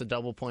 points, and it's a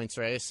double points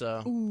race,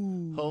 so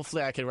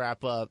hopefully I could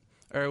wrap up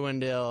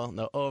Irwindale,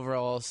 the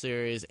overall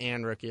series,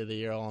 and Rookie of the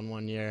Year all in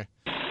 1 year.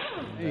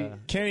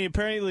 Kenny,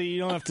 apparently you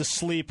don't have to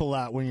sleep a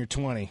lot when you're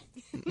 20.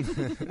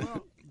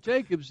 Well,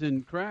 Jacobs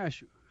and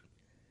Crash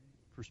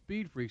for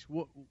SpeedFreaks,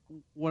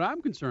 what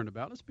I'm concerned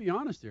about, let's be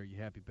honest there, you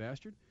happy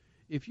bastard,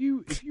 If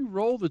you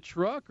roll the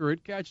truck or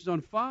it catches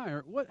on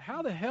fire,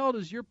 how the hell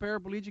does your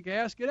paraplegic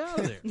ass get out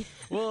of there?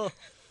 Well,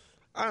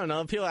 I don't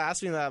know. People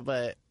ask me that,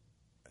 but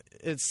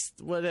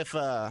what if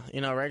a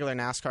regular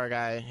NASCAR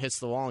guy hits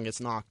the wall and gets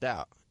knocked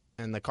out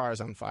and the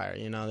car's on fire?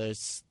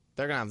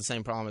 They're gonna have the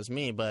same problem as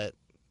me, but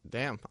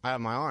damn, I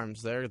have my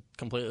arms. They're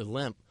completely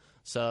limp.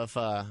 So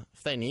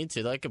if they need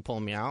to, they could pull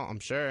me out, I'm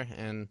sure,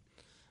 and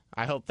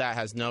I hope that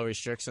has no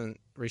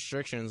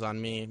restrictions on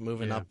me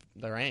moving up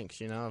the ranks.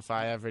 If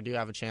I ever do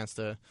have a chance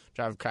to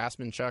drive a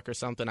Craftsman truck or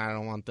something, I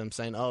don't want them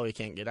saying, "Oh, he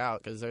can't get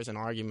out," because there's an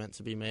argument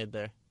to be made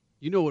there.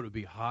 You know what would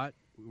be hot?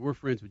 We're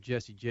friends with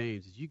Jesse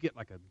James. Is you get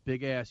like a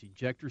big ass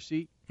ejector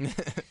seat.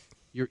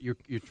 Your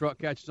truck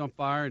catches on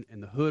fire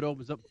and the hood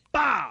opens up.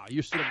 Bah!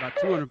 You're sitting about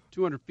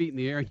 200 feet in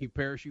the air and you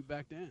parachute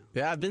back down.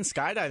 Yeah, I've been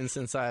skydiving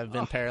since I've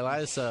been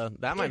paralyzed, so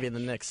that might be the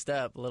next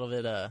step. A little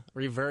bit of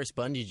reverse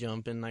bungee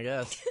jumping, I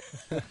guess.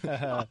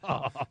 That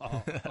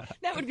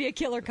would be a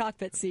killer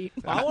cockpit seat.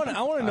 I want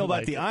to know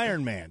about the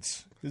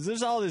Ironmans. Because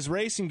there's all this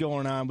racing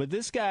going on, but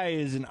this guy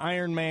is an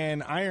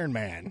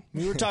Ironman.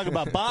 We were talking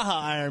about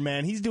Baja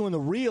Ironman. He's doing the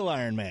real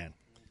Ironman.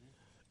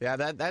 Yeah,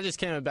 that just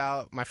came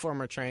about. My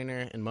former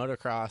trainer in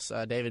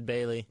motocross, David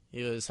Bailey,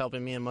 he was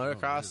helping me in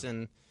motocross,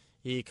 and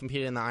he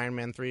competed in the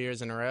Ironman 3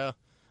 years in a row.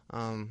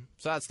 So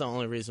that's the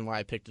only reason why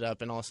I picked it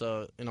up. And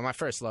also, my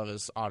first love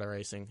is auto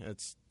racing.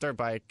 It's dirt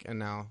bike and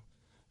now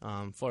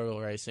four-wheel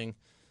racing.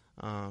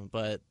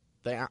 But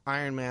the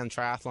Ironman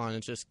triathlon, it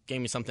just gave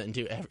me something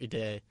to do every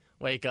day.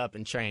 Wake up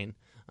and train.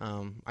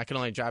 I could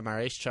only drive my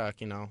race truck,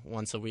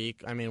 once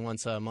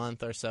a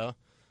month or so.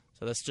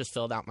 So this just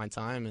filled out my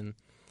time, and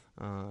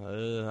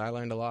I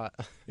learned a lot.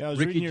 Yeah,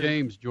 Ricky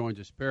James joins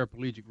us,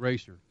 paraplegic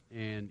racer,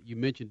 and you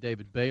mentioned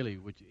David Bailey,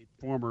 which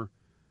former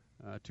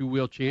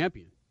two-wheel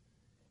champion,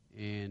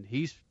 and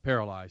he's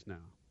paralyzed now.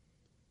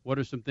 What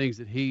are some things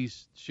that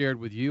he's shared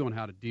with you on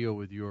how to deal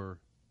with your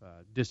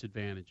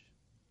disadvantage?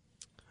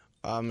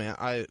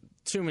 Man,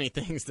 too many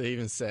things to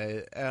even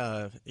say.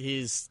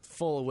 He's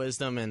full of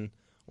wisdom, and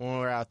when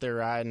we're out there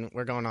riding,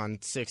 we're going on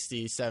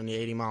 60,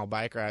 70, 80-mile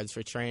bike rides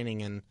for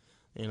training, and,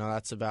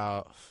 that's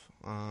about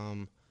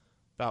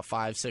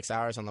 5-6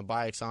 hours on the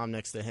bike, so I'm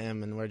next to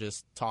him, and we're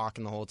just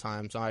talking the whole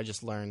time, so I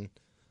just learn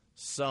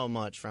so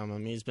much from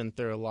him. He's been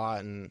through a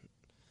lot and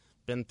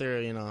been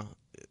through,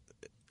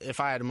 if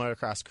I had a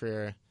motocross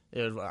career,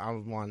 I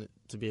would want it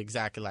to be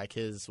exactly like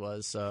his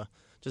was, so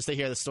just to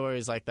hear the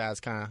stories like that, it's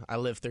kind of, I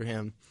lived through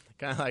him,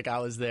 kind of like I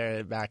was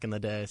there back in the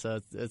day. So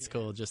it's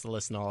cool just to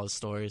listen to all his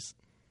stories.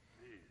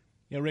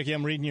 Yeah, Ricky,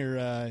 I'm reading your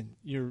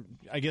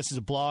I guess it's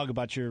a blog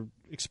about your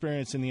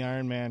experience in the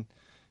Ironman,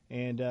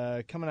 and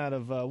coming out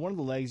of one of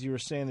the legs, you were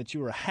saying that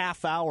you were a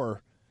half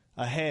hour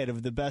ahead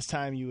of the best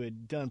time you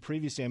had done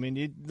previously. I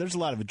mean, there's a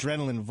lot of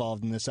adrenaline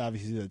involved in this,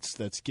 obviously,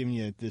 that's giving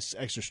you this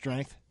extra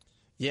strength.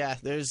 Yeah,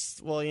 this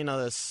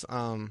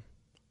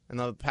in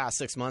the past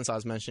 6 months I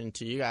was mentioning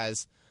to you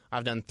guys,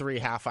 I've done 3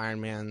 half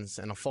Ironmans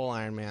and a full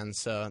Ironman.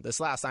 So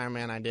this last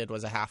Ironman I did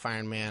was a half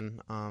Ironman.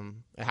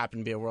 It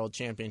happened to be a world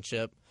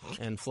championship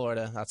in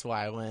Florida. That's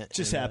why I went.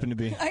 Just happened to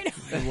be. I know.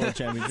 The world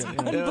championship.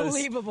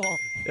 Unbelievable.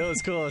 It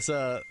was cool.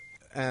 So,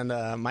 and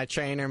my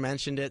trainer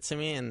mentioned it to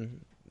me,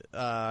 and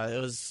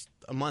it was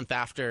a month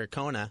after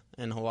Kona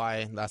in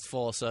Hawaii. That's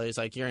full. So he's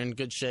like, "You're in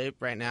good shape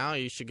right now.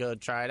 You should go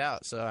try it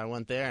out." So I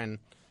went there,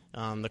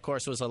 and the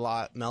course was a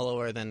lot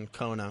mellower than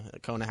Kona.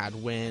 Kona had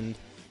wind.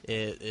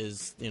 It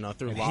is,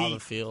 through lava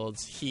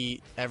fields,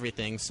 heat,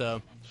 everything.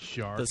 So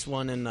sharks. This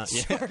one in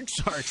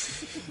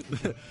sharks.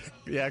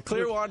 Yeah,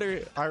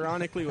 Clearwater,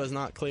 ironically, was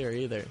not clear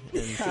either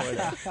in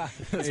Florida.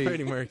 It's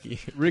pretty murky.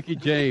 Ricky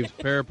James,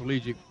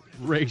 paraplegic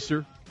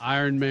racer,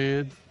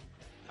 Ironman.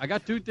 I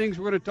got 2 things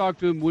we're going to talk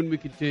to him when we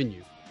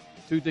continue.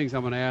 2 things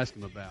I'm going to ask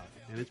him about,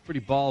 and it's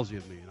pretty ballsy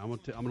of me. And I'm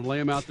going to lay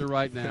him out there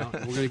right now,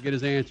 and we're going to get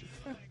his answer.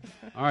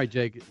 All right,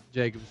 Jacob's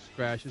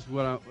Crash.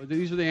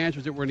 These are the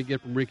answers that we're going to get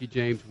from Ricky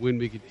James when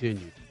we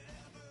continue.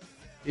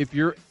 If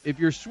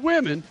you're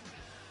swimming,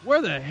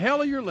 where the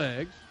hell are your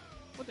legs?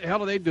 What the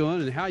hell are they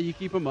doing, and how you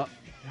keep them up?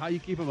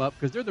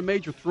 Because they're the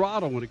major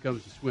throttle when it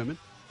comes to swimming.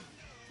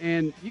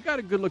 And you got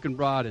a good-looking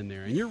rod in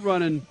there, and you're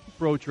running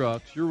pro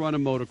trucks, you're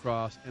running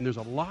motocross, and there's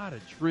a lot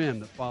of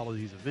trim that follow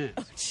these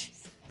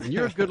events. And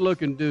you're a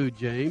good-looking dude,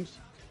 James.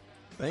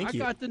 Thank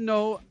you. I got to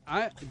know,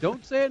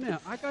 don't say it now,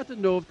 I got to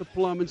know if the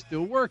plumbing's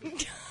still working.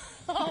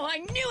 Oh, I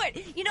knew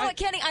it. You know what,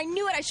 Kenny? I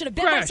knew it. I should have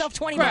bet myself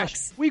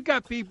 $20. We've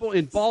got people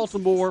in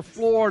Baltimore,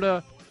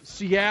 Florida,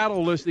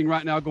 Seattle listening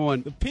right now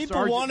going, the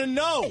people want to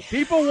know.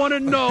 People want to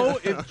know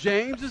if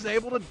James is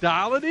able to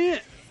dial it in.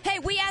 Hey,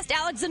 we asked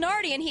Alex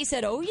Zanardi, and he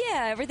said, "Oh,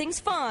 yeah,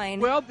 everything's fine."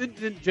 Well,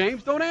 then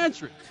James, don't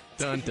answer it.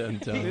 Dun, dun,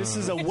 dun. This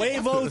is a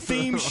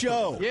Wavo-themed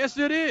show. Yes,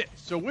 it is.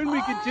 So when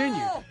we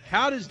continue,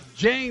 how does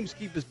James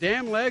keep his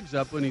damn legs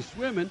up when he's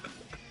swimming?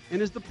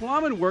 And is the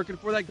plumbing working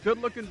for that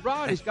good-looking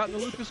rod he's got in the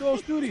Lucas Oil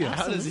studio?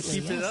 How does he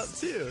keep it up,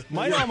 too?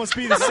 Might almost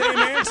be the same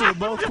answer to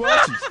both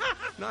questions.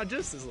 Not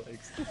just his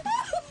legs.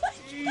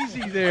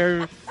 Easy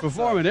there,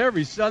 performing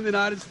every Sunday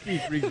night at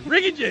SpeedFreaks.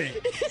 Ricky James.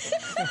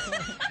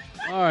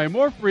 All right,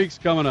 more freaks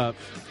coming up.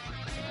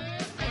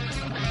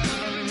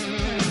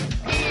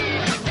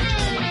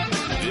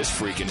 This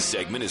freaking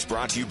segment is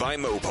brought to you by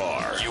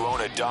Mopar. You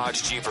own a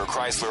Dodge, Jeep, or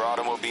Chrysler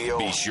automobile?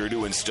 Be sure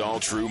to install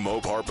true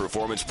Mopar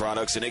performance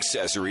products and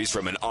accessories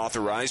from an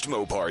authorized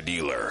Mopar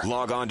dealer.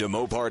 Log on to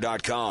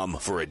Mopar.com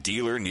for a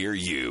dealer near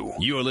you.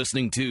 You're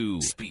listening to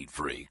Speed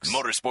Freaks,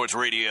 Motorsports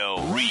Radio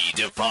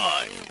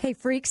redefined. Hey,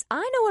 freaks,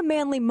 I know a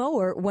manly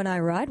mower when I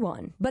ride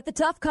one. But the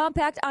tough,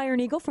 compact Iron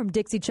Eagle from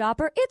Dixie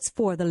Chopper, it's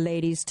for the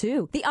ladies,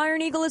 too. The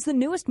Iron Eagle is the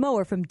newest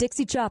mower from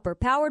Dixie Chopper,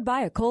 powered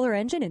by a Kohler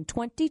engine in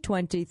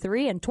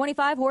 2023 and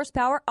 25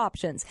 horsepower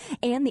options.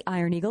 And the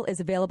Iron Eagle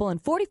is available in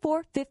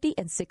 44, 50,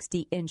 and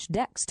 60-inch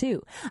decks,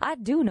 too. I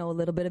do know a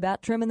little bit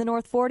about trim in the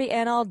North 40,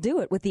 and I'll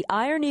do it with the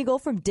Iron Eagle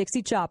from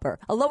Dixie Chopper.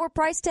 A lower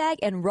price tag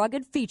and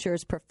rugged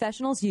features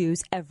professionals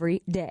use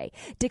every day.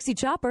 Dixie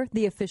Chopper,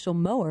 the official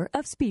mower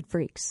of Speed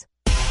Freaks.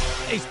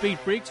 Hey, Speed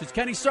Freaks, it's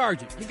Kenny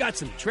Sargent. You got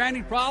some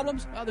tranny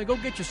problems? Well, then go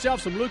get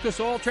yourself some Lucas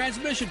Oil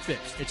Transmission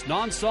Fix. Its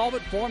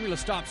non-solvent formula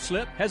stops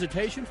slip,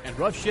 hesitation, and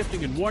rough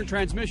shifting in worn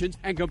transmissions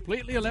and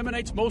completely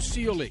eliminates most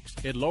seal leaks.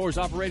 It lowers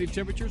operating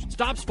temperatures,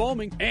 stops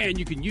foaming, and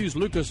you can use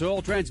Lucas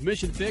Oil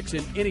Transmission Fix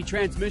in any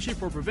transmission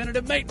for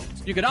preventative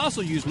maintenance. You can also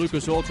use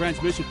Lucas Oil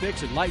Transmission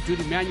Fix in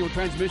light-duty manual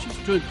transmissions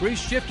to increase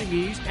shifting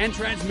ease and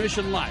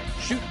transmission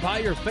life. Shoot by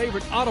your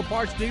favorite auto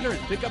parts dealer and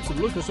pick up some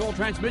Lucas Oil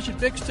Transmission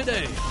Fix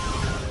today.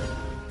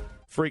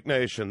 Freak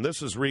Nation,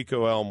 this is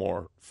Rico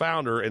Elmore,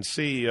 founder and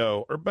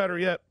CEO, or better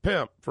yet,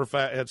 pimp for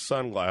Fathead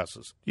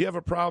Sunglasses. You have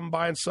a problem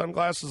buying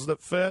sunglasses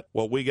that fit?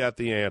 Well, we got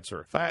the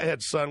answer.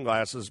 Fathead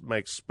Sunglasses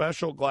makes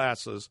special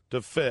glasses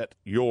to fit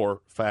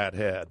your fat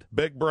head.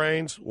 Big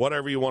brains,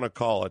 whatever you want to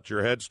call it.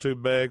 Your head's too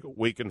big,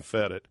 we can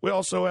fit it. We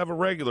also have a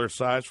regular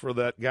size for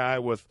that guy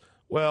with,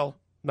 well,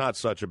 not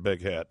such a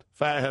big hit.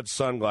 Fathead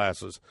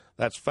Sunglasses.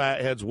 That's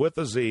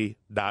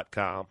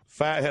fatheadswithaz.com.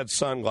 Fathead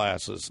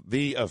Sunglasses,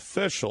 the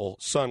official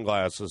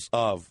sunglasses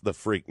of the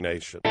Freak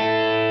Nation.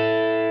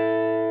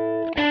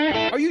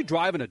 Are you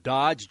driving a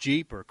Dodge,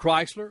 Jeep, or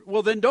Chrysler?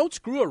 Well, then don't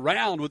screw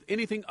around with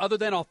anything other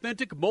than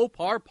authentic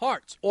Mopar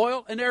parts.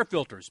 Oil and air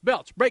filters,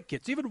 belts, brake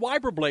kits, even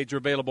wiper blades are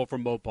available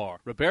from Mopar.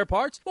 Repair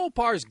parts?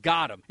 Mopar's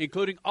got them,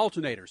 including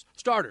alternators,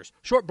 starters,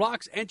 short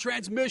blocks, and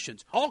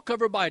transmissions, all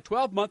covered by a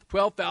 12-month,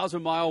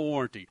 12,000-mile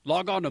warranty.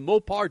 Log on to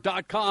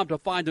Mopar.com to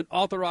find an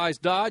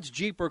authorized Dodge,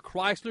 Jeep, or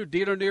Chrysler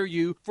dealer near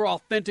you for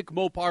authentic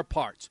Mopar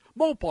parts.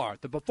 Mopar,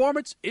 the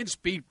performance in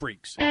Speed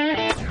Freaks.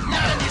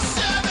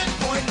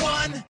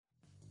 97.1.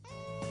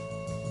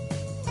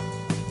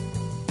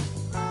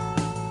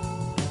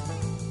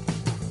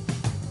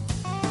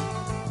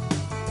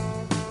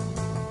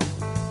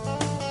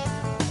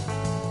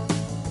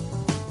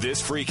 This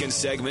freaking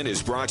segment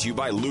is brought to you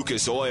by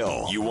Lucas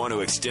Oil. You want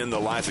to extend the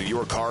life of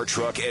your car,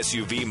 truck,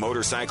 SUV,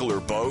 motorcycle, or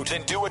boat?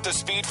 Then do what the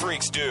Speed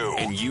Freaks do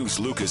and use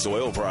Lucas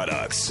Oil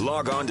products.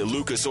 Log on to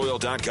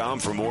lucasoil.com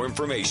for more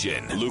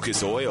information.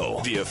 Lucas Oil,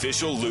 the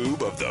official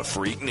lube of the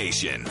Freak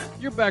Nation.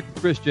 You're back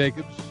with Chris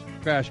Jacobs,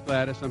 Crash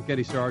Gladys. I'm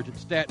Kenny Sargent.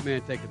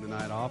 Statman taking the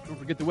night off. Don't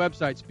forget the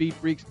website,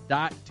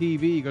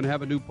 speedfreaks.tv. You're going to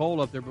have a new poll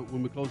up there, but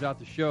when we close out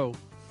the show,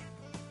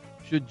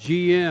 should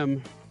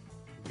GM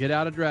get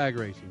out of drag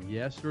racing,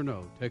 yes or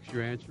no? Text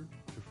your answer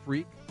to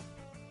FREAK,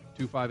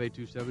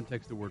 25827.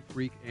 Text the word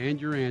FREAK and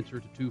your answer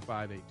to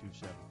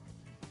 25827.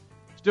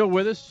 Still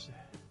with us.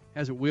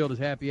 Hasn't wheeled his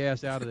happy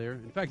ass out of there.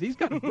 In fact, he's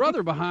got a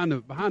brother behind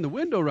the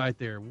window right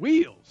there.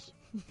 Wheels.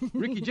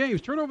 Ricky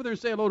James, turn over there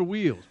and say hello to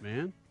Wheels,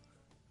 man.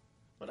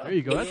 There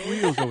you go. That's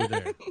Wheels over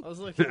there. I was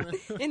looking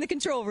in the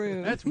control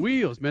room. That's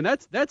Wheels, man.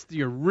 That's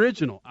the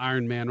original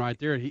Iron Man right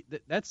there.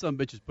 That son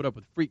bitch has put up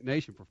with Freak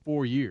Nation for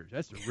 4 years.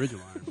 That's the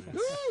original Iron Man.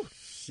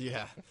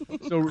 Yeah.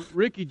 So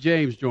Ricky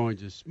James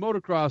joins us.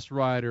 Motocross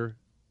rider,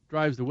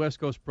 drives the West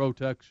Coast Pro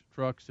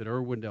trucks at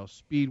Irwindale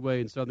Speedway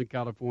in Southern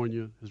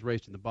California, has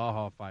raced in the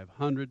Baja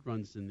 500,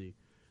 runs in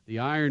the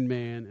Iron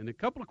Man. And a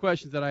couple of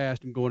questions that I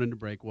asked him going into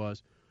break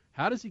was,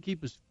 how does he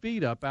keep his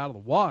feet up out of the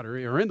water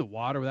or in the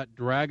water without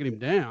dragging him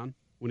down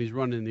when he's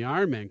running in the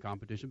Iron Man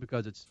competition?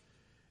 Because it's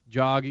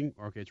jogging,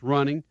 or it's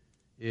running,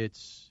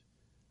 it's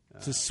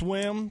a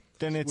swim,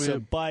 then it's a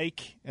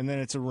bike, and then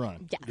it's a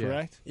run. Yeah.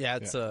 Correct? Yeah,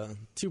 it's a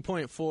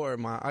 2.4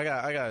 mile. I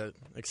got to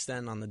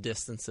extend on the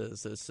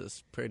distances. It's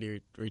just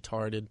pretty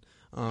retarded.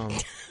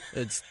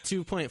 It's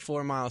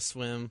 2.4 mile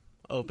swim,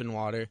 open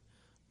water,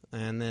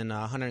 and then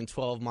a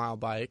 112-mile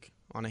bike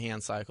on a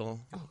hand cycle.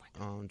 Oh my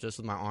God. Just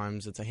with my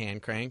arms. It's a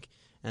hand crank,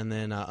 and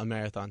then a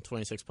marathon,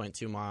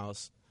 26.2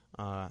 miles,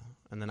 and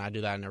then I do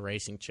that in a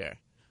racing chair.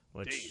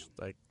 Which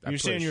you're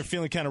saying you're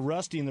feeling kind of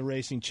rusty in the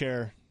racing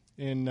chair.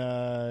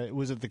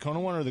 Was it the Kona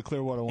one or the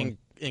Clearwater one?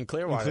 In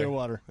Clearwater. In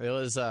Clearwater. It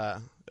was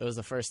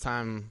the first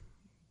time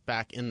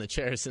back in the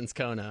chair since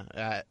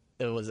Kona.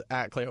 It was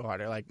at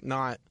Clearwater. Like,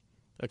 not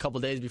a couple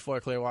days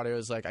before Clearwater. It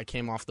was like I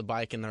came off the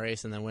bike in the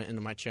race and then went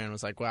into my chair and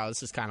was like, wow,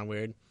 this is kind of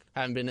weird.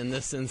 Haven't been in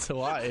this since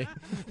Hawaii.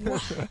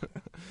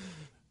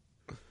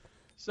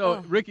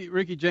 So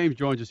Ricky James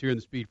joins us here in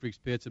the Speed Freaks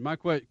pits, and my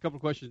couple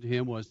of questions to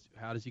him was,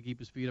 how does he keep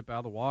his feet up out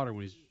of the water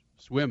when he's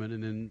swimming?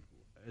 And then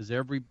is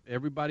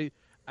everybody?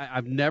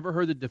 I've never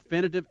heard the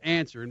definitive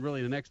answer and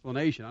really an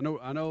explanation. I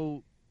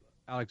know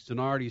Alex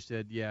Zanardi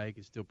said, yeah, he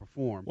can still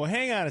perform. Well,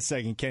 hang on a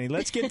second, Kenny.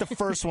 Let's get the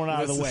first one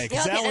out of the way,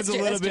 because that one's a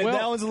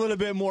little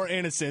bit more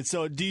innocent.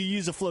 So, do you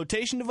use a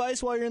flotation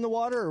device while you're in the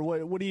water, or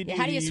what do you do?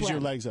 How do you use swim? Your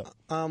legs up?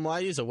 Well, I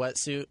use a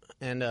wetsuit,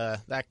 and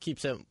that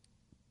keeps it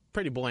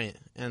pretty buoyant.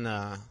 And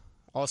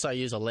also, I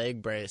use a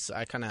leg brace.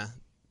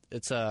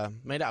 It's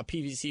made out of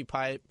PVC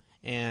pipe,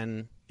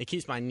 and it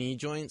keeps my knee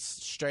joints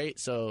straight,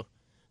 so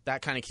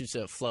that kind of keeps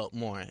it afloat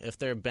more. If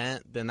they're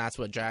bent, then that's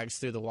what drags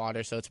through the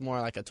water, so it's more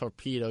like a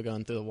torpedo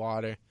going through the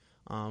water.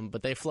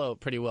 But they float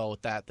pretty well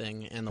with that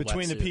thing and the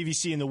Between wetsuit. the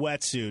PVC and the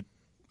wetsuit,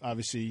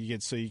 obviously you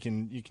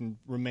can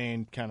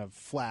remain kind of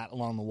flat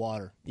along the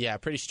water. Yeah,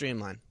 pretty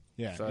streamlined.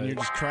 Yeah, so and you're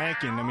just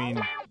cranking. I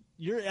mean,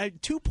 you're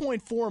at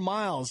 2.4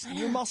 miles.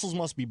 Your muscles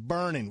must be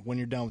burning when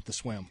you're done with the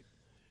swim.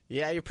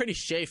 Yeah, you're pretty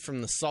chafed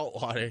from the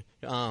salt water.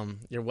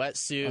 Your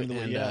wetsuit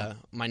and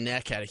my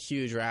neck had a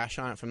huge rash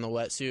on it from the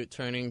wetsuit,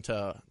 turning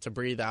to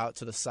breathe out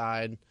to the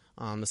side.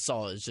 The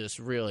salt is just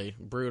really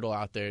brutal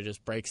out there. It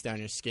just breaks down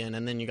your skin.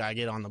 And then you got to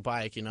get on the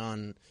bike,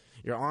 and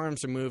your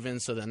arms are moving,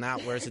 so then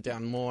that wears it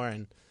down more.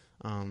 And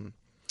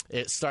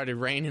it started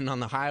raining on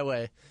the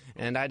highway,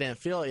 and I didn't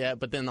feel it yet,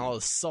 but then all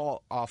the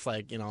salt off,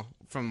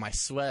 from my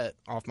sweat,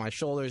 off my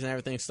shoulders and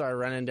everything started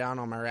running down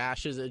on my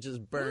rashes. It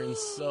just burned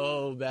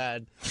so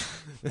bad.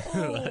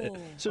 So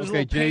there's a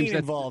little pain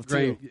involved,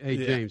 great. too. Hey,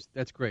 James,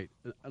 that's great.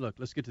 Look,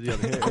 let's get to the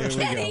other.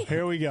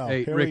 Here we go.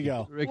 Hey,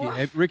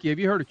 Ricky, have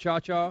you heard of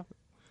cha-cha?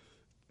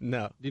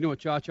 No. Do you know what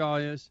cha-cha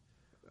is?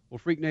 Well,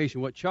 Freak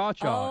Nation, what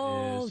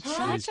cha-cha is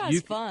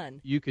cha-cha's fun.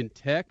 You can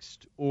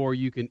text or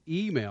you can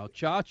email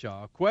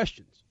cha-cha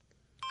questions.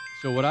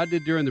 So what I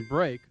did during the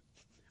break,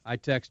 I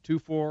text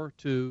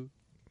 242-242.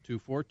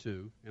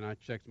 242, and I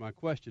checked my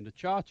question to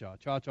Cha-Cha.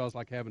 Cha-Cha's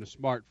like having a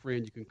smart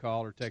friend you can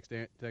call or text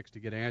to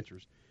get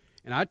answers.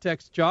 And I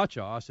texted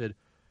Cha-Cha. I said,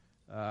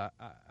 I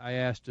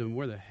asked him,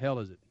 where the hell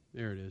is it?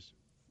 There it is.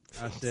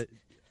 I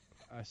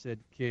said,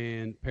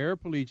 can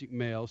paraplegic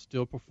males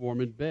still perform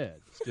in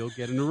bed, still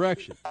get an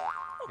erection?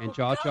 And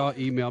Cha-Cha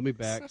emailed me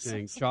back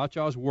saying,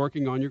 Cha-Cha's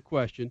working on your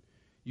question.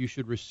 You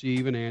should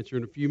receive an answer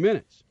in a few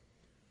minutes.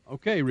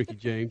 Okay, Ricky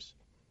James.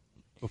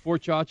 Before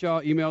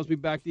Cha-Cha emails me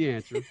back the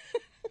answer,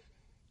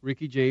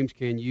 Ricky James,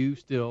 can you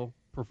still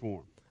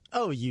perform?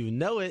 Oh, you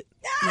know it.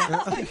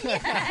 Yes.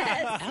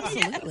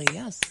 Absolutely,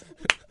 yes.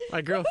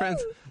 My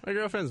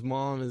girlfriend's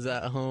mom is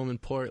at home in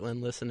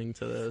Portland listening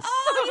to this.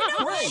 Oh,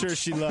 you know I'm sure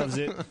she loves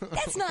it.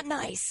 That's not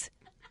nice.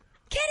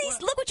 Kenny,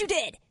 look what you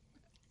did.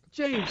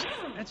 James,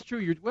 that's true.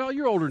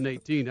 You're older than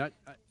 18.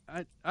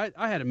 I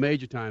had a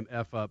major time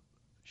F up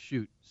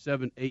shoot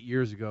 7-8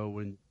 years ago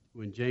when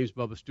James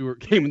Bubba Stewart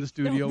came in the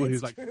studio when he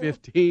was like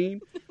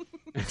 15.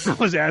 I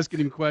was asking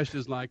him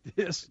questions like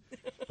this.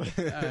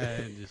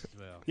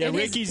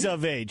 Ricky's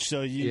of age,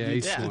 so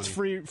it's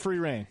free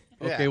reign.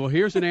 Okay, well,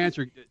 here's an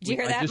answer. Did you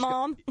hear that,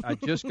 Mom? I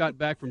just got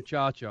back from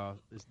Cha-Cha,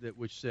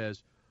 which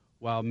says,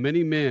 while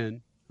many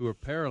men who are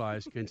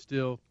paralyzed can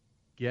still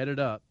get it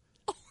up,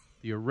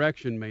 the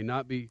erection may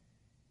not be,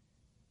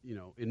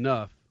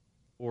 enough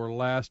or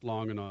last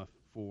long enough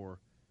for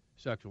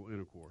sexual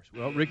intercourse.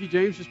 Well, Ricky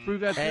James just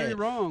proved that theory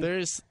wrong. There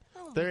is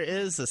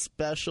a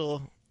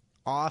special,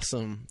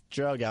 awesome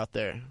drug out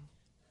there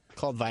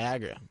called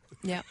Viagra.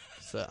 Yeah.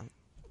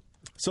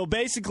 So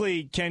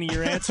basically, Kenny,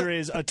 your answer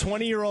is a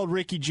 20-year-old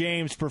Ricky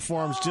James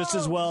performs just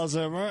as well as a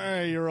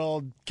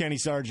 1-year-old Kenny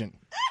Sargent.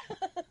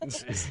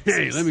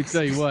 Hey, let me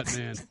tell you what,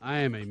 man.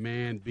 I am a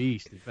man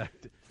beast. In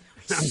fact,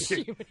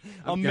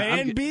 I'm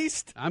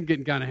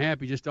getting kind of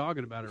happy just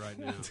talking about it right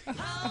now.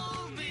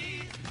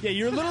 Yeah,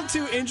 you're a little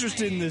too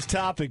interested in this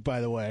topic,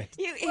 by the way.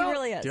 He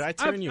really is. Do I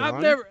turn you on?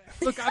 I've never.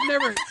 Look. Did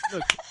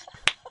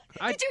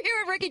you hear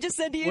what Ricky just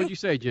said to you? What'd you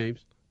say,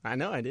 James? I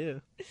know I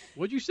do.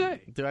 What'd you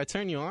say? Do I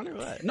turn you on or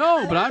what?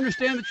 No, but I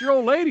understand that your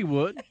old lady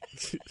would.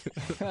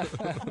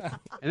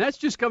 And that's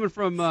just coming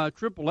from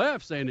Triple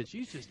F saying that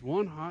she's just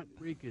one hot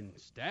freaking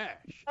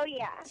stash. Oh,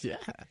 yeah. Yeah.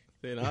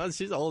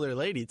 She's an older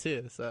lady,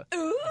 too. So.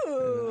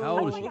 Ooh. How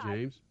old is she,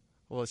 James?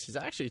 Well, she's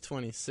actually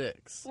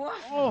 26.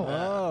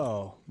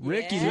 Oh.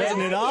 Ricky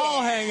letting it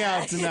all hang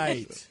out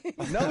tonight.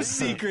 No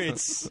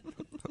secrets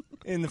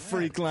in the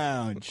Freak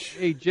Lounge.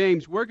 Hey,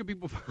 James, where can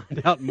people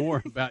find out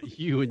more about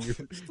you and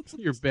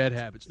your bed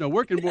habits? No,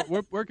 where can people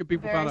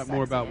find out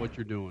more about what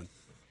you're doing?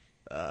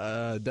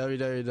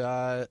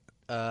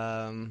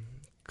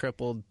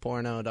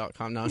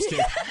 www.crippledporno.com. No, I'm just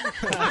kidding.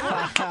 You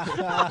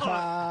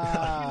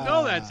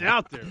know that's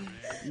out there, man.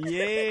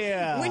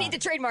 Yeah. We need to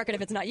trademark it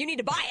if it's not. You need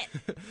to buy it.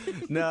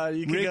 No,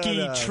 you can Ricky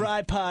go to,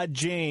 Tripod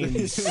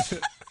James.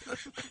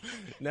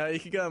 No, you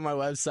can go to my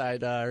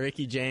website,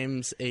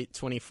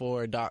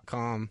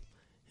 rickyjames824.com,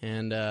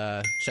 and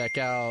check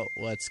out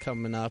what's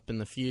coming up in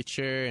the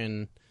future.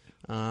 And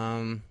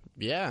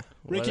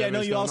Ricky, I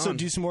know you also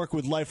do some work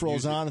with Life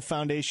Rolls On, the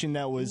foundation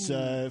that was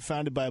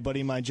founded by a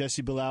buddy of mine,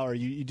 Jesse Bilauer.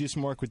 You do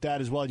some work with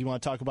that as well. Do you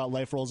want to talk about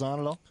Life Rolls On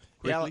at all?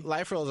 Quickly? Yeah,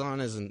 Life Rolls On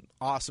is an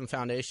awesome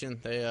foundation.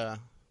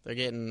 They're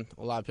getting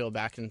a lot of people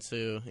back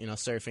into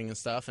surfing and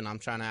stuff, and I'm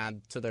trying to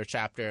add to their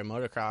chapter at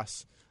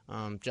motocross.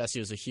 Jesse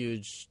was a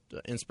huge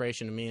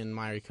inspiration to me in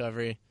my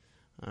recovery.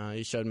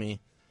 He showed me,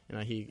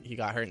 he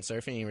got hurt in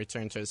surfing. He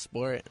returned to his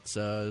sport,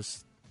 so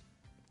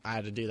I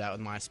had to do that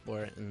with my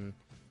sport, and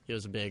he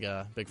was a big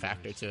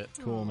factor to it.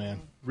 Cool,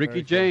 man.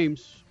 Ricky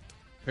James.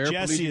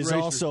 Jesse is racer.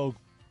 also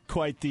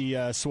quite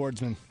the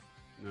swordsman.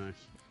 Nice.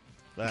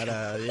 But,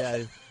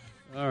 yeah.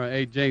 All right.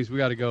 Hey, James, we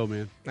got to go,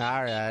 man.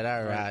 All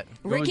right.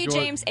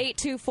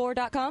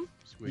 RickyJames824.com?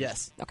 Sweet.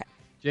 Yes. Okay.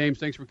 James,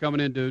 thanks for coming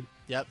in, dude.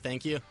 Yep,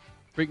 thank you.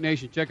 Freak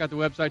Nation, check out the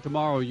website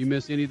tomorrow. You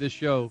miss any of this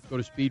show, go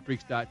to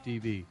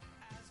speedfreaks.tv.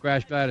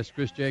 Crash Gladys,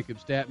 Chris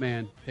Jacobs,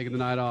 Statman, taking the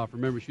night off.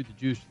 Remember, shoot the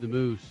juice to the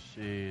moose.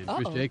 And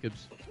Chris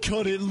Jacobs.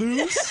 Cut it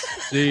loose.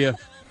 See ya.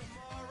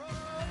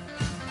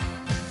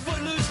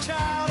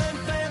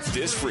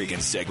 This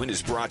freaking segment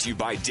is brought to you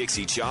by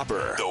Dixie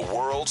Chopper, the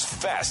world's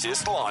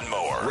fastest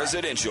lawnmower.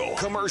 Residential,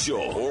 commercial,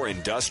 or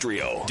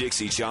industrial.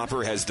 Dixie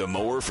Chopper has the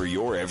mower for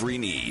your every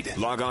need.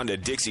 Log on to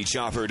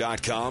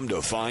DixieChopper.com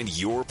to find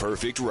your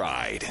perfect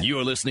ride.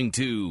 You're listening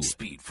to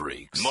Speed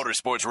Freaks,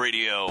 Motorsports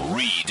Radio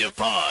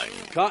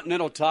Redefined.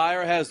 Continental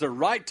Tire has the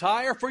right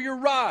tire for your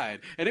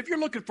ride. And if you're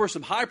looking for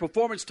some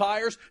high-performance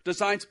tires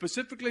designed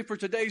specifically for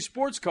today's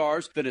sports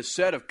cars, then a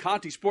set of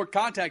Conti Sport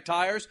Contact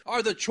tires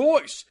are the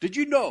choice. Did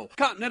you know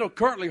Continental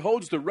currently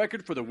holds the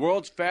record for the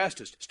world's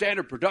fastest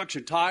standard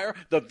production tire,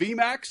 the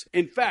VMAX.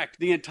 In fact,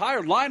 the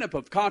entire lineup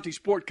of Conti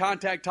Sport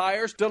Contact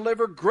tires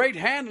deliver great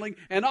handling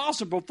and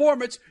awesome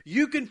performance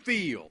you can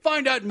feel.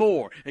 Find out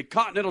more at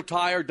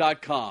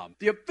ContinentalTire.com,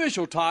 the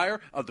official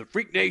tire of the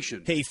Freak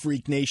Nation. Hey,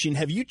 Freak Nation,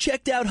 have you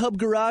checked out Hub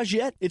Garage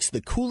yet? It's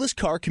the coolest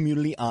car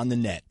community on the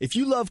net. If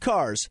you love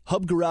cars,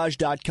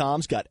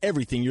 HubGarage.com's got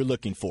everything you're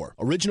looking for.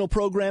 Original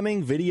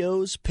programming,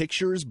 videos,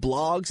 pictures,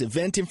 blogs,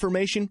 event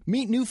information.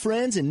 Meet new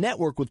friends and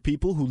network with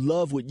people who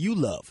love what you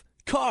love.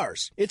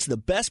 Cars. It's the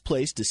best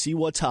place to see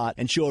what's hot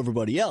and show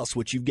everybody else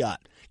what you've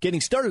got.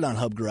 Getting started on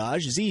Hub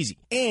Garage is easy,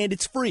 and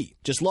it's free.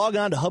 Just log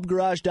on to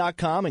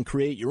HubGarage.com and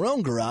create your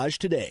own garage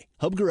today.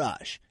 Hub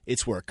Garage.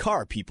 It's where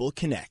car people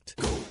connect.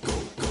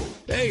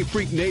 Hey,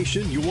 Freak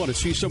Nation, you want to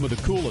see some of the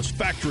coolest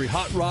factory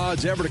hot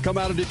rods ever to come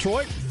out of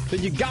Detroit?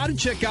 Then you got to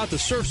check out the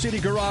Surf City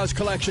Garage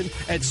collection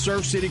at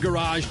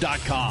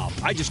SurfCityGarage.com.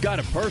 I just got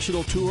a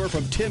personal tour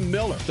from Tim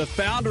Miller, the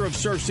founder of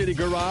Surf City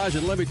Garage,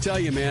 and let me tell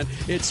you, man,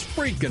 it's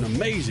freaking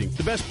amazing.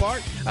 The best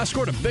part, I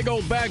scored a big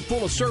old bag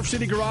full of Surf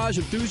City Garage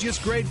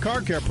enthusiast-grade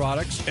car care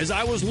products as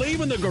I was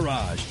leaving the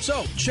garage.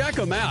 So check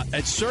them out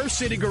at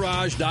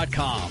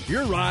SurfCityGarage.com.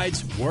 Your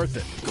ride's worth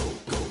it.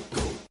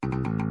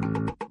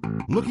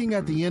 Looking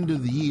at the end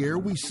of the year,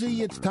 we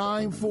see it's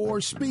time for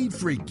Speed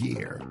Freak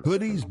gear.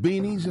 Hoodies,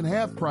 beanies, and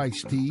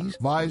half-price tees,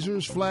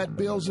 visors, flat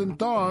bills, and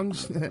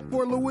thongs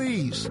for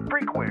Louise.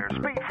 Freakware,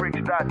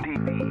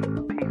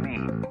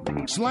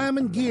 SpeedFreaks.tv.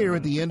 Slamming gear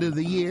at the end of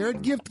the year,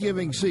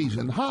 gift-giving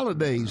season,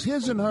 holidays,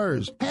 his and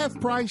hers,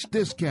 half-price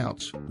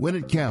discounts when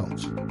it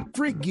counts.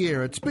 Freak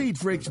gear at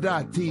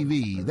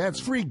SpeedFreaks.tv. That's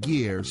freak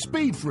gear,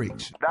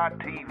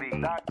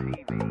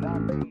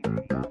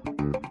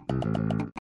 SpeedFreaks.tv.